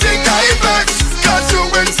 You think I vex, cause you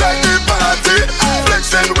inside the party,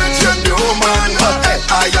 flexing with your new man. But hey,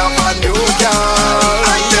 I am a new girl.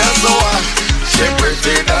 And guess what? She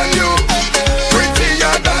prettier than you,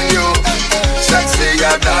 prettier than you,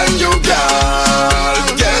 sexier than you, girl.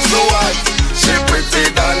 Guess what? She prettier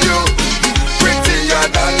than you, prettier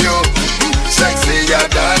than you, sexier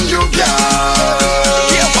than you, girl.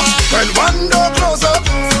 When one door close up,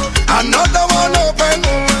 another one open.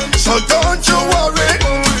 So don't you worry,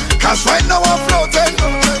 cause right now I'm floating.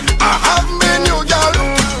 I have me new girl,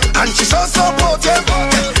 and she's so supportive,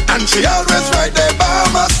 and she always right there by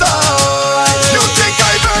my side. You think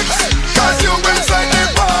I vex, cause you inside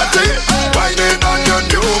the party, whining on your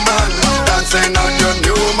new man, dancing on your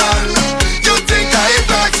new man. You think I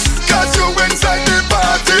vex, cause you inside the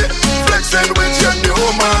party, flexing with your new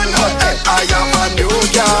man. But hey, I am a new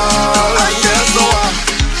girl. And guess what?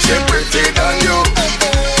 She prettier than you,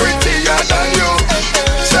 prettier than you,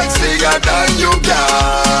 sexier than you,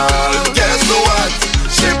 girl. Guess what?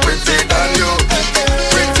 She prettier than you,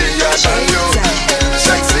 prettier than you,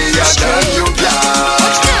 sexier than you, girl.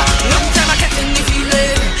 Long time I kept in the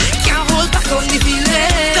feeling, can't hold back on the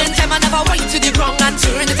feeling. Long time I never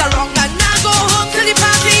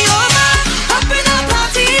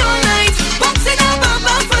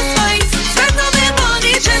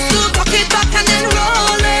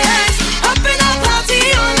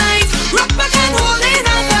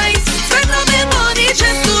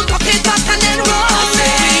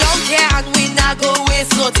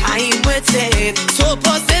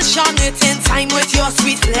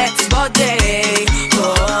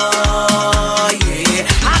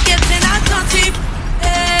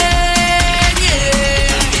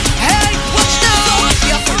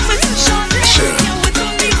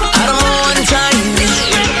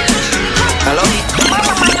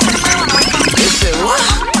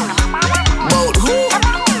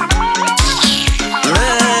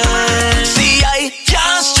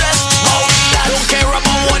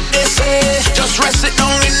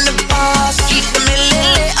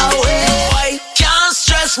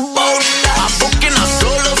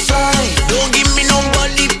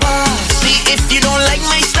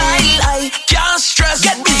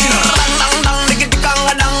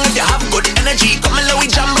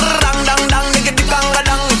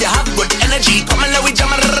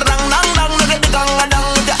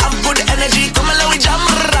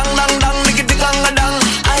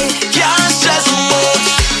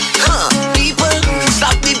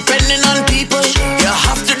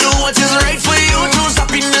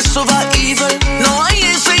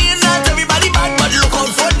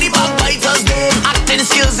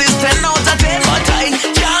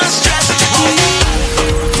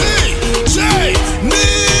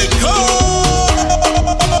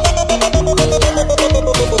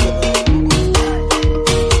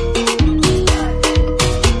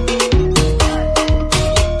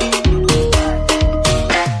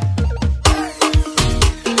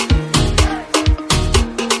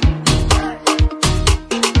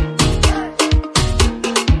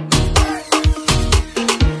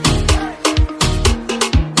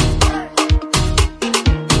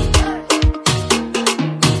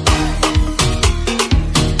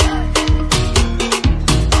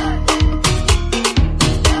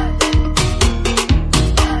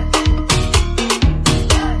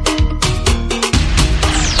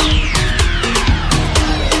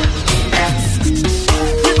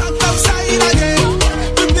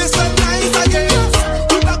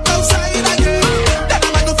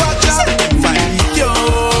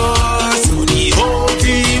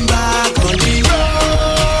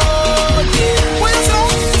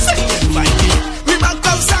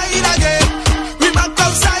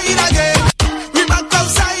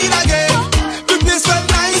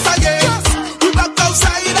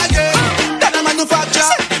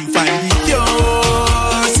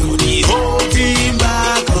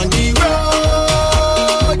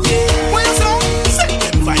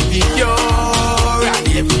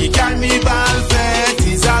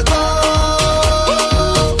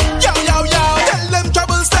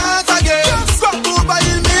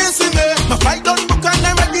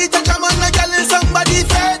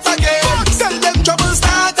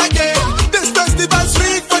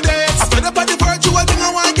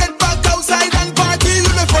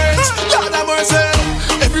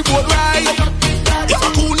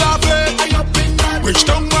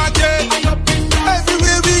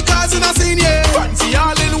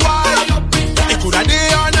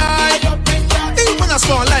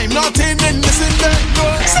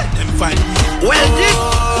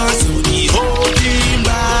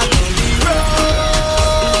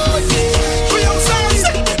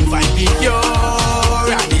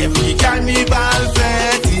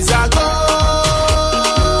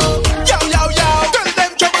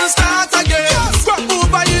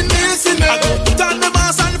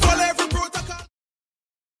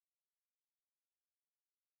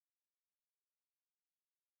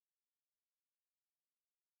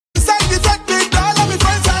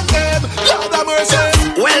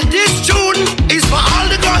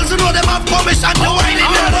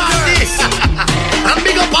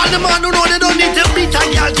the man who know they don't need to beat a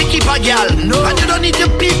girl to keep a girl. No. And you don't need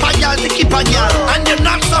to beat a girl to keep a girl. And you're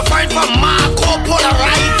not suffering from Marco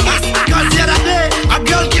Polaritis. Cause the other day, a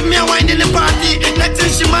girl give me a wine in the party. Next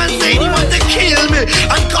thing she man saying he want to kill me.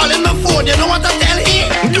 And calling my phone, you know what I tell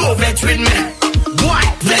him? Don't vex with me. Boy,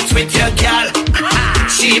 vex with your girl.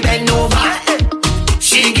 She bend over.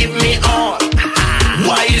 She give me all.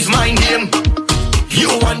 Why is my name?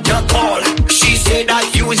 You want to call? She said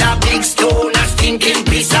that you's a big stone, a stinking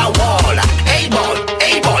piece of wall. Hey boy,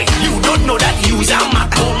 you don't know that you's a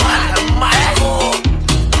Mako man.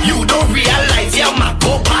 You don't realize you're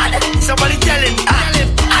Mako bad. Somebody tell him,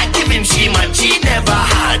 I give him she man she never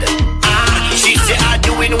had. She say I'm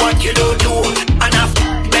doing what you don't do, and I'm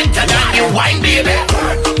better than you wine, baby.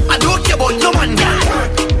 I don't care about no man, girl.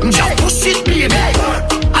 Just push it, baby.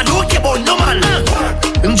 I don't care about no man.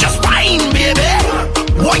 Just wine, baby.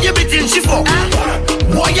 What you beating she for?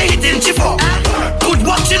 What you hitting she for? Good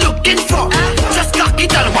what you looking for? Just cock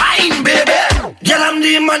it and wine, baby. Girl, I'm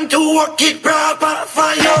the man to work it proper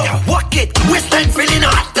for you. Walk it, waistline feeling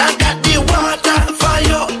hot. I got the water for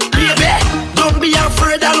you, baby. Don't be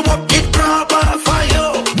afraid, I'll work it proper for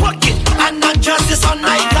you. Walk it, and not just the sun.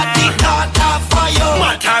 I got the water for you.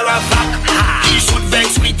 Matter of fact, he should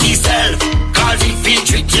vex with himself. Cause if he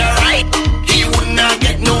treat you right, he would not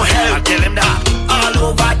get no help. I tell him that.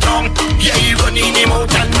 All over town, yeah, you running him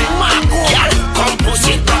out and me Marco. Yeah, come push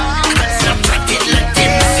it back and subtract it, let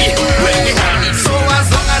him see when you want it. So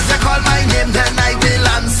as long as you call my name, then I will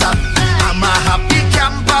answer. I'm a happy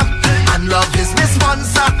camper, and love is my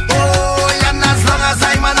sponsor. Oh, and as long as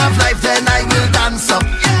I'm man of life, then I will dance up.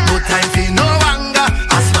 No time for no anger,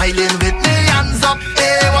 I'm smiling with me hands up.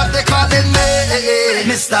 Hey, what they calling me?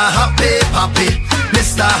 Mr. Happy Papi,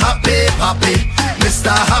 Mr. Happy Papi,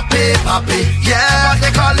 Mr. Happy Papi, yeah, what they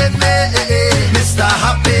calling me? Mr.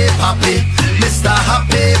 Happy Papi, Mr.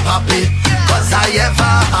 Happy Papi, cause I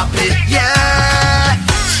ever happy, yeah.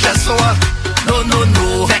 Stress over, no,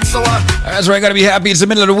 vex over. That's right, gotta be happy. It's the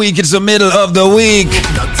middle of the week. It's the middle of the week.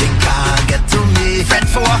 Nothing can get to me. Fret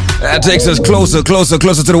for that takes us closer to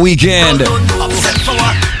the weekend. Upset for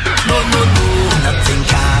no, nothing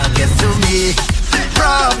can get to me.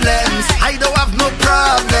 Problems, I don't have no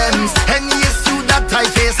problems. And yes, you that I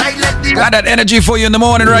face, I let the got that energy for you in the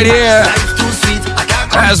morning right here.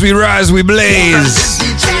 As we rise, we blaze.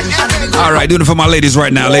 All right, doing it for my ladies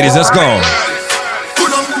right now. Ladies, let's go. Good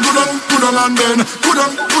on and ben. Good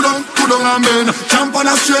on and ben. Jump on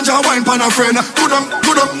a stranger, wine on a friend. Good on and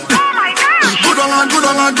ben.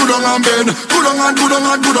 Good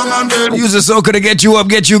on and ben. Use the soca to get you up,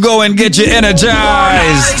 get you going, get you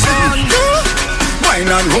energized. Wine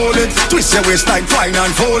and roll it, twist your waist like twine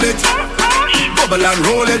and fold it. Bubble and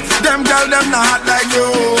roll it, them girl them not hot like you.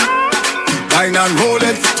 Wine and roll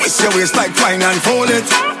it, twist your waist like twine and fold it.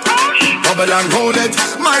 Bubble and roll it,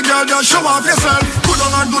 my girl just show off yourself. Good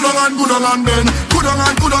on and ben. Good on and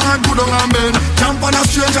ben. Jump on a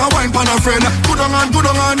stranger, wine on a friend. Good on and ben.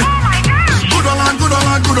 Good on and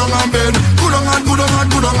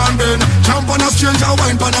ben. Jump on a stranger,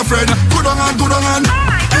 wine on a friend. Good on.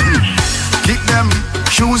 Kick them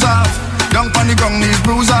shoes off, down on the ground, knees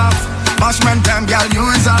bruise off. Bashment time, girl, you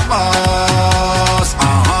is a boss.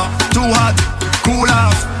 Too hot, cool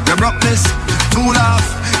off. You broke this, too laugh.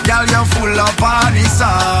 Girl, you're full of party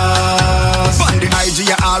sauce. On the IG,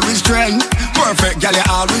 you always trend. Perfect, girl, you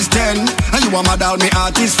always 10. And you a model, me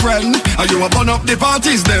artist friend. And you a burn up the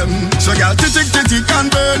parties, them. So, girl, tick and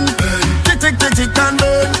burn. Tick and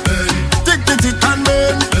burn. Tick and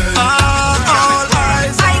burn. All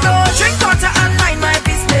eyes. I go drink water and mind my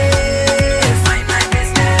business.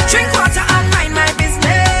 Drink water and mind my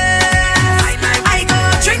business. I go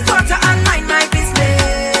drink water and mind my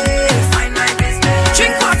business.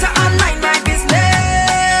 Drink water and mind my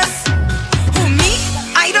business. Who me?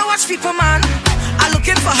 I don't watch people, man. I'm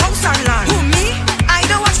looking for house and land. Who me? I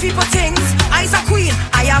don't watch people things. I's a queen.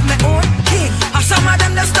 I have my own king. Or some of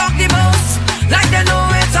them that stalk the most, like they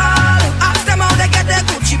know it all. Ask them how they get their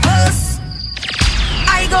Gucci purse.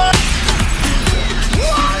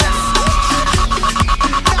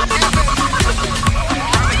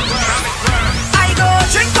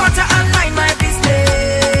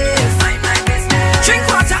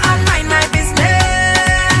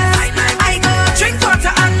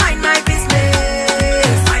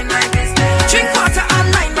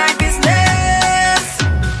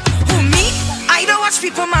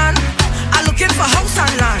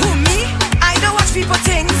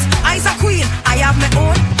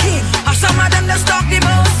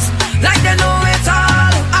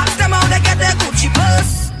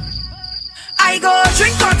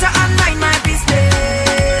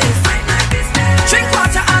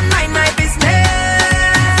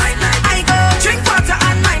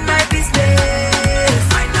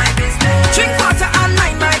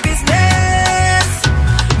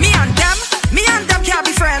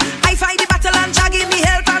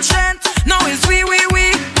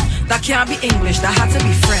 That can't be English, that had to be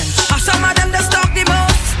French. Some of them they talk the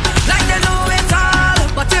most, like they know it all.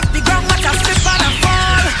 But if the ground watch a slip and a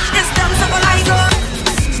fall, it's them so like go.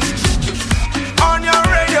 On your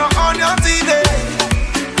radio, on your TV,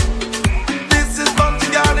 this is Bounty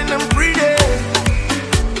Girl in them greedy.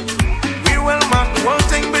 We will mark the one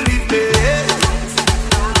thing, believe me.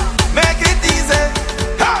 Make it easy.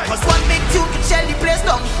 Cause one big tune can shell the place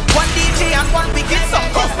down. One DJ and one big hit song.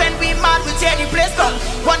 Cause when we mad we tear the place down.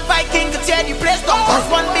 One Viking can tear the place down. Cause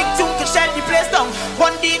one big tune can shell the place down.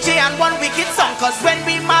 One DJ and one wicked song. Cause when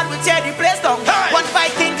we mad we tear the place down. One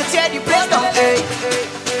Viking can tear the place down. Hey.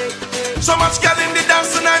 So much girl in the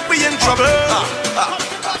dance tonight, we in trouble.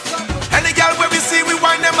 And the girl where we see, we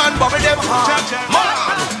wind them and bubble them hard.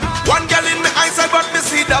 One girl in the eyesight, but me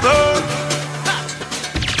see double.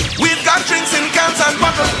 We've got drinks in cans and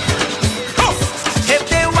bottles. If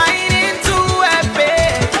they whine into a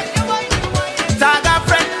bed, tag a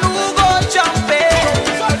friend who go jumping.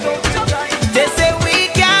 They say we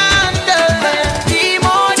can't do it. The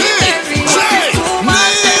money every day. Too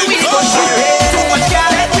much then we go share it. Too much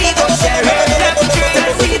girl and we go share it. Never drink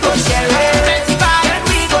and we go share it. Plenty bar and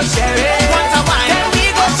we go share it. Want a wine and we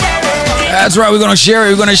go share it. That's right, we're gonna share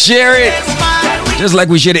it. We're gonna share it. Just like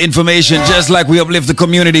we share the information, just like we uplift the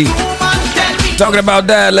community. Talking about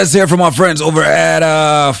that, let's hear from our friends over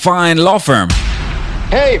at Fine Law Firm.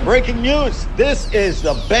 Hey, breaking news. This is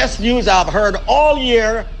the best news I've heard all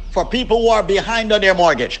year for people who are behind on their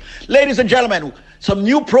mortgage. Ladies and gentlemen, some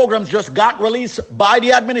new programs just got released by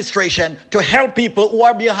the administration to help people who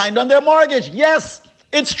are behind on their mortgage. Yes,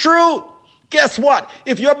 it's true. Guess what?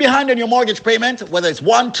 If you're behind on your mortgage payment, whether it's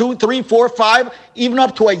 1, 2, 3, 4, 5, even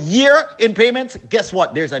up to a year in payments, guess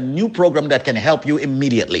what? There's a new program that can help you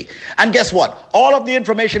immediately. And guess what? All of the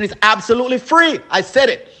information is absolutely free. I said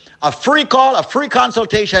it. A free call, a free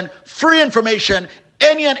consultation, free information.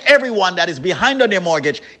 Any and everyone that is behind on their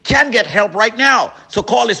mortgage can get help right now. So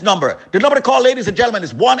call this number. The number to call, ladies and gentlemen,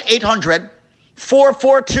 is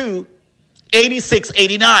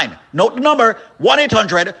 1-800-442-8689. Note the number,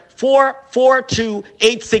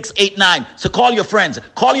 1-800-442-8689. So call your friends,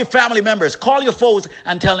 call your family members, call your foes,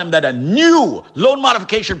 and tell them that a new loan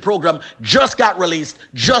modification program just got released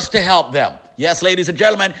just to help them. Yes, ladies and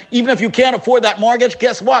gentlemen, even if you can't afford that mortgage,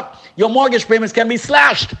 guess what? Your mortgage payments can be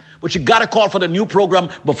slashed. But you got to call for the new program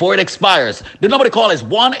before it expires. The number to call is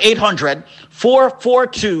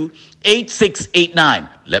 1-800-442-8689.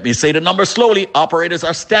 Let me say the number slowly. Operators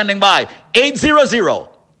are standing by.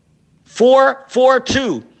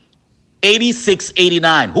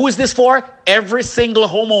 800-442-8689. Who is this for? Every single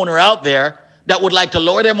homeowner out there that would like to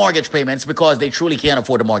lower their mortgage payments because they truly can't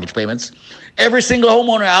afford the mortgage payments. Every single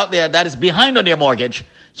homeowner out there that is behind on their mortgage,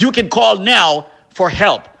 you can call now for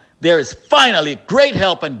help. There is finally great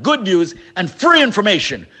help and good news and free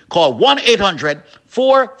information. Call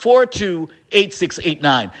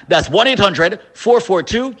 1-800-442-8689. That's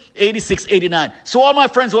 1-800-442-8689. So all my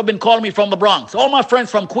friends who have been calling me from the Bronx, all my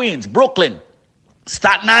friends from Queens, Brooklyn,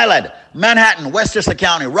 Staten Island, Manhattan, Westchester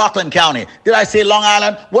County, Rockland County. Did I say Long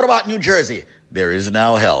Island? What about New Jersey? There is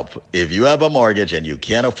now help. If you have a mortgage and you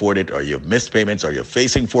can't afford it, or you've missed payments, or you're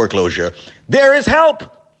facing foreclosure, there is help.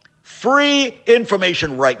 Free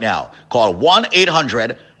information right now. Call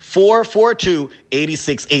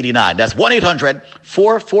 1-800-442-8689. That's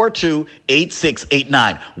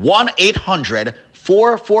 1-800-442-8689.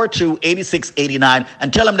 1-800-442-8689.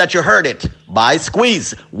 And tell them that you heard it by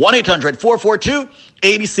Squeeze.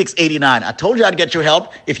 1-800-442-8689. I told you I'd get you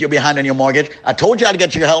help if you're behind on your mortgage. I told you I'd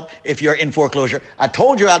get you help if you're in foreclosure. I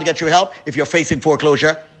told you I'd get you help if you're facing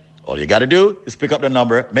foreclosure. All you got to do is pick up the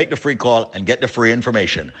number, make the free call, and get the free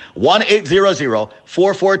information.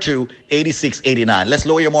 1-800-442-8689. Let's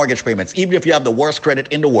lower your mortgage payments, even if you have the worst credit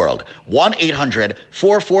in the world.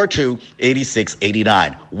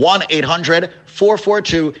 1-800-442-8689.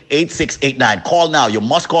 1-800-442-8689. Call now. You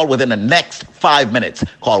must call within the next 5 minutes.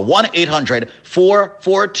 Call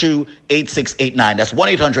 1-800-442-8689. That's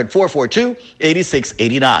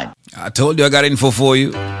 1-800-442-8689. I told you I got info for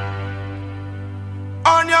you.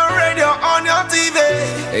 On your radio, on your TV.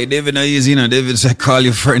 Hey, David, no easy, David said, call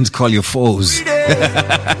your friends, call your foes.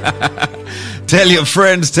 Tell your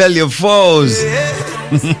friends, tell your foes.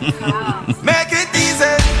 Make it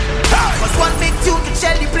easy. Cause one big tune can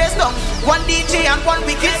shell the place down. One DJ and one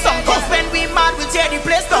wicked song. Cause when we mad, we tear the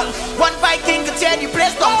place down. One Viking can tear the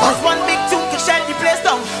place down. Cause one big tune can shell the place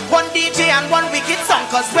down. One DJ and one wicked song.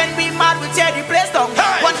 Cause when we mad, we tear the place down.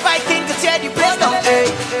 One Viking can tear the place down. Hey.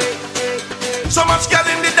 So much girl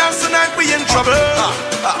in the dance tonight, we in trouble.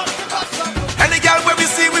 And the girl where we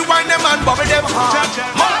see, we wind them and bubble them hard.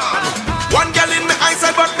 One girl in my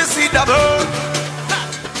eyesight, but me see double.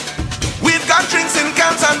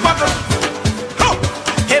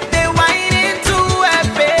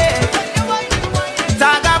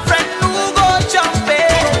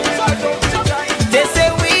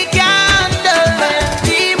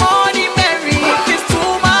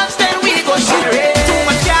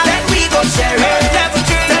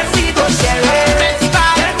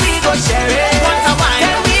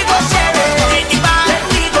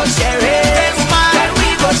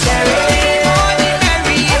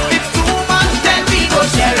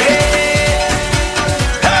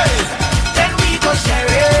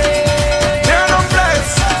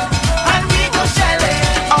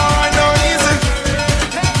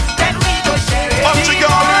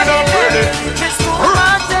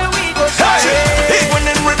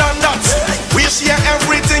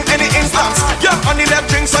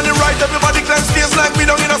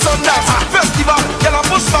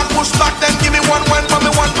 one wine for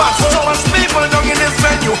me one pass. So much people down in this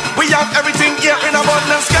venue. We have everything here in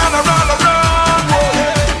abundance. Gather all around.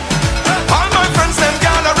 Whoa. All my friends them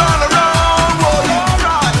gather all around. Whoa.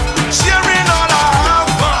 Sharing all I have,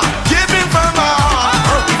 giving from my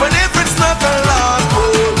heart. Even if it's not a lot.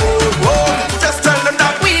 Whoa, whoa, whoa. Just tell them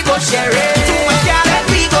that we go share it. Too much gal,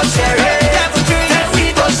 we go share it. Devil drink, we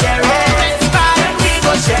go share it. We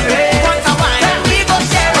go share it. Want a wine, we go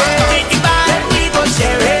share it. Kitty bar, we go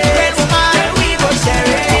share it. Red woman, we go share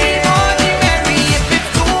it. Be money merry, if it's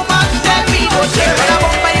too much, then we go share it. I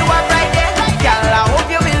bumper you up right there, girl. I hope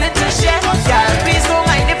you're willing to share, girl. Please don't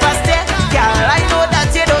mind if I stare, girl. I know that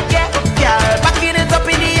you don't care, girl. Backing it up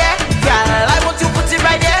in the air, girl. I want you put it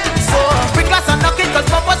right there. So sprinklers are knocking, 'cause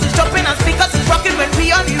bumpers is jumping and speakers is rocking when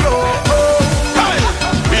we on the road.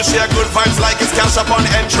 We share good vibes like it's cash up on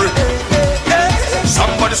entry.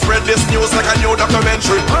 Somebody spread this news like a new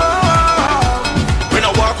documentary. We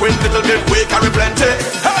no walk with little bit, we carry plenty.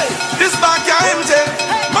 Hey, this bag ya empty.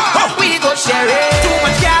 We go share it. Too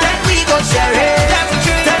much gal, we go share it. Devil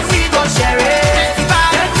drink, then we go share it. Kitty bar,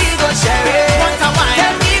 then we go share it. Want a wine,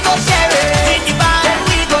 then we go share it. Kitty bar, then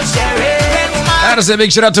we go share it. Red woman, I gotta say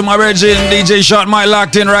big shout out to my virgin DJ Shot My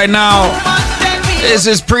locked in right now. This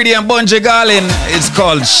is Pretty and Bungie Garlin. It's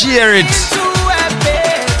called Share It.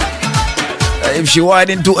 If she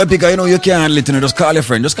widen too epic, you know you can't handle it. You know, just call your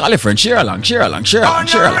friend. Just call your friend. Share along, share along, share along,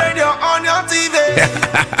 share on your along. radio, on your TV.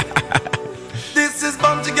 This is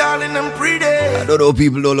Bungie Garlin and Pretty. I don't know how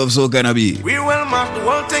people don't love so kind of be. We will mark the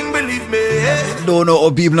whole thing, believe me. Don't know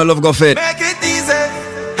how people don't love go fit. Make it easy.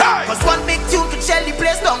 Hey. 'Cause one big tune could shell the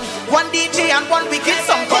place down. One DJ and one wicked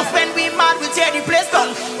song. 'Cause when we mad, we tear the place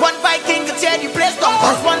down. One Viking could tear the place down.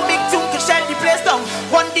 'Cause one big tune could shell the place down.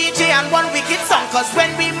 One DJ and one wicked song. 'Cause when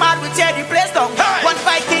we mad, we tear the place down. Hey. One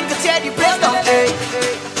Viking could tear the place down. Hey.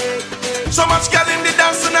 So much gal in the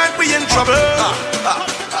dance tonight, we in trouble.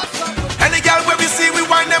 Any gal where we see, we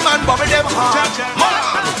wind them and bubble them.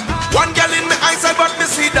 One gal in my eyesight, but me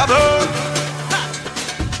see double.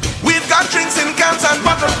 We've got drinks in cans and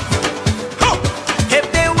bottles. If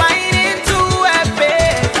they whining too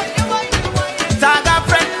epic, tag a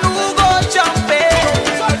friend who go jumping.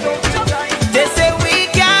 They say we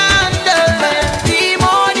can do it. The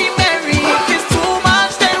more the merry. If it's too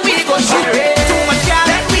much, then we go share it. Too much gal,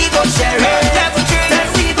 then we go share it. Devil drink, then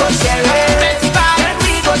we go share it. Fancy bar, then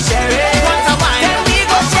we go share it. Want a wine, then we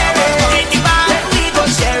go share it. Kitty bar, then we go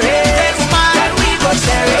share it. Red woman, then we go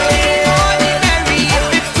share it. The more the merry. If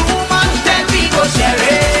it's too much, then we go share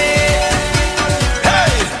it.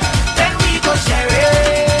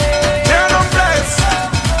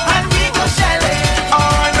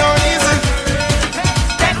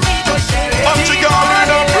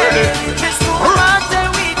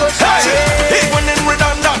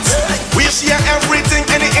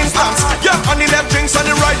 On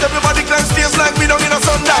the right, everybody claps feels like we don't need a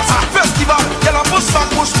Sundance festival. Yell and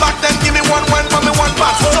push back, then give me one wine for me one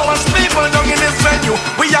pass. So much people down in this venue.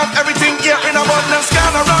 We have everything here in abundance.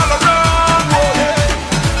 Gather all around. Whoa.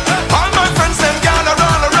 All my friends them gather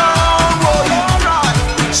all around. Whoa.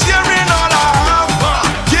 Sharing all I have,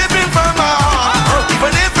 giving from my heart.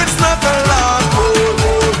 Even if it's not a lot. Whoa,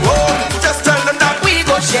 whoa. Just tell them that we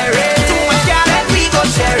go share it. Too much gal, then we go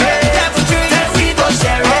share it. Devil drink, then we go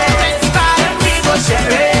share it.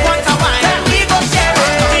 Share it. Want a wine, then we go share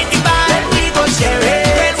it. Kitty bar, then we go share it.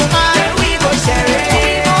 Red woman, then we go share it.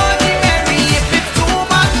 The more the merry. If it's too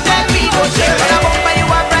much, then we go share it. I bumper you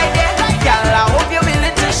up right there, girl. I hope you're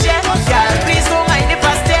willing to share, girl. Please don't mind if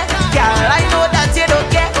I stare, girl. I know that you don't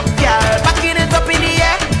care, girl. Backing it up in the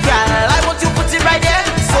air, girl. I want you put it right there.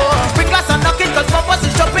 So sprinklers are knocking, 'cause bumpers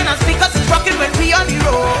is jumping and speakers is rocking when we on the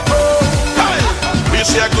road. Hey. We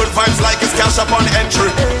share good vibes like it's cash up on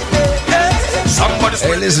entry.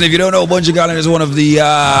 Hey, listen, if you don't know, Bungie Garlin is one of the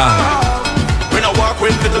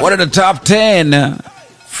top 10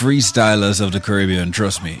 freestylers of the Caribbean.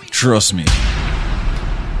 Trust me.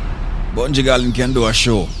 Bungie Garlin can do a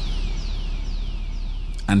show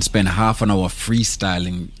and spend half an hour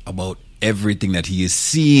freestyling about everything that he is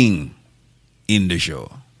seeing in the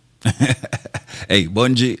show. Hey,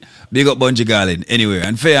 Bungie, big up Bungie Garlin anywhere.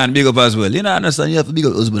 And Faye and big up as well. You know, I understand you have to big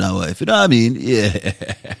up husband and wife. You know what I mean? Yeah.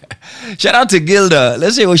 Shout out to Gilda.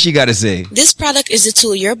 Let's see what she got to say. This product is a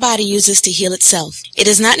tool your body uses to heal itself. It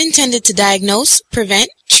is not intended to diagnose, prevent,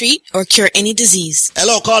 treat, or cure any disease.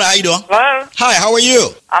 Hello, caller. How you doing? Hello. Hi, how are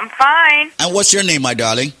you? I'm fine. And what's your name, my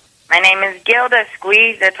darling? My name is Gilda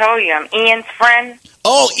Squeeze. I told you, I'm Ian's friend.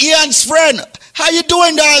 Oh, Ian's friend. How you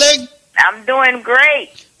doing, darling? I'm doing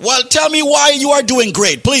great. Well, tell me why you are doing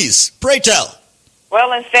great, please. Pray tell.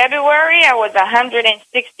 Well, in February, I was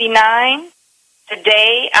 169.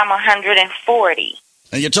 Today, I'm 140.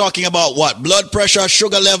 And you're talking about what? Blood pressure,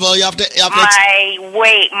 sugar level? You have to My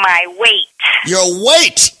weight. Your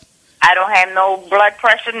weight? I don't have no blood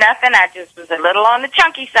pressure, nothing. I just was a little on the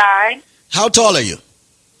chunky side. How tall are you?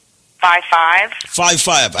 5'5".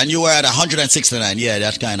 5'5", and you were at 169. Yeah,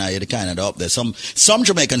 that's kind of up there. Some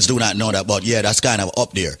Jamaicans do not know that, but yeah, that's kind of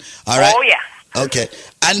up there. All right. Oh yeah. Okay,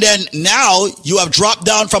 and then now you have dropped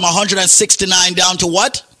down from 169 down to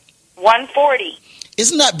what? 140.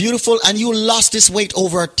 Isn't that beautiful? And you lost this weight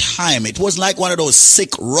over time. It was like one of those sick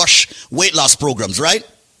rush weight loss programs, right?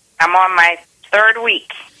 I'm on my 3rd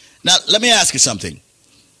week. Now, let me ask you something.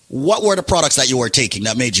 What were the products that you were taking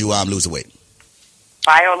that made you lose the weight?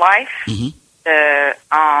 BioLife, the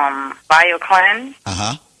BioCleanse,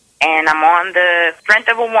 and I'm on the Strength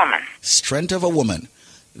of a Woman. Strength of a Woman.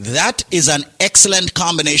 That is an excellent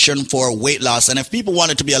combination for weight loss. And if people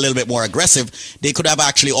wanted to be a little bit more aggressive, they could have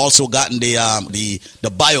actually also gotten the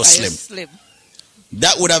BioSlim.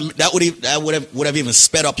 That would have even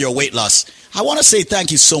sped up your weight loss. I want to say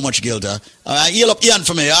thank you so much, Gilda. Heal up Ian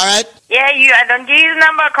for me, all right? Yeah, I don't give you the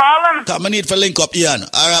number. Call him. Come, I need to link up Ian.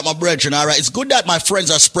 All right, my brethren, all right. It's good that my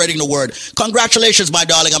friends are spreading the word. Congratulations, my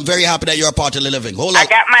darling. I'm very happy that you're a part of the living. Hold on. I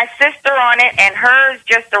got my sister on it, and hers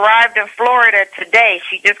just arrived in Florida today.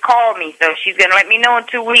 She just called me, so she's going to let me know in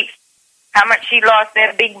 2 weeks how much she lost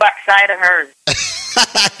that big butt side of hers.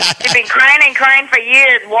 She's been crying for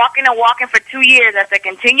years, walking for 2 years. I said,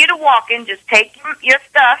 continue to walking. Just take your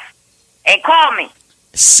stuff and call me.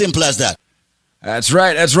 Simple as that. That's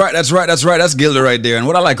right. That's Gilda right there. And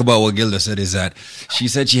what I like about what Gilda said is that she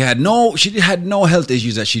said she had no health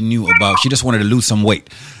issues that she knew about. She just wanted to lose some weight.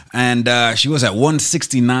 And she was at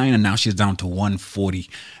 169 and now she's down to 140.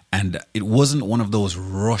 And it wasn't one of those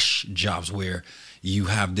rush jobs where you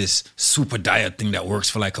have this super diet thing that works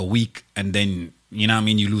for like a week and then, you know what I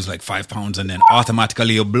mean, you lose like 5 pounds and then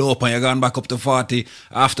automatically you blow up and you're going back up to 40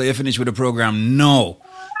 after you finish with the program. No.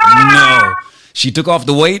 She took off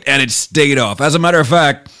the weight and it stayed off. As a matter of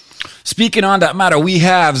fact, speaking on that matter, we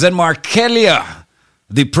have Zenmar Kelia,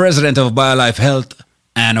 the president of BioLife Health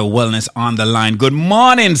and Wellness on the line. Good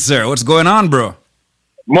morning, sir. What's going on, bro?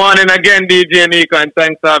 Morning again, DJ Nico, and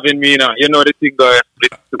thanks for having me now. You know the thing going.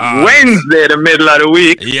 It's Wednesday, the middle of the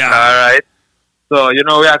week. Yeah. All right. So, you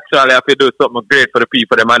know, we actually have to do something great for the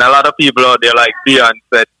people. And a lot of people out there, like Dion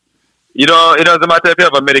said, you know, it doesn't matter if you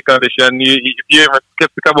have a medical condition. If you're even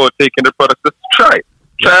skeptical about taking the product, just try it.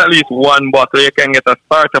 Try at least one bottle. You can get a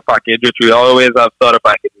starter package, which we always have starter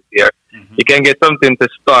packages here. You can get something to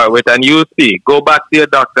start with, and you see. Go back to your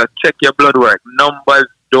doctor, check your blood work. Numbers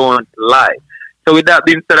don't lie. So with that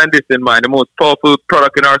being said and this in mind, the most powerful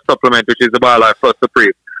product in our supplement, which is the BioLife Plus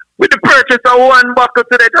Supreme. With the purchase of one bottle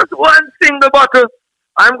today, just one single bottle,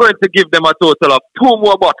 I'm going to give them a total of 2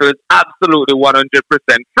 more bottles, absolutely 100%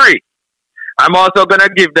 free. I'm also going to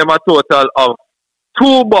give them a total of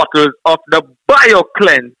 2 bottles of the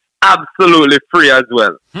BioCleanse, absolutely free as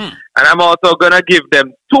well. And I'm also going to give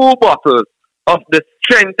them 2 bottles of the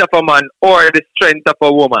Strength of a Man or the Strength of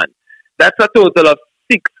a Woman. That's a total of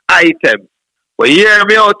 6 items. But hear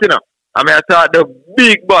me out, you know. I mean, I thought the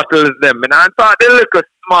big bottles, them. And I thought the little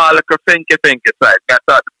small, little finky side. I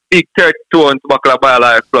thought the big 32 ounce bottle of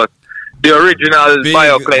BioLife Plus. The original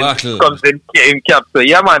BioCleanse comes in capsule.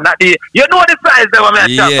 Yeah, man. Not the, you know the size them, I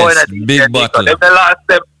mean, yes, big bottle. If they last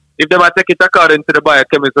them, if they might take it according to the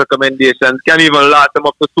biochemist recommendations, can even last them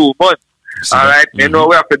up to 2 months. All right? You know,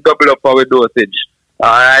 we have to double up our dosage. All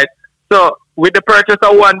right? So, with the purchase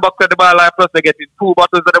of 1 box of the BioLife Plus, they get 2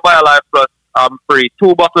 bottles of the BioLife Plus free,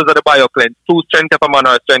 2 bottles of the BioCleanse, 2 Strength of a Man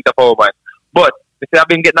or Strength of a Woman. But, you see, I've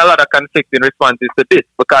been getting a lot of conflicting responses to this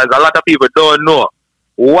because a lot of people don't know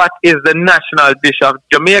what is the national dish of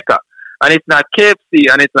Jamaica. And it's not KFC,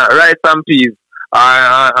 and it's not rice and peas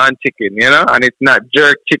and chicken, you know, and it's not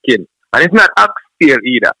jerk chicken, and it's not oxtail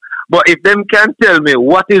either. But if them can tell me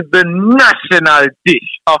what is the national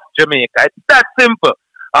dish of Jamaica, it's that simple,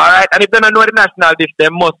 all right? And if they don't know the national dish, they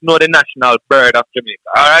must know the national bird of Jamaica,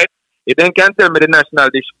 all right? If they can tell me the national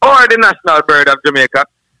dish or the national bird of Jamaica,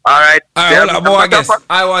 all right. I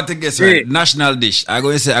want to guess right. National dish. I'm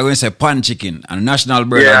going to say pan chicken and national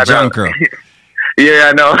bird of Jankro. Yeah,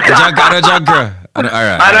 I know. Jankro. All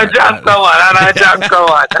right. And a Jankro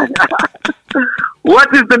one.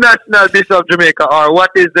 What is the national dish of Jamaica, or what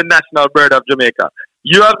is the national bird of Jamaica?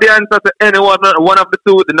 You have the answer to any one of the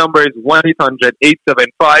two. The number is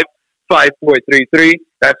 1-800-875-5433.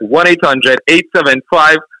 That's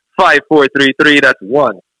 1-800-875-5433. That's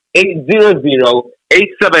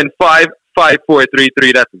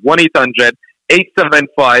 1-800-875-5433. That's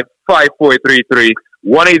 1-800-875-5433.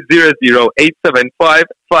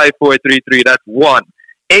 1-800-875-5433. That's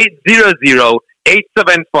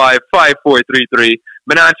 1-800-875-5433.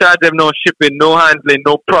 Me not charge them no shipping, no handling,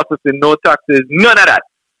 no processing, no taxes, none of that.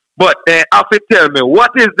 But they have to tell me,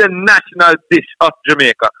 what is the national dish of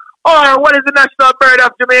Jamaica? Or what is the national bird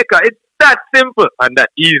of Jamaica? It's that simple and that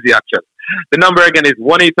easy, actually. The number again is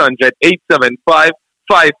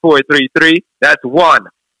 1-800-875-5433. That's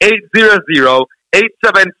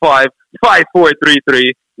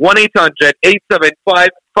 1-800-875-5433.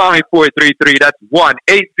 1-800-875-5433. That's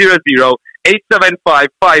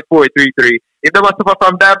 1-800-875-5433. If they must suffer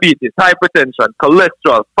from diabetes, hypertension,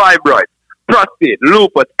 cholesterol, fibroids, prostate,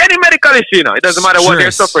 lupus, any medical issue, you know, it doesn't matter what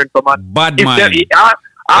they're suffering from. Bad mind.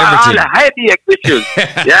 All the headache issues.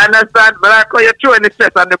 You understand? But I call you throwing the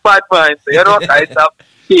stress on the bad mind. So you know,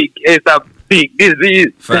 it's a big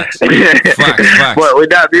disease. Facts. But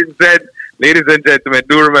with that being said, ladies and gentlemen,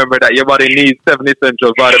 do remember that your body needs 7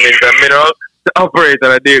 essential vitamins and minerals to operate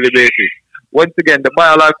on a daily basis. Once again, the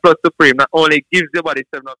BioLife Plus Supreme not only gives your body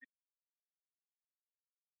 7 of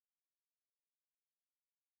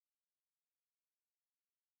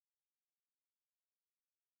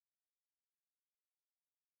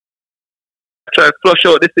try to flush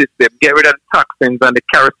out the system, get rid of the toxins and the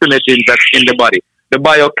carcinogens that's in the body. The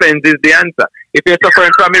BioCleanse is the answer. If you're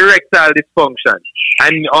suffering from erectile dysfunction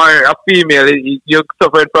and or a female, you're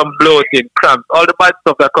suffering from bloating, cramps, all the bad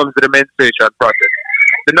stuff that comes with the menstruation process.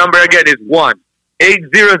 The number again is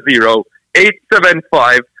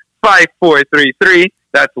 1-800-875-5433.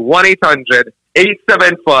 That's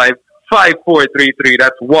 1-800-875-5433.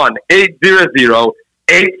 That's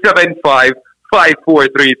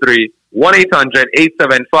 1-800-875-5433.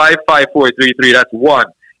 1-800-875-5433. That's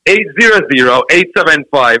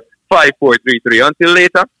 1-800-875-5433. Until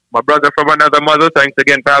later, my brother from another mother, thanks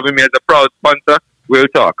again for having me as a proud sponsor. We'll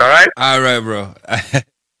talk, all right? All right, bro.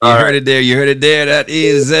 You heard it there. That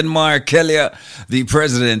is Zenmar Kelia, the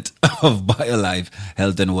president of BioLife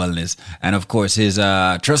Health and Wellness. And of course, his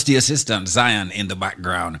trusty assistant, Zion, in the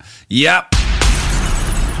background. Yep.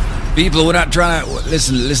 People, we're not trying to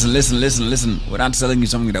listen. We're not selling you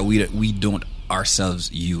something that we don't ourselves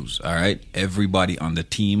use. All right, everybody on the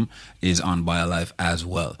team is on BioLife as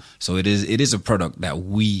well. So it is a product that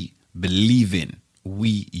we believe in.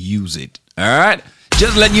 We use it. All right.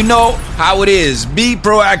 Just letting you know how it is. Be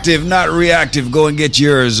proactive, not reactive. Go and get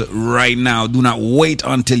yours right now. Do not wait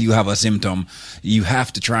until you have a symptom. You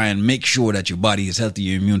have to try and make sure that your body is healthy,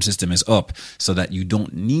 your immune system is up, so that you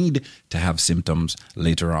don't need to have symptoms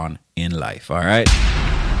later on in life. All right?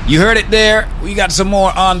 You heard it there. We got some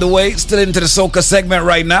more on the way. Still into the soca segment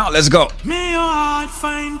right now. Let's go. May your heart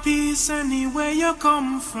find peace anywhere you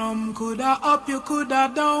come from. Coulda up, you coulda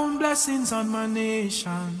down. Blessings on my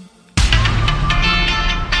nation.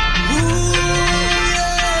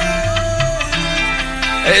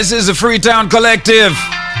 This is the Freetown Collective.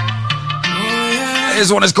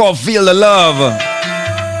 This one is called Feel the Love.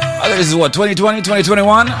 This is what, 2020,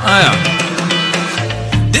 2021? Yeah.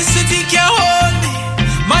 This city can't hold me.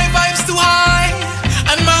 My vibe's too high.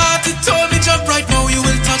 And my heart, it told me, jump right now, you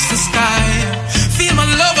will touch the sky. Feel my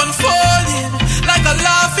love unfolding like a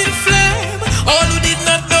laughing flame. All who did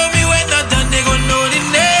not know me when not done, they gon' know the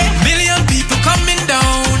name. Million people coming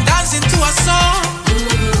down, dancing to a song.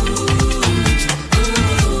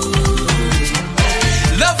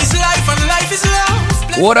 Love is life and life is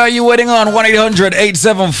love. What are you waiting on?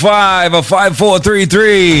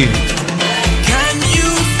 1-800-875-5433. Can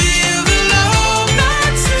you feel the love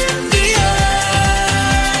that's in the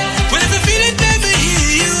air? Well, if you feel it, let me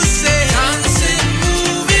hear you say, dancing,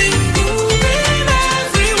 moving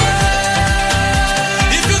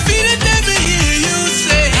everywhere. If you feel it, let me hear you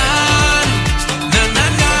say, na na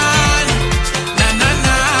na na na na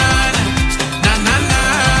na na na,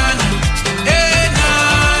 eh na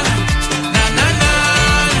na na na.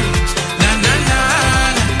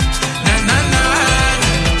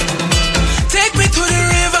 Take me to the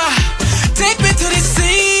river, take me to the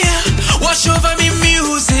sea. Wash over me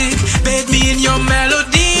music, bathe me in your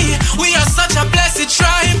melody. We are such a blessed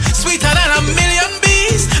tribe, sweeter than a million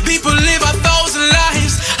bees. People live 1,000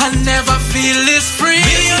 lives and never feel this free.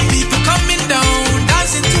 Million people coming down,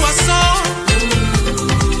 dancing to a song.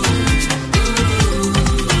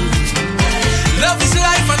 Love is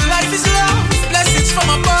life and life is love, blessings from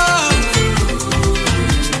above.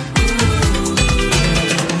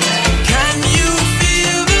 Can you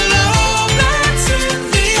feel the love that's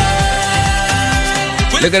in the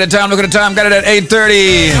air? Look at the time. Got it at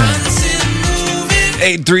 8:30.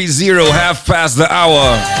 8:30, half past the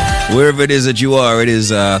hour. Wherever it is that you are, it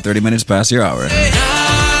is 30 minutes past your hour.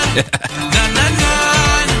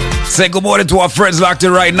 7 Say good morning to our friends locked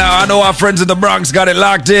in right now. I know our friends in the Bronx got it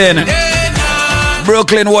locked in.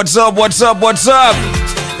 Brooklyn, what's up? What's up? What's up?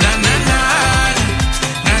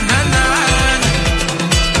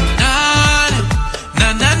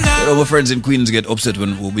 Our friends in Queens get upset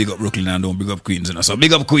when we big up Brooklyn and don't big up Queens. You know? So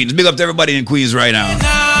big up Queens. Big up to everybody in Queens right now.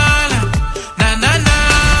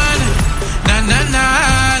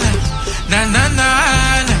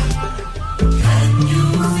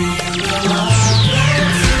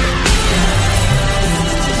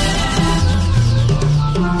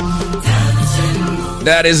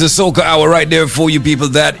 That is the Soca Hour right there for you people.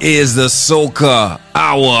 That is the Soca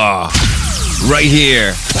Hour right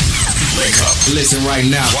here. Wake up. Listen right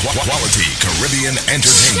now. Quality Caribbean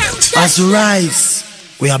entertainment. As we rise,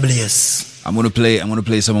 we are blessed. I'm gonna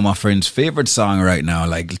play some of my friends' favorite song right now,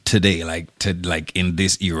 like today, like in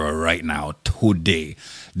this era right now, today.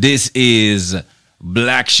 This is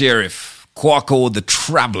Black Sheriff, Kwaku the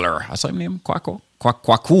Traveler. I saw his name, Kwaku?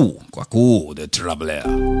 Kwaku the Traveler.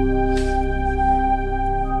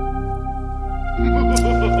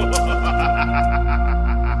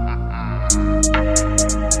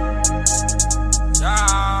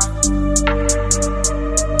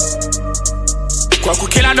 Kwaku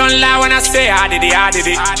killer don't lie when I say I did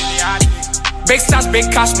it. Big stars,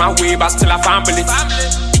 big cash my way, but still I can't believe.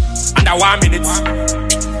 Under 1 minute,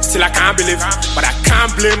 still I can't believe. But I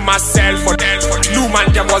can't blame myself for that. New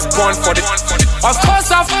man them was born for it. Of course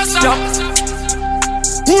I've jumped.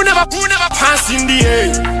 Who never pants in the air?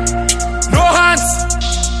 No hands,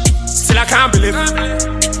 still I can't believe.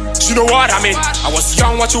 You know what I mean? I was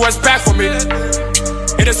young, what you expect from me?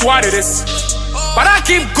 It is what it is. But I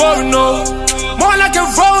keep going, no. More like a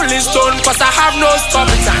rolling stone, cause I have no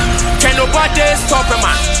stopping time. Can nobody stop a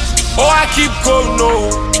man? Oh, I keep going, no.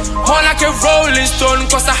 More like a rolling stone,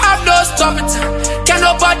 cause I have no stopping time. Can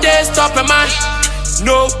nobody stop a man?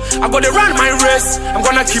 No, I'm gonna run my race. I'm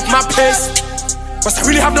gonna keep my pace. Cause I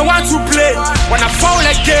really have no one to play. When I fall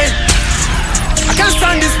again, I can't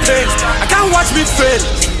stand this pain. I can't watch me fail.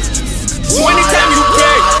 So anytime you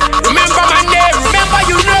pray, remember my name. Remember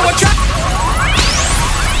you know what you're.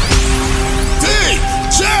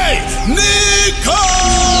 DJ Nico.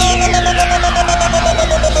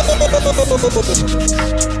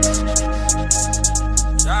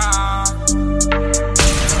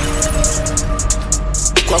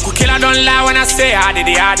 Kwaku killer don't lie when I say I did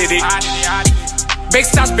it. Big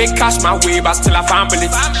stars, big cash my way, but still I can't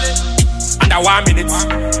believe. Under 1 minute,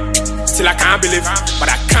 still I can't believe. But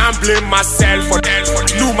I can't blame myself for that.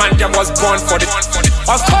 New man them was born for it.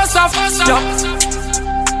 Of course I've jumped.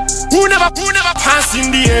 Who never pants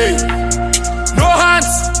in the air? No hands,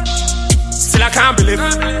 still I can't believe.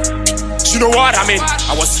 You know what I mean?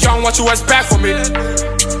 I was young, what you expect from me?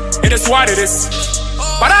 It is what it is.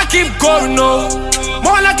 But I keep going, no.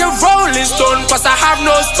 More like a rolling stone, cause I have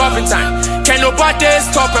no stopping time. Can nobody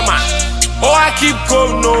stop a man? Oh, I keep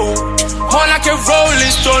going, no. More like a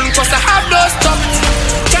rolling stone, cause I have no stopping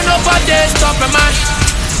time. Can nobody stop a man?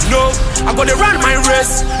 No, I'm gonna run my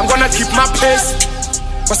race. I'm gonna keep my pace.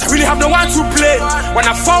 Cause I really have no one to play. When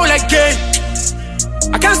I fall again,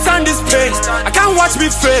 I can't stand this pain. I can't watch me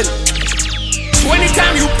fail. So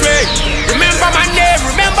anytime you pray, remember my name.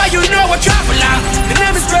 Remember you know a traveler. The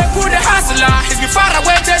name is Greg Wood, the hustler. He's been far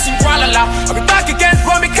away chasing Kuala Lumpur. I'll be back again,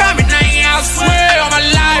 bro, me coming. I swear on my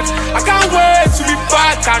life, I can't wait to be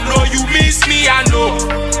back. I know you miss me, I know.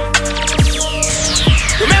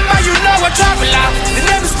 Remember you know a traveler. The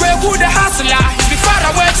name is Greg Wood, the hustler. He's been far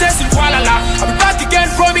away chasing Kuala Lumpur. I'll be back again,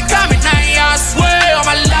 bro, me coming. I swear on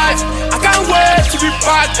my life, I can't wait to be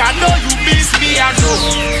back. I know you miss me, I know.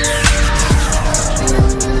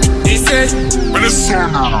 He said, when it's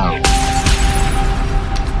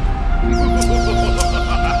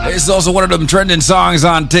It's also one of them trending songs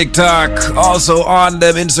on TikTok, also on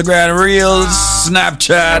them Instagram Reels,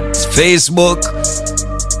 Snapchat, Facebook.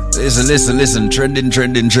 Listen, trending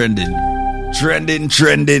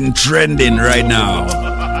right now.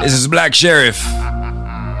 This is Black Sheriff,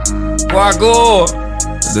 Kwaku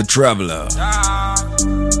the Traveler.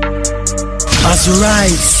 As we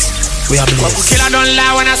rise, we are blessed. Kwaku killer don't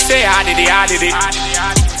lie when I say I did it.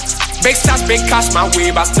 Big stars, big cash my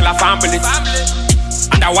way, but still I can't believe.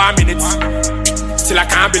 Under 1 minute, still I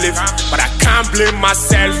can't believe. But I can't blame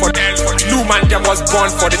myself for that. New man them was born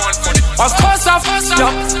for it. Of course I've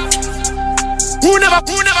jumped. Who never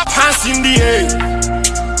pants in the air?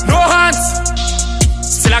 No hands,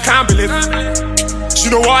 still I can't believe. You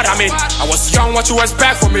know what I mean? I was young, what you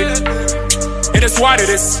expect from me? It is what it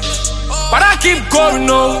is. But I keep going,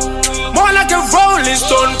 no. More like a rolling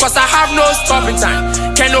stone, cause I have no stopping time.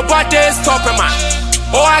 Can nobody stop a man?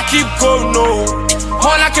 Oh, I keep going, no.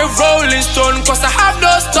 More like a rolling stone, cause I have no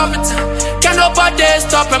stopping time. Can nobody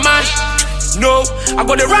stop a man? No, I'm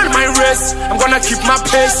gonna run my race, I'm gonna keep my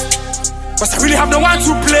pace. Cause I really have no one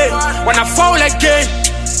to play. When I fall again,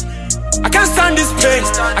 I can't stand this pain,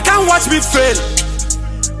 I can't watch me fail.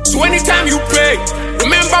 So anytime you pray,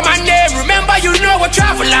 remember my name, remember you know a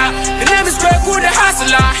traveler. The name is Greg Good, the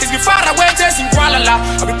hustler. He's been far away, chasing Kuala.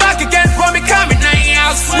 I'll be back again for me coming now.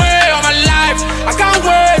 I swear on my life, I can't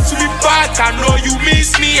wait to be back. I know you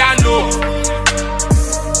miss me, I know.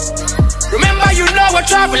 Remember you know a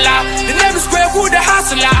traveler. The name is Greg Good, the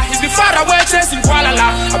hustler. He's been far away, chasing Kuala.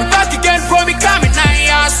 I'll be back again for me coming now.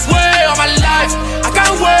 I swear on my life, I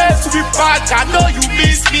can't wait to be back. I know you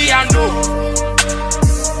miss me, I know.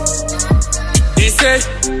 They say,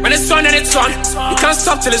 when it's on and it's on, you can't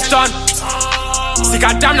stop till it's done. See,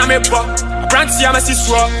 goddamn, I'm a buck. I brand see, I'm a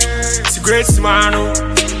siswa. It's a great man, oh.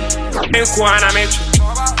 It's a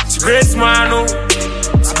great man, oh.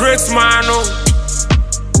 It's a great man, oh.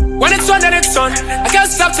 When it's on and it's on, I can't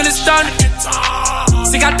stop till it's done.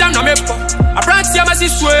 See, goddamn, I'm a buck. I brand see, I'm a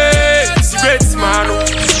siswa. It's a great man, oh.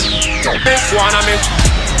 It's a great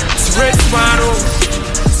man, oh.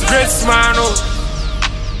 It's a great man, oh.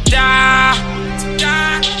 Yeah.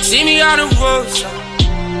 See me on the road,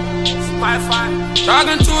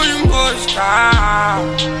 talking to you most.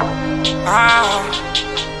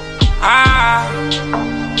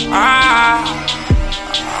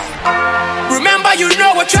 Remember you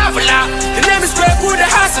know a traveler. The name is Greg Good, the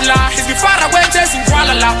hustler. He's been far away chasing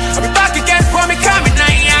Kuala. I'll be back again for me coming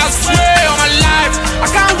now. I swear on my life,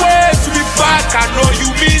 I can't wait to be back. I know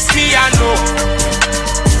you miss me, I know.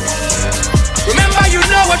 Remember you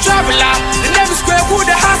know a traveler. The name is Greg Good,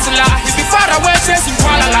 the hustler. He's been far away chasing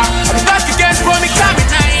Kuala. I'll be back again for me coming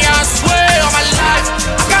now. I swear on my life,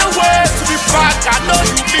 I can't wait to be back. I know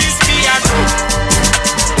you miss me, I know.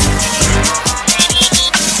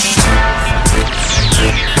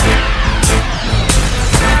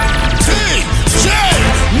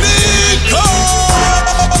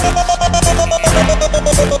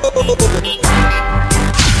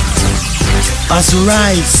 As we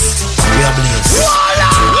rise, we are blessed.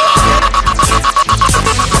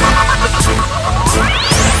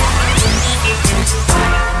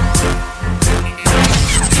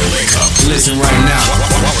 Listen right now.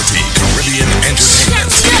 Quality Caribbean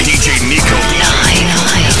Entertainment. DJ Nico.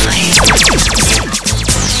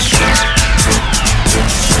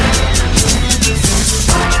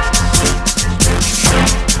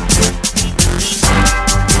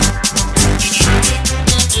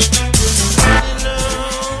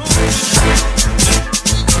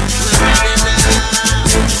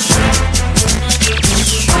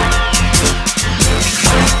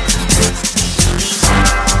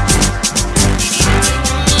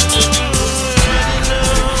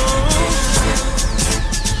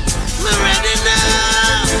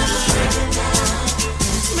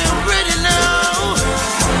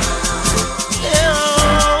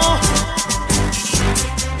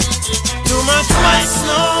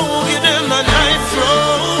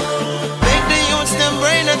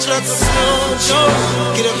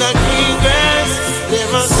 Get up that green grass, let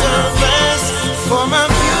my surface. For my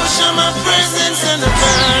future, my presence and the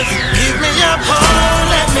past. Give me your palm,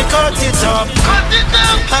 let me cut it up.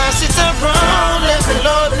 Pass it around, let me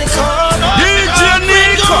load the car. DJ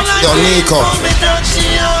Nico. Yo, Nico. Pull me touch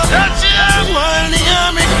you up. While the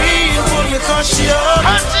army green, pull me cut you up.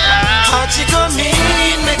 Hot you come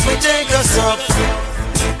in, make me take us up.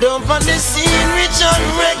 Dump on the scene, rich on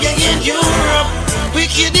reggae in Europe.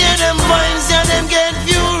 Wicked hear them minds, yeah, them get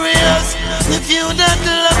furious. The few that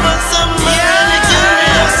love us, some really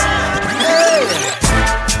curious.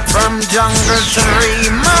 From jungle to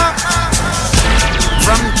Rima,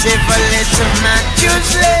 from Tivoli to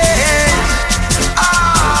Matthews Lane.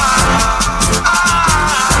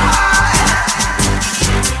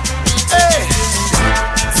 Hey.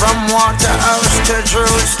 From Waterhouse to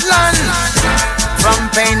Jerusalem, from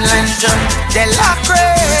Painland to Delacre.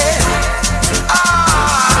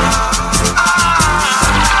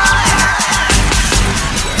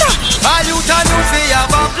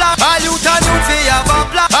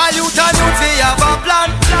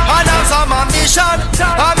 And have some ambition.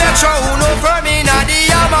 I make sure who know from me na the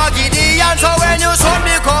Gideon. So when you son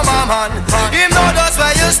become a man, him know that's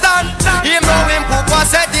where you stand. Him know him Papa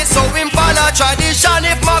said it, so him follow tradition.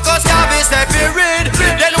 If Marcus Garvey say fi read,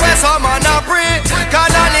 then where some man a pray. Can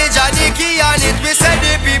knowledge and the key and it we set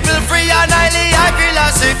the people free. And highly high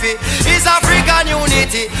philosophy is African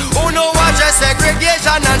unity. Who know what just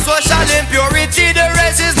segregation and social impurity. The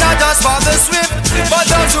race is not just for the swift, but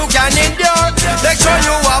those who can endure. Make sure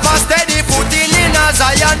you have a steady footing in a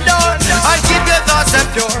Zion door. And keep your thoughts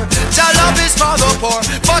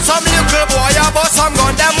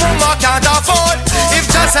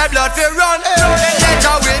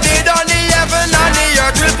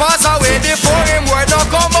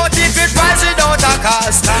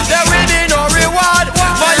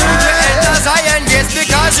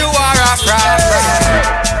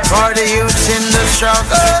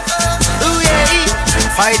struggle. Ooh, yeah.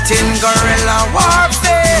 Fighting guerrilla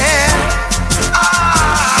warfare.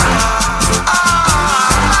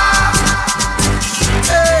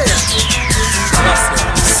 Hey.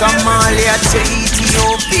 Somalia to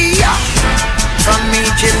Ethiopia, from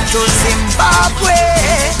Egypt to Zimbabwe.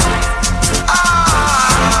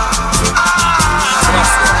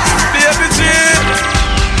 Baby G,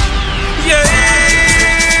 yeah.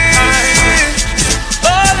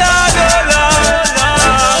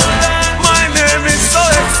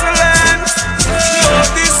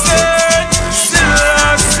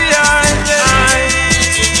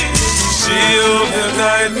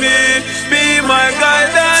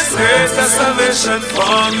 Salvation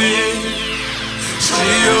for me.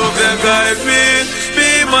 Jehovah guide me,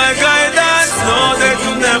 be my guidance. Know that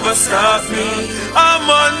you never stop me. I'm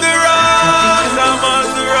on the rock, I'm on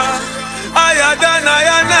the rock. Higher than I.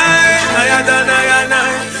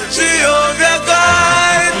 Jehovah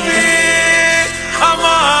guide me. I'm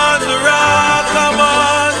on the rock, I'm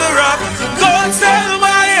on the rock. Go tell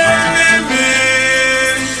my enemy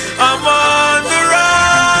I'm on the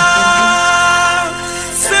rock.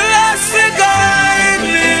 Celeste guide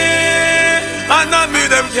me, and I me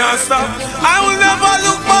them can't stop. I will never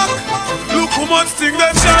look back. Look how much thing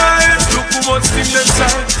them shine. Look how much thing them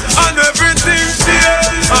shine. And everything fail,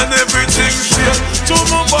 and everything fail. To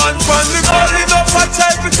my band from the gully, up I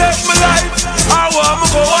try to take my life. I want to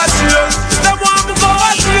go a jail. Them want to go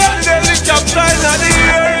a jail. Helicopter in the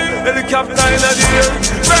air, helicopter in the air.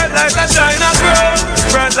 Bright light a China girl,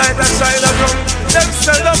 bright light a China girl. Them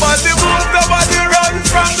sell the body move, the body run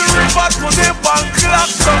from the river to the bank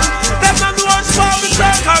clock down. Them not watch for me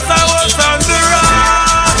cause I was on the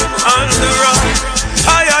rock, on the rock.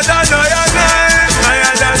 Higher than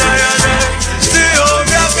higher than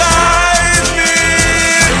Jehovah guide me,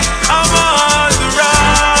 I'm on the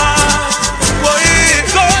rock. Boy,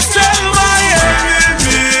 go tell my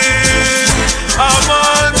enemy I'm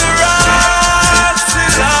on the rock.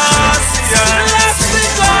 Celeste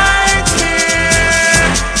guide me,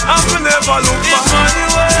 I will never look back.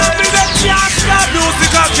 Me the can't stop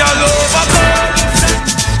music I can overcome.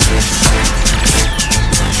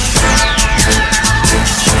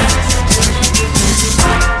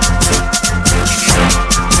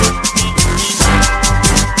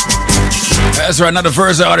 That's right, not the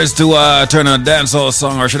first artist to turn a dancehall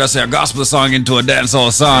song, or should I say a gospel song, into a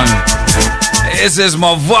dancehall song. This is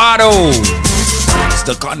Movado. It's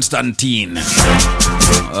the Constantine.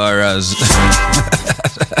 Or as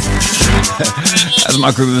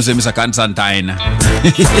my crew will say, Mr. Constantine.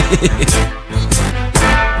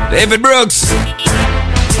 David Brooks.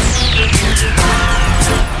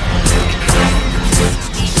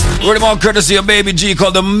 Rhythm on courtesy of Baby G,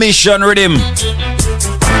 called the Mission Rhythm.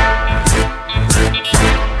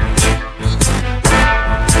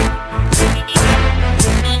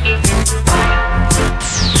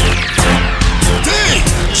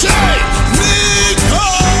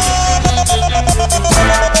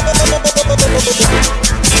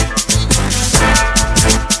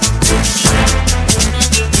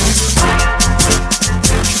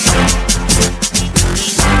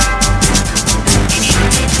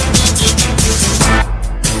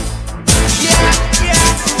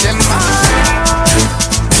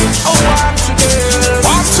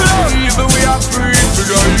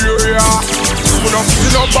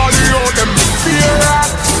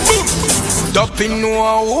 Doping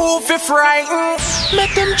no who fi frighten,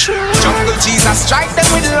 make them true. Jungle Jesus strike them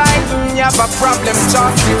with lightning. You have a problem,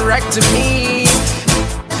 talk direct to me.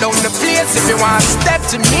 Down the place if you want step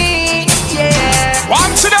to me, yeah.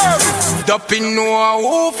 One to them. Doping no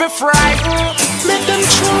who fi frighten, make them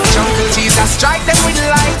true. Jungle Jesus strike them with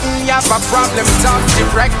lightning. You have a problem, talk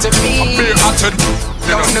direct to me.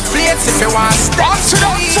 Down the place if you want step to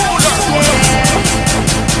me, yeah.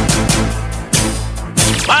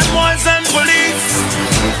 Bad boys and police,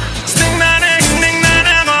 sting na ding ding na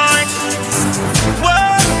na boy. Whoa,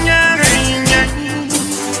 yeah, yeah.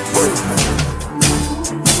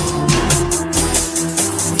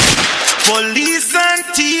 Police and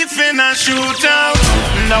thief in a shootout.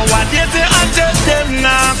 Nowadays they attack them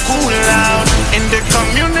now cool out. In the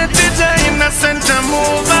community the innocent to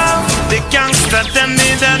move out. The gangsters them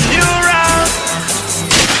need a new route.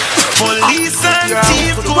 Police and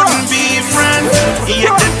thief couldn't be friends.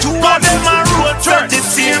 Yet the two of them are road for the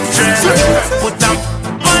same trend. Put them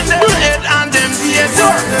on their head and them beat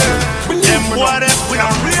them what if we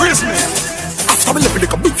don't raise me. After we left with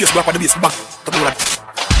the big face black on the base back to do that.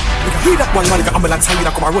 We can hear that one man like an ambulance hanging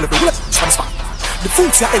and come and roll up the roll up. The food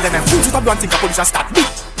here and then food to have one thing the police and start.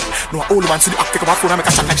 No, only man see the act, take up my phone and make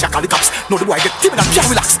a chat like Shaq, all the cops. No, the boy get timid and can't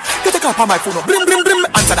relax. Get a call on my phone, no, brim, brim, brim,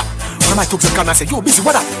 answer that. One of my thugs and say, yo, busy,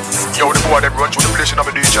 what that? Yo, the boy, them run through the place, and I'm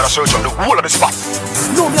a DJ, and I search on the whole of the spot.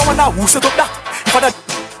 No, me, I wonder who set up that. If I that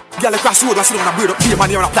girl across the road, I sit down and bird up, be a man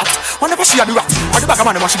here on a flat. Whenever she had the rat, or the bag of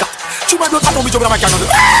man, what she got. She might not know me jumping on my car, on the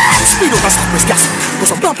speed over, stop, press gas. Go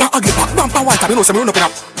some bumper, ugly back, bumper, white, you know, some run up in a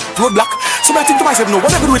roadblock. So I think to myself, no,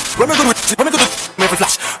 what am I going to do it? What am I going to do it? What am I going to do it? Me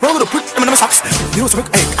flash. What am I going to put them in my socks? You know, so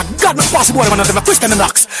hey, I got no possible one of them, twist and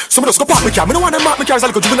knocks. So I just go park my car. I don't want them mark my car as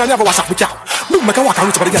I go juvenile, never wash off my car. Look, I can walk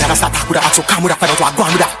and reach over the girl and start talk with her, act so calm with her, find out what I go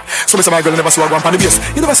on with her. So I say my girl never see her go on the base.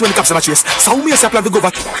 You never see when the cops in a chase. So me say I plan to go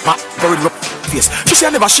over, very rough face. She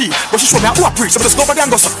say I never she, but she show me how to preach. So I just go over there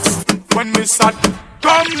and go so. When me start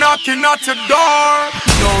come knocking at your door,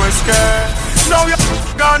 no escape. Now you're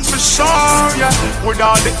gone for sure, yeah. With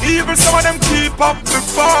all the evil, some of them keep up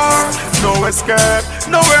before. No escape,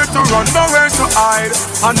 nowhere to run, nowhere to hide.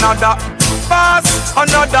 Another pass,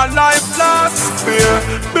 another life lost. Fear,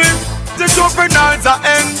 big, the juveniles are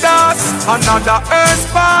enders. Another earth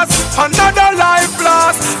pass, another life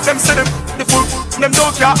lost. Them say them the fool, them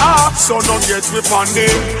don't care half. So don't get me on the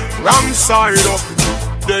wrong side up.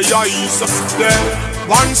 They are east, they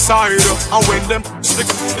one side, and when them stick,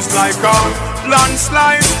 it's like a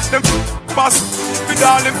landslide. Them pass with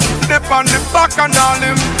all them, dip on the back and all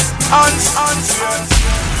them hands.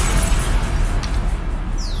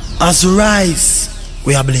 As we rise,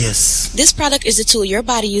 we are blessed. This product is a tool your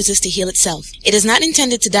body uses to heal itself. It is not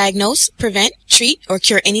intended to diagnose, prevent, treat, or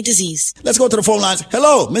cure any disease. Let's go to the phone lines.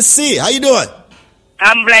 Hello, Miss C. How you doing?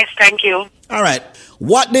 I'm blessed, thank you. All right.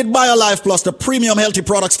 What did BioLife Plus, the premium healthy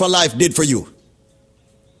products for life, did for you?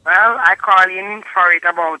 Well, I called in for it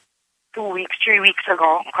about 3 weeks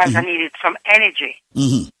ago because I needed some energy.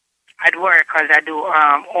 Mm-hmm. I'd work because I do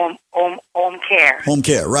home care. Home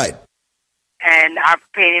care, right. And I'm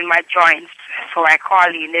pain in my joints. So I call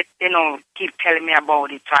in, they keep telling me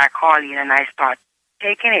about it. So I call in and I start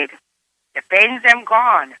taking it. The pain's them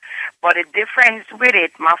gone. But the difference with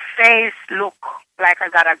it, my face look like I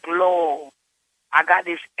got a glow. I got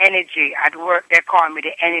this energy. At work, they call me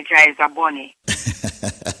the Energizer Bunny.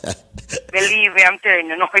 Believe me, I'm telling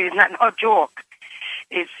you, no, it's not no joke.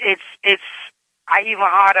 It's. I even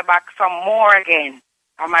ordered back some more again.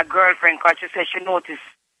 And my girlfriend, because she said she noticed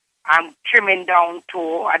I'm trimming down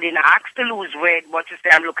too. I didn't ask to lose weight, but she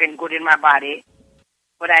said I'm looking good in my body.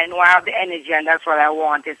 But I know I have the energy, and that's what I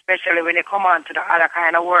want, especially when they come on to the other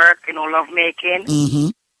kind of work, love making. Mm-hmm.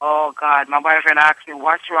 Oh, God, my boyfriend asked me,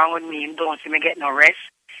 what's wrong with me? You don't see me get no rest.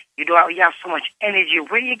 You have so much energy.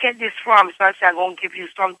 Where you get this from? So I said, I'm going to give you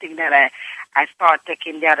something that I started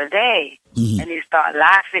taking the other day. Mm-hmm. And he started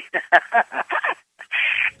laughing.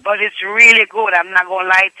 But it's really good. I'm not going to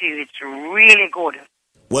lie to you. It's really good.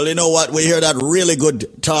 Well, you know what? We hear that really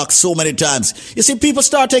good talk so many times. You see, people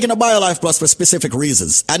start taking a BioLife Plus for specific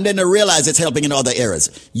reasons, and then they realize it's helping in other areas.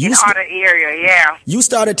 Other area, yeah. You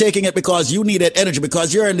started taking it because you needed energy,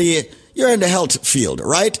 because you're in the health field,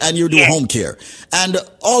 right? And you do home care. And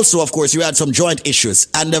also, of course, you had some joint issues,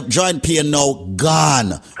 and the joint pain now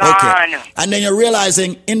gone. Okay. And then you're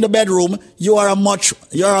realizing in the bedroom, you're a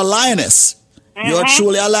lioness. Mm-hmm. You're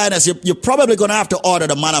truly a lioness. You're probably going to have to order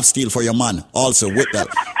the Man of Steel for your man also with that.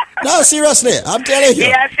 No, seriously, I'm telling you.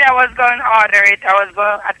 Yes, I was going to order it.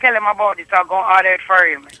 I tell him about it, so I'm going to order it for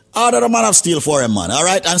him. Order the Man of Steel for him, man, all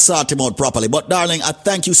right? And sort him out properly. But, darling, I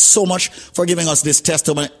thank you so much for giving us this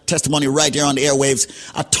testimony right here on the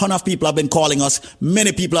airwaves. A ton of people have been calling us.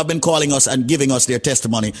 Many people have been calling us and giving us their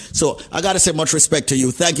testimony. So, I got to say much respect to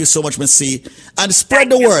you. Thank you so much, Miss C. And spread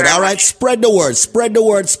the word, all right? Spread the word. Spread the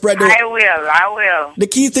word. I will. The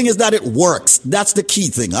key thing is that it works. That's the key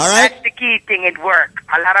thing, all right? That's the key thing. It works.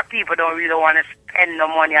 A lot of people don't really want to spend no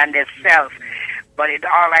money on themselves. But it's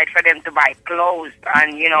all right for them to buy clothes,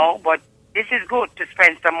 and but this is good to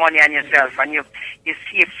spend some money on yourself, and you're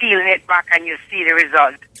feeling it back, and you see the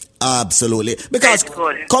result. Absolutely. Because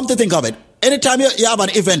come to think of it, anytime you have an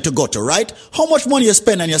event to go to, right? How much money you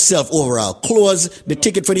spend on yourself overall? Clothes, the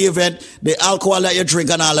ticket for the event, the alcohol that you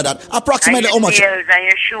drink, and all of that. Approximately how much? Your meals and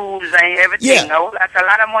your shoes and everything. Yeah. Oh, that's a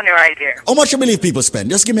lot of money right there. How much you believe people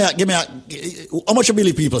spend? Just give me how much you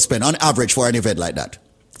believe people spend on average for an event like that?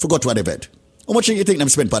 Forgot what event. How much do you think them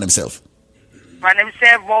spend for themselves? For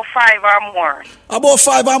themselves, about $5 or more. About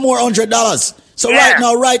 $5 or more $100. So right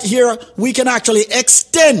now, right here, we can actually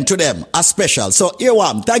extend to them a special. So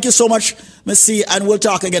earworm, thank you so much, Miss C, and we'll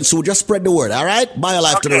talk again soon. Just spread the word, all right?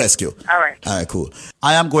 BioLife to the rescue. All right. All right, cool.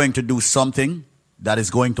 I am going to do something that is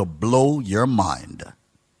going to blow your mind.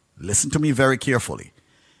 Listen to me very carefully.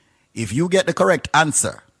 If you get the correct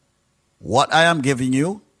answer, what I am giving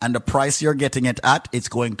you and the price you're getting it at, it's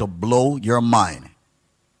going to blow your mind.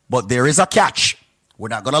 But there is a catch. We're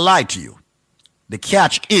not going to lie to you. The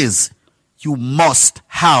catch is you must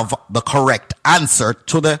have the correct answer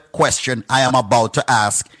to the question I am about to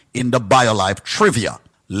ask in the BioLife trivia.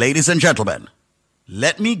 Ladies and gentlemen,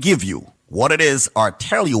 let me give you what it is or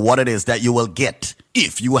tell you what it is that you will get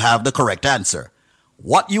if you have the correct answer.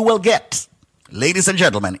 What you will get, ladies and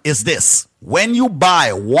gentlemen, is this. When you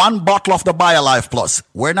buy one bottle of the BioLife Plus,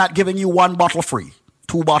 we're not giving you one bottle free,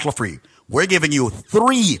 2 bottles free. We're giving you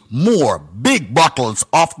 3 more big bottles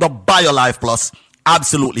of the BioLife Plus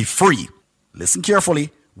absolutely free. Listen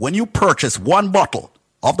carefully. When you purchase one bottle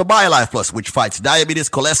of the BioLife Plus, which fights diabetes,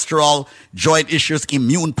 cholesterol, joint issues,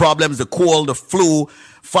 immune problems, the cold, the flu,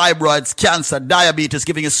 fibroids, cancer, diabetes,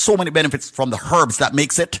 giving you so many benefits from the herbs that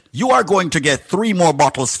makes it, you are going to get 3 more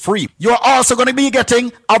bottles free. You're also going to be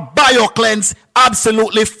getting a BioCleanse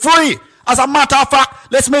absolutely free. As a matter of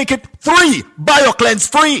fact, let's make it 3 BioCleanse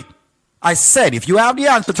free. I said, if you have the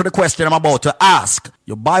answer to the question I'm about to ask,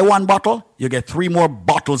 you buy one bottle, you get 3 more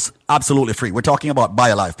bottles absolutely free. We're talking about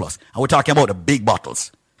BioLife Plus, and we're talking about the big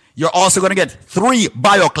bottles. You're also going to get 3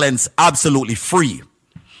 BioCleanse absolutely free.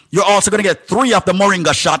 You're also going to get 3 of the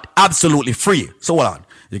Moringa shot absolutely free. So hold on.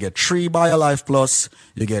 You get 3 BioLife Plus,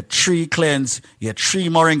 you get 3 Cleanse, you get 3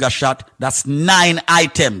 Moringa shot. That's 9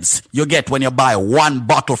 items you get when you buy one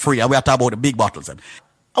bottle free. And we're talking about the big bottles. And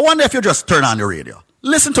I wonder if you just turn on the radio.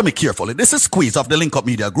 Listen to me carefully. This is Squeeze of the Link Up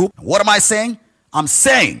Media Group. What am I saying? I'm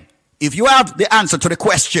saying if you have the answer to the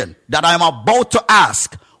question that I'm about to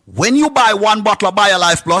ask, when you buy one bottle of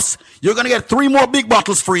BioLife Plus, you're going to get 3 more big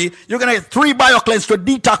bottles free. You're going to get 3 BioCleanse to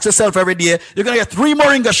detox yourself every day. You're going to get 3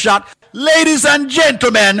 Moringa shot. Ladies and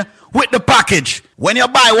gentlemen, with the package, when you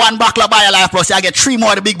buy one bottle of BioLife Plus, you get 3 more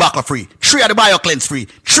of the big bottle free, 3 of the BioCleanse free,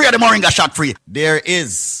 3 of the Moringa shot free. There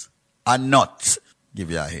is a nut. Give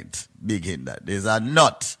you a hint. Big hint that there's a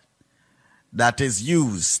nut that is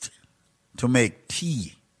used to make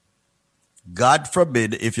tea. God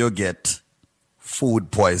forbid if you get food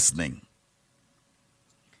poisoning.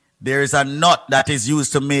 There is a nut that is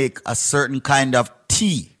used to make a certain kind of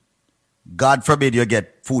tea. God forbid you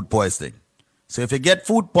get food poisoning. So if you get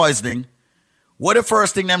food poisoning, what the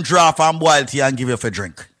first thing them draw from boil tea and give you for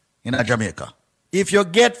drink in Jamaica? If you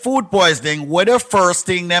get food poisoning, what the first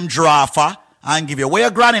thing them draw for and give you? Where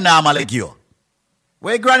your granny normally give you?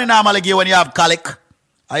 Where your granny normally give you when you have colic,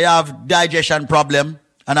 or you have digestion problem,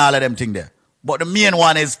 and all of them things there. But the main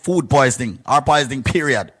one is food poisoning, or poisoning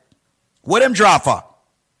period. What them draw for?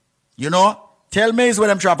 You know? Tell me is what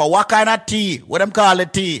them draw for. What kind of tea? What them call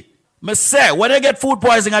it tea? Me say, when they get food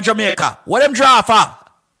poisoning in Jamaica, what them draw for?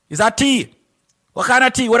 Is that tea? What kind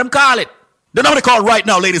of tea? What them call it? The number to call right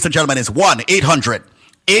now, ladies and gentlemen, is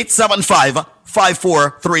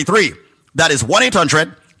 1-800-875-5433. That is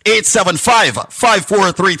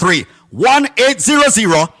 1-800-875-5433.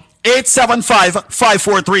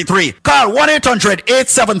 1-800-875-5433. Call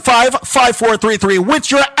 1-800-875-5433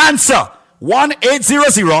 with your answer.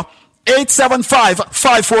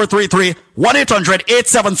 1-800-875-5433.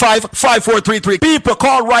 1-800-875-5433. People,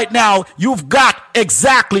 call right now. You've got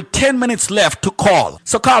exactly 10 minutes left to call.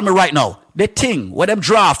 So call me right now. The thing, where them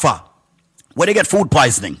draw for, when they get food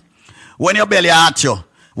poisoning, when your belly hurts you,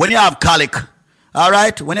 when you have colic, all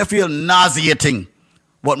right, when you feel nauseating,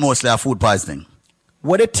 but mostly have food poisoning.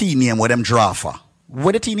 What the tea name, what them draw for?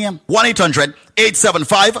 What the tea name?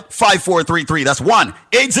 1-800-875-5433. That's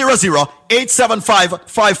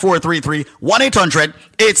 1-800-875-5433.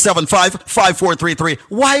 1-800-875-5433.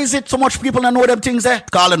 Why is it so much people don't know them things there?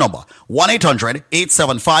 Call the number.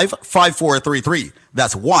 1-800-875-5433.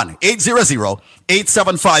 That's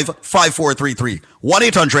 1-800-875-5433.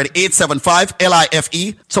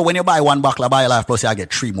 1-800-875-LIFE. So when you buy one bottle of BioLife Plus, you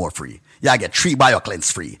get 3 more free. You get 3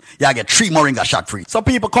 BioCleanse free. You get 3 Moringa shot free. So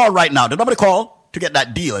people, call right now. The number to call to get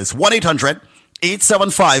that deal is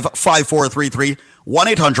 1-800-875-5433.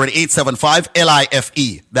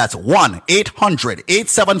 1-800-875-LIFE. That's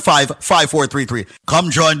 1-800-875-5433. Come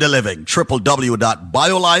join the living.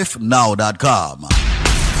 www.biolifenow.com.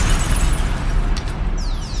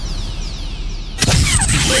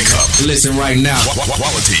 Wake up. Listen right now.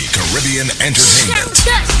 Quality Caribbean Entertainment.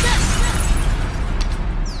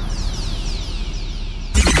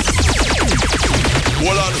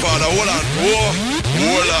 Hold on, father, hold on.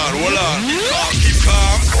 Hold on. Keep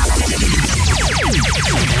calm.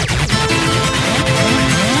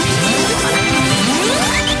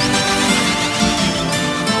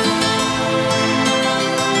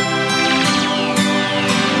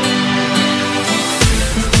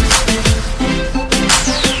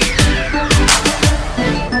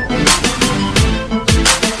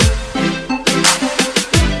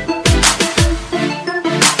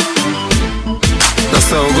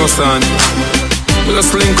 son. We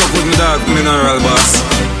just link up with my dog, Mineral Boss.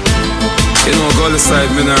 You know, go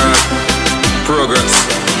side Mineral Progress.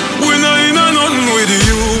 We not in a nothing with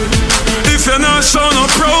you if you're not showing no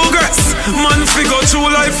progress. Man, figure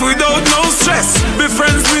through life without no stress. Be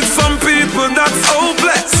friends with some people that's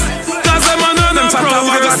hopeless. Cause them are none of them talk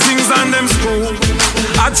about things and them screw.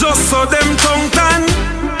 I just saw them tongue tan.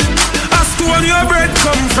 Ask where your bread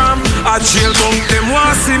come from. A jail bunk them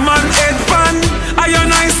want see man head pan. A your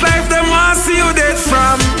nice life them want see you dead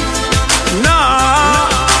from. Nah,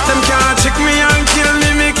 them can't check me and kill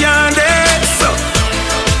me, me can't dead so.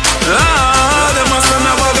 Them must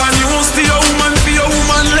have a gun used to your woman for your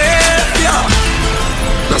woman left, yeah.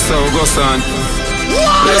 That's how it goes on.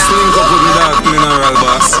 Let's link up with me dog, Mineral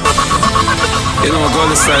Boss. You know, go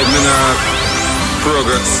side Mineral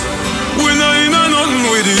Progress. We not in a nothing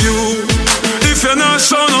with you if you're not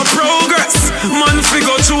showing no progress. Man,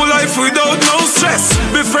 figure through life without no stress.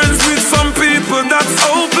 Be friends with some people that's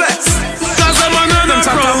hopeless. Cause them are none of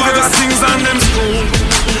them talk about things and them school.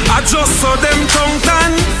 I just saw them tongue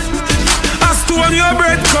tan. Ask where your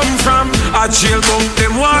bread come from. A jail bunk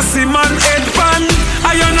them want see man head pan.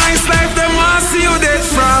 A your nice life them want see you dead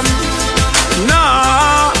from.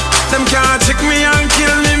 Nah, them can't check me and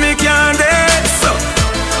kill me, me can't dead so.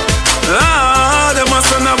 Them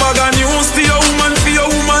must have a gun used to your woman for your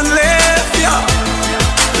woman left, yeah.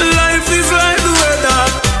 Life is like the weather.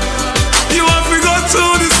 You have to go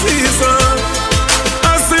through the season.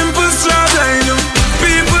 A simple strap line.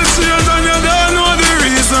 People change and you don't know the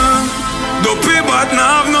reason. The people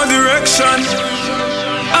now have no direction.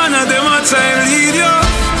 And them a try lead you.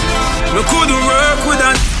 Me couldn't work with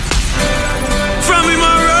that. From him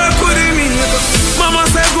I work with him. Mama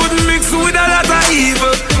said good mix with a lot of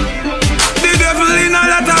evil. The devil in a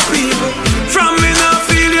lot of people. From me now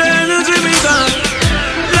feel your energy me gone.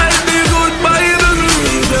 Life be good by the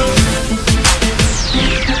middle.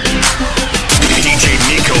 DJ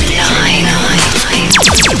Nico.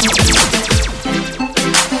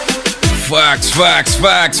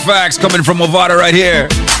 Facts coming from Ovada right here.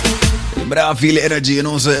 But I feel the energy, you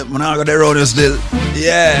know, so I'm not gonna run you still.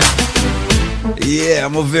 Yeah,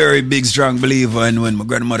 I'm a very big, strong believer in when my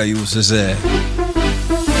grandmother used to say,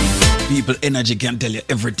 people energy can tell you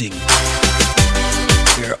everything.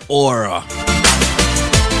 Your aura.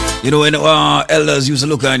 You know, when elders used to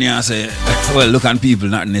look on you and say, well, look on people,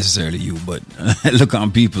 not necessarily you, but look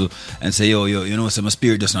on people and say, yo, you know, so my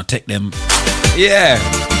spirit does not take them. Yeah.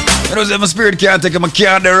 You know, so my spirit can't take them, I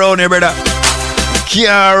can't around you, brother.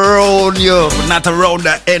 Can't around you, but not around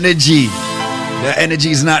that energy. That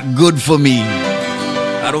energy is not good for me.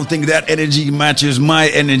 I don't think that energy matches my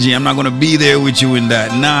energy. I'm not going to be there with you in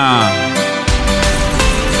that. Nah.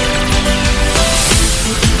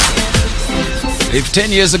 If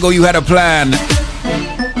 10 years ago you had a plan,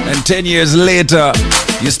 and 10 years later,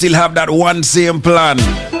 you still have that one same plan,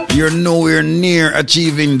 you're nowhere near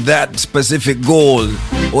achieving that specific goal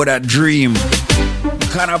or that dream. You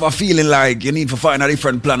kind of have a feeling like you need to find a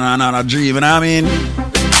different plan and another dream, you know what I mean?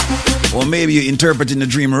 Or maybe you're interpreting the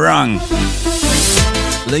dream wrong.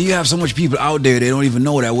 But then you have so much people out there, they don't even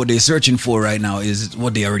know that what they're searching for right now is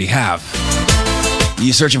what they already have.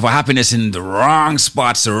 You're searching for happiness in the wrong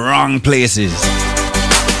spots, the wrong places.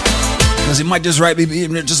 Because it might just might be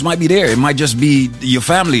there. It might just be your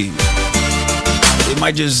family. It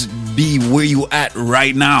might just be where you at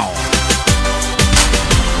right now.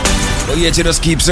 But yet you just keep searching.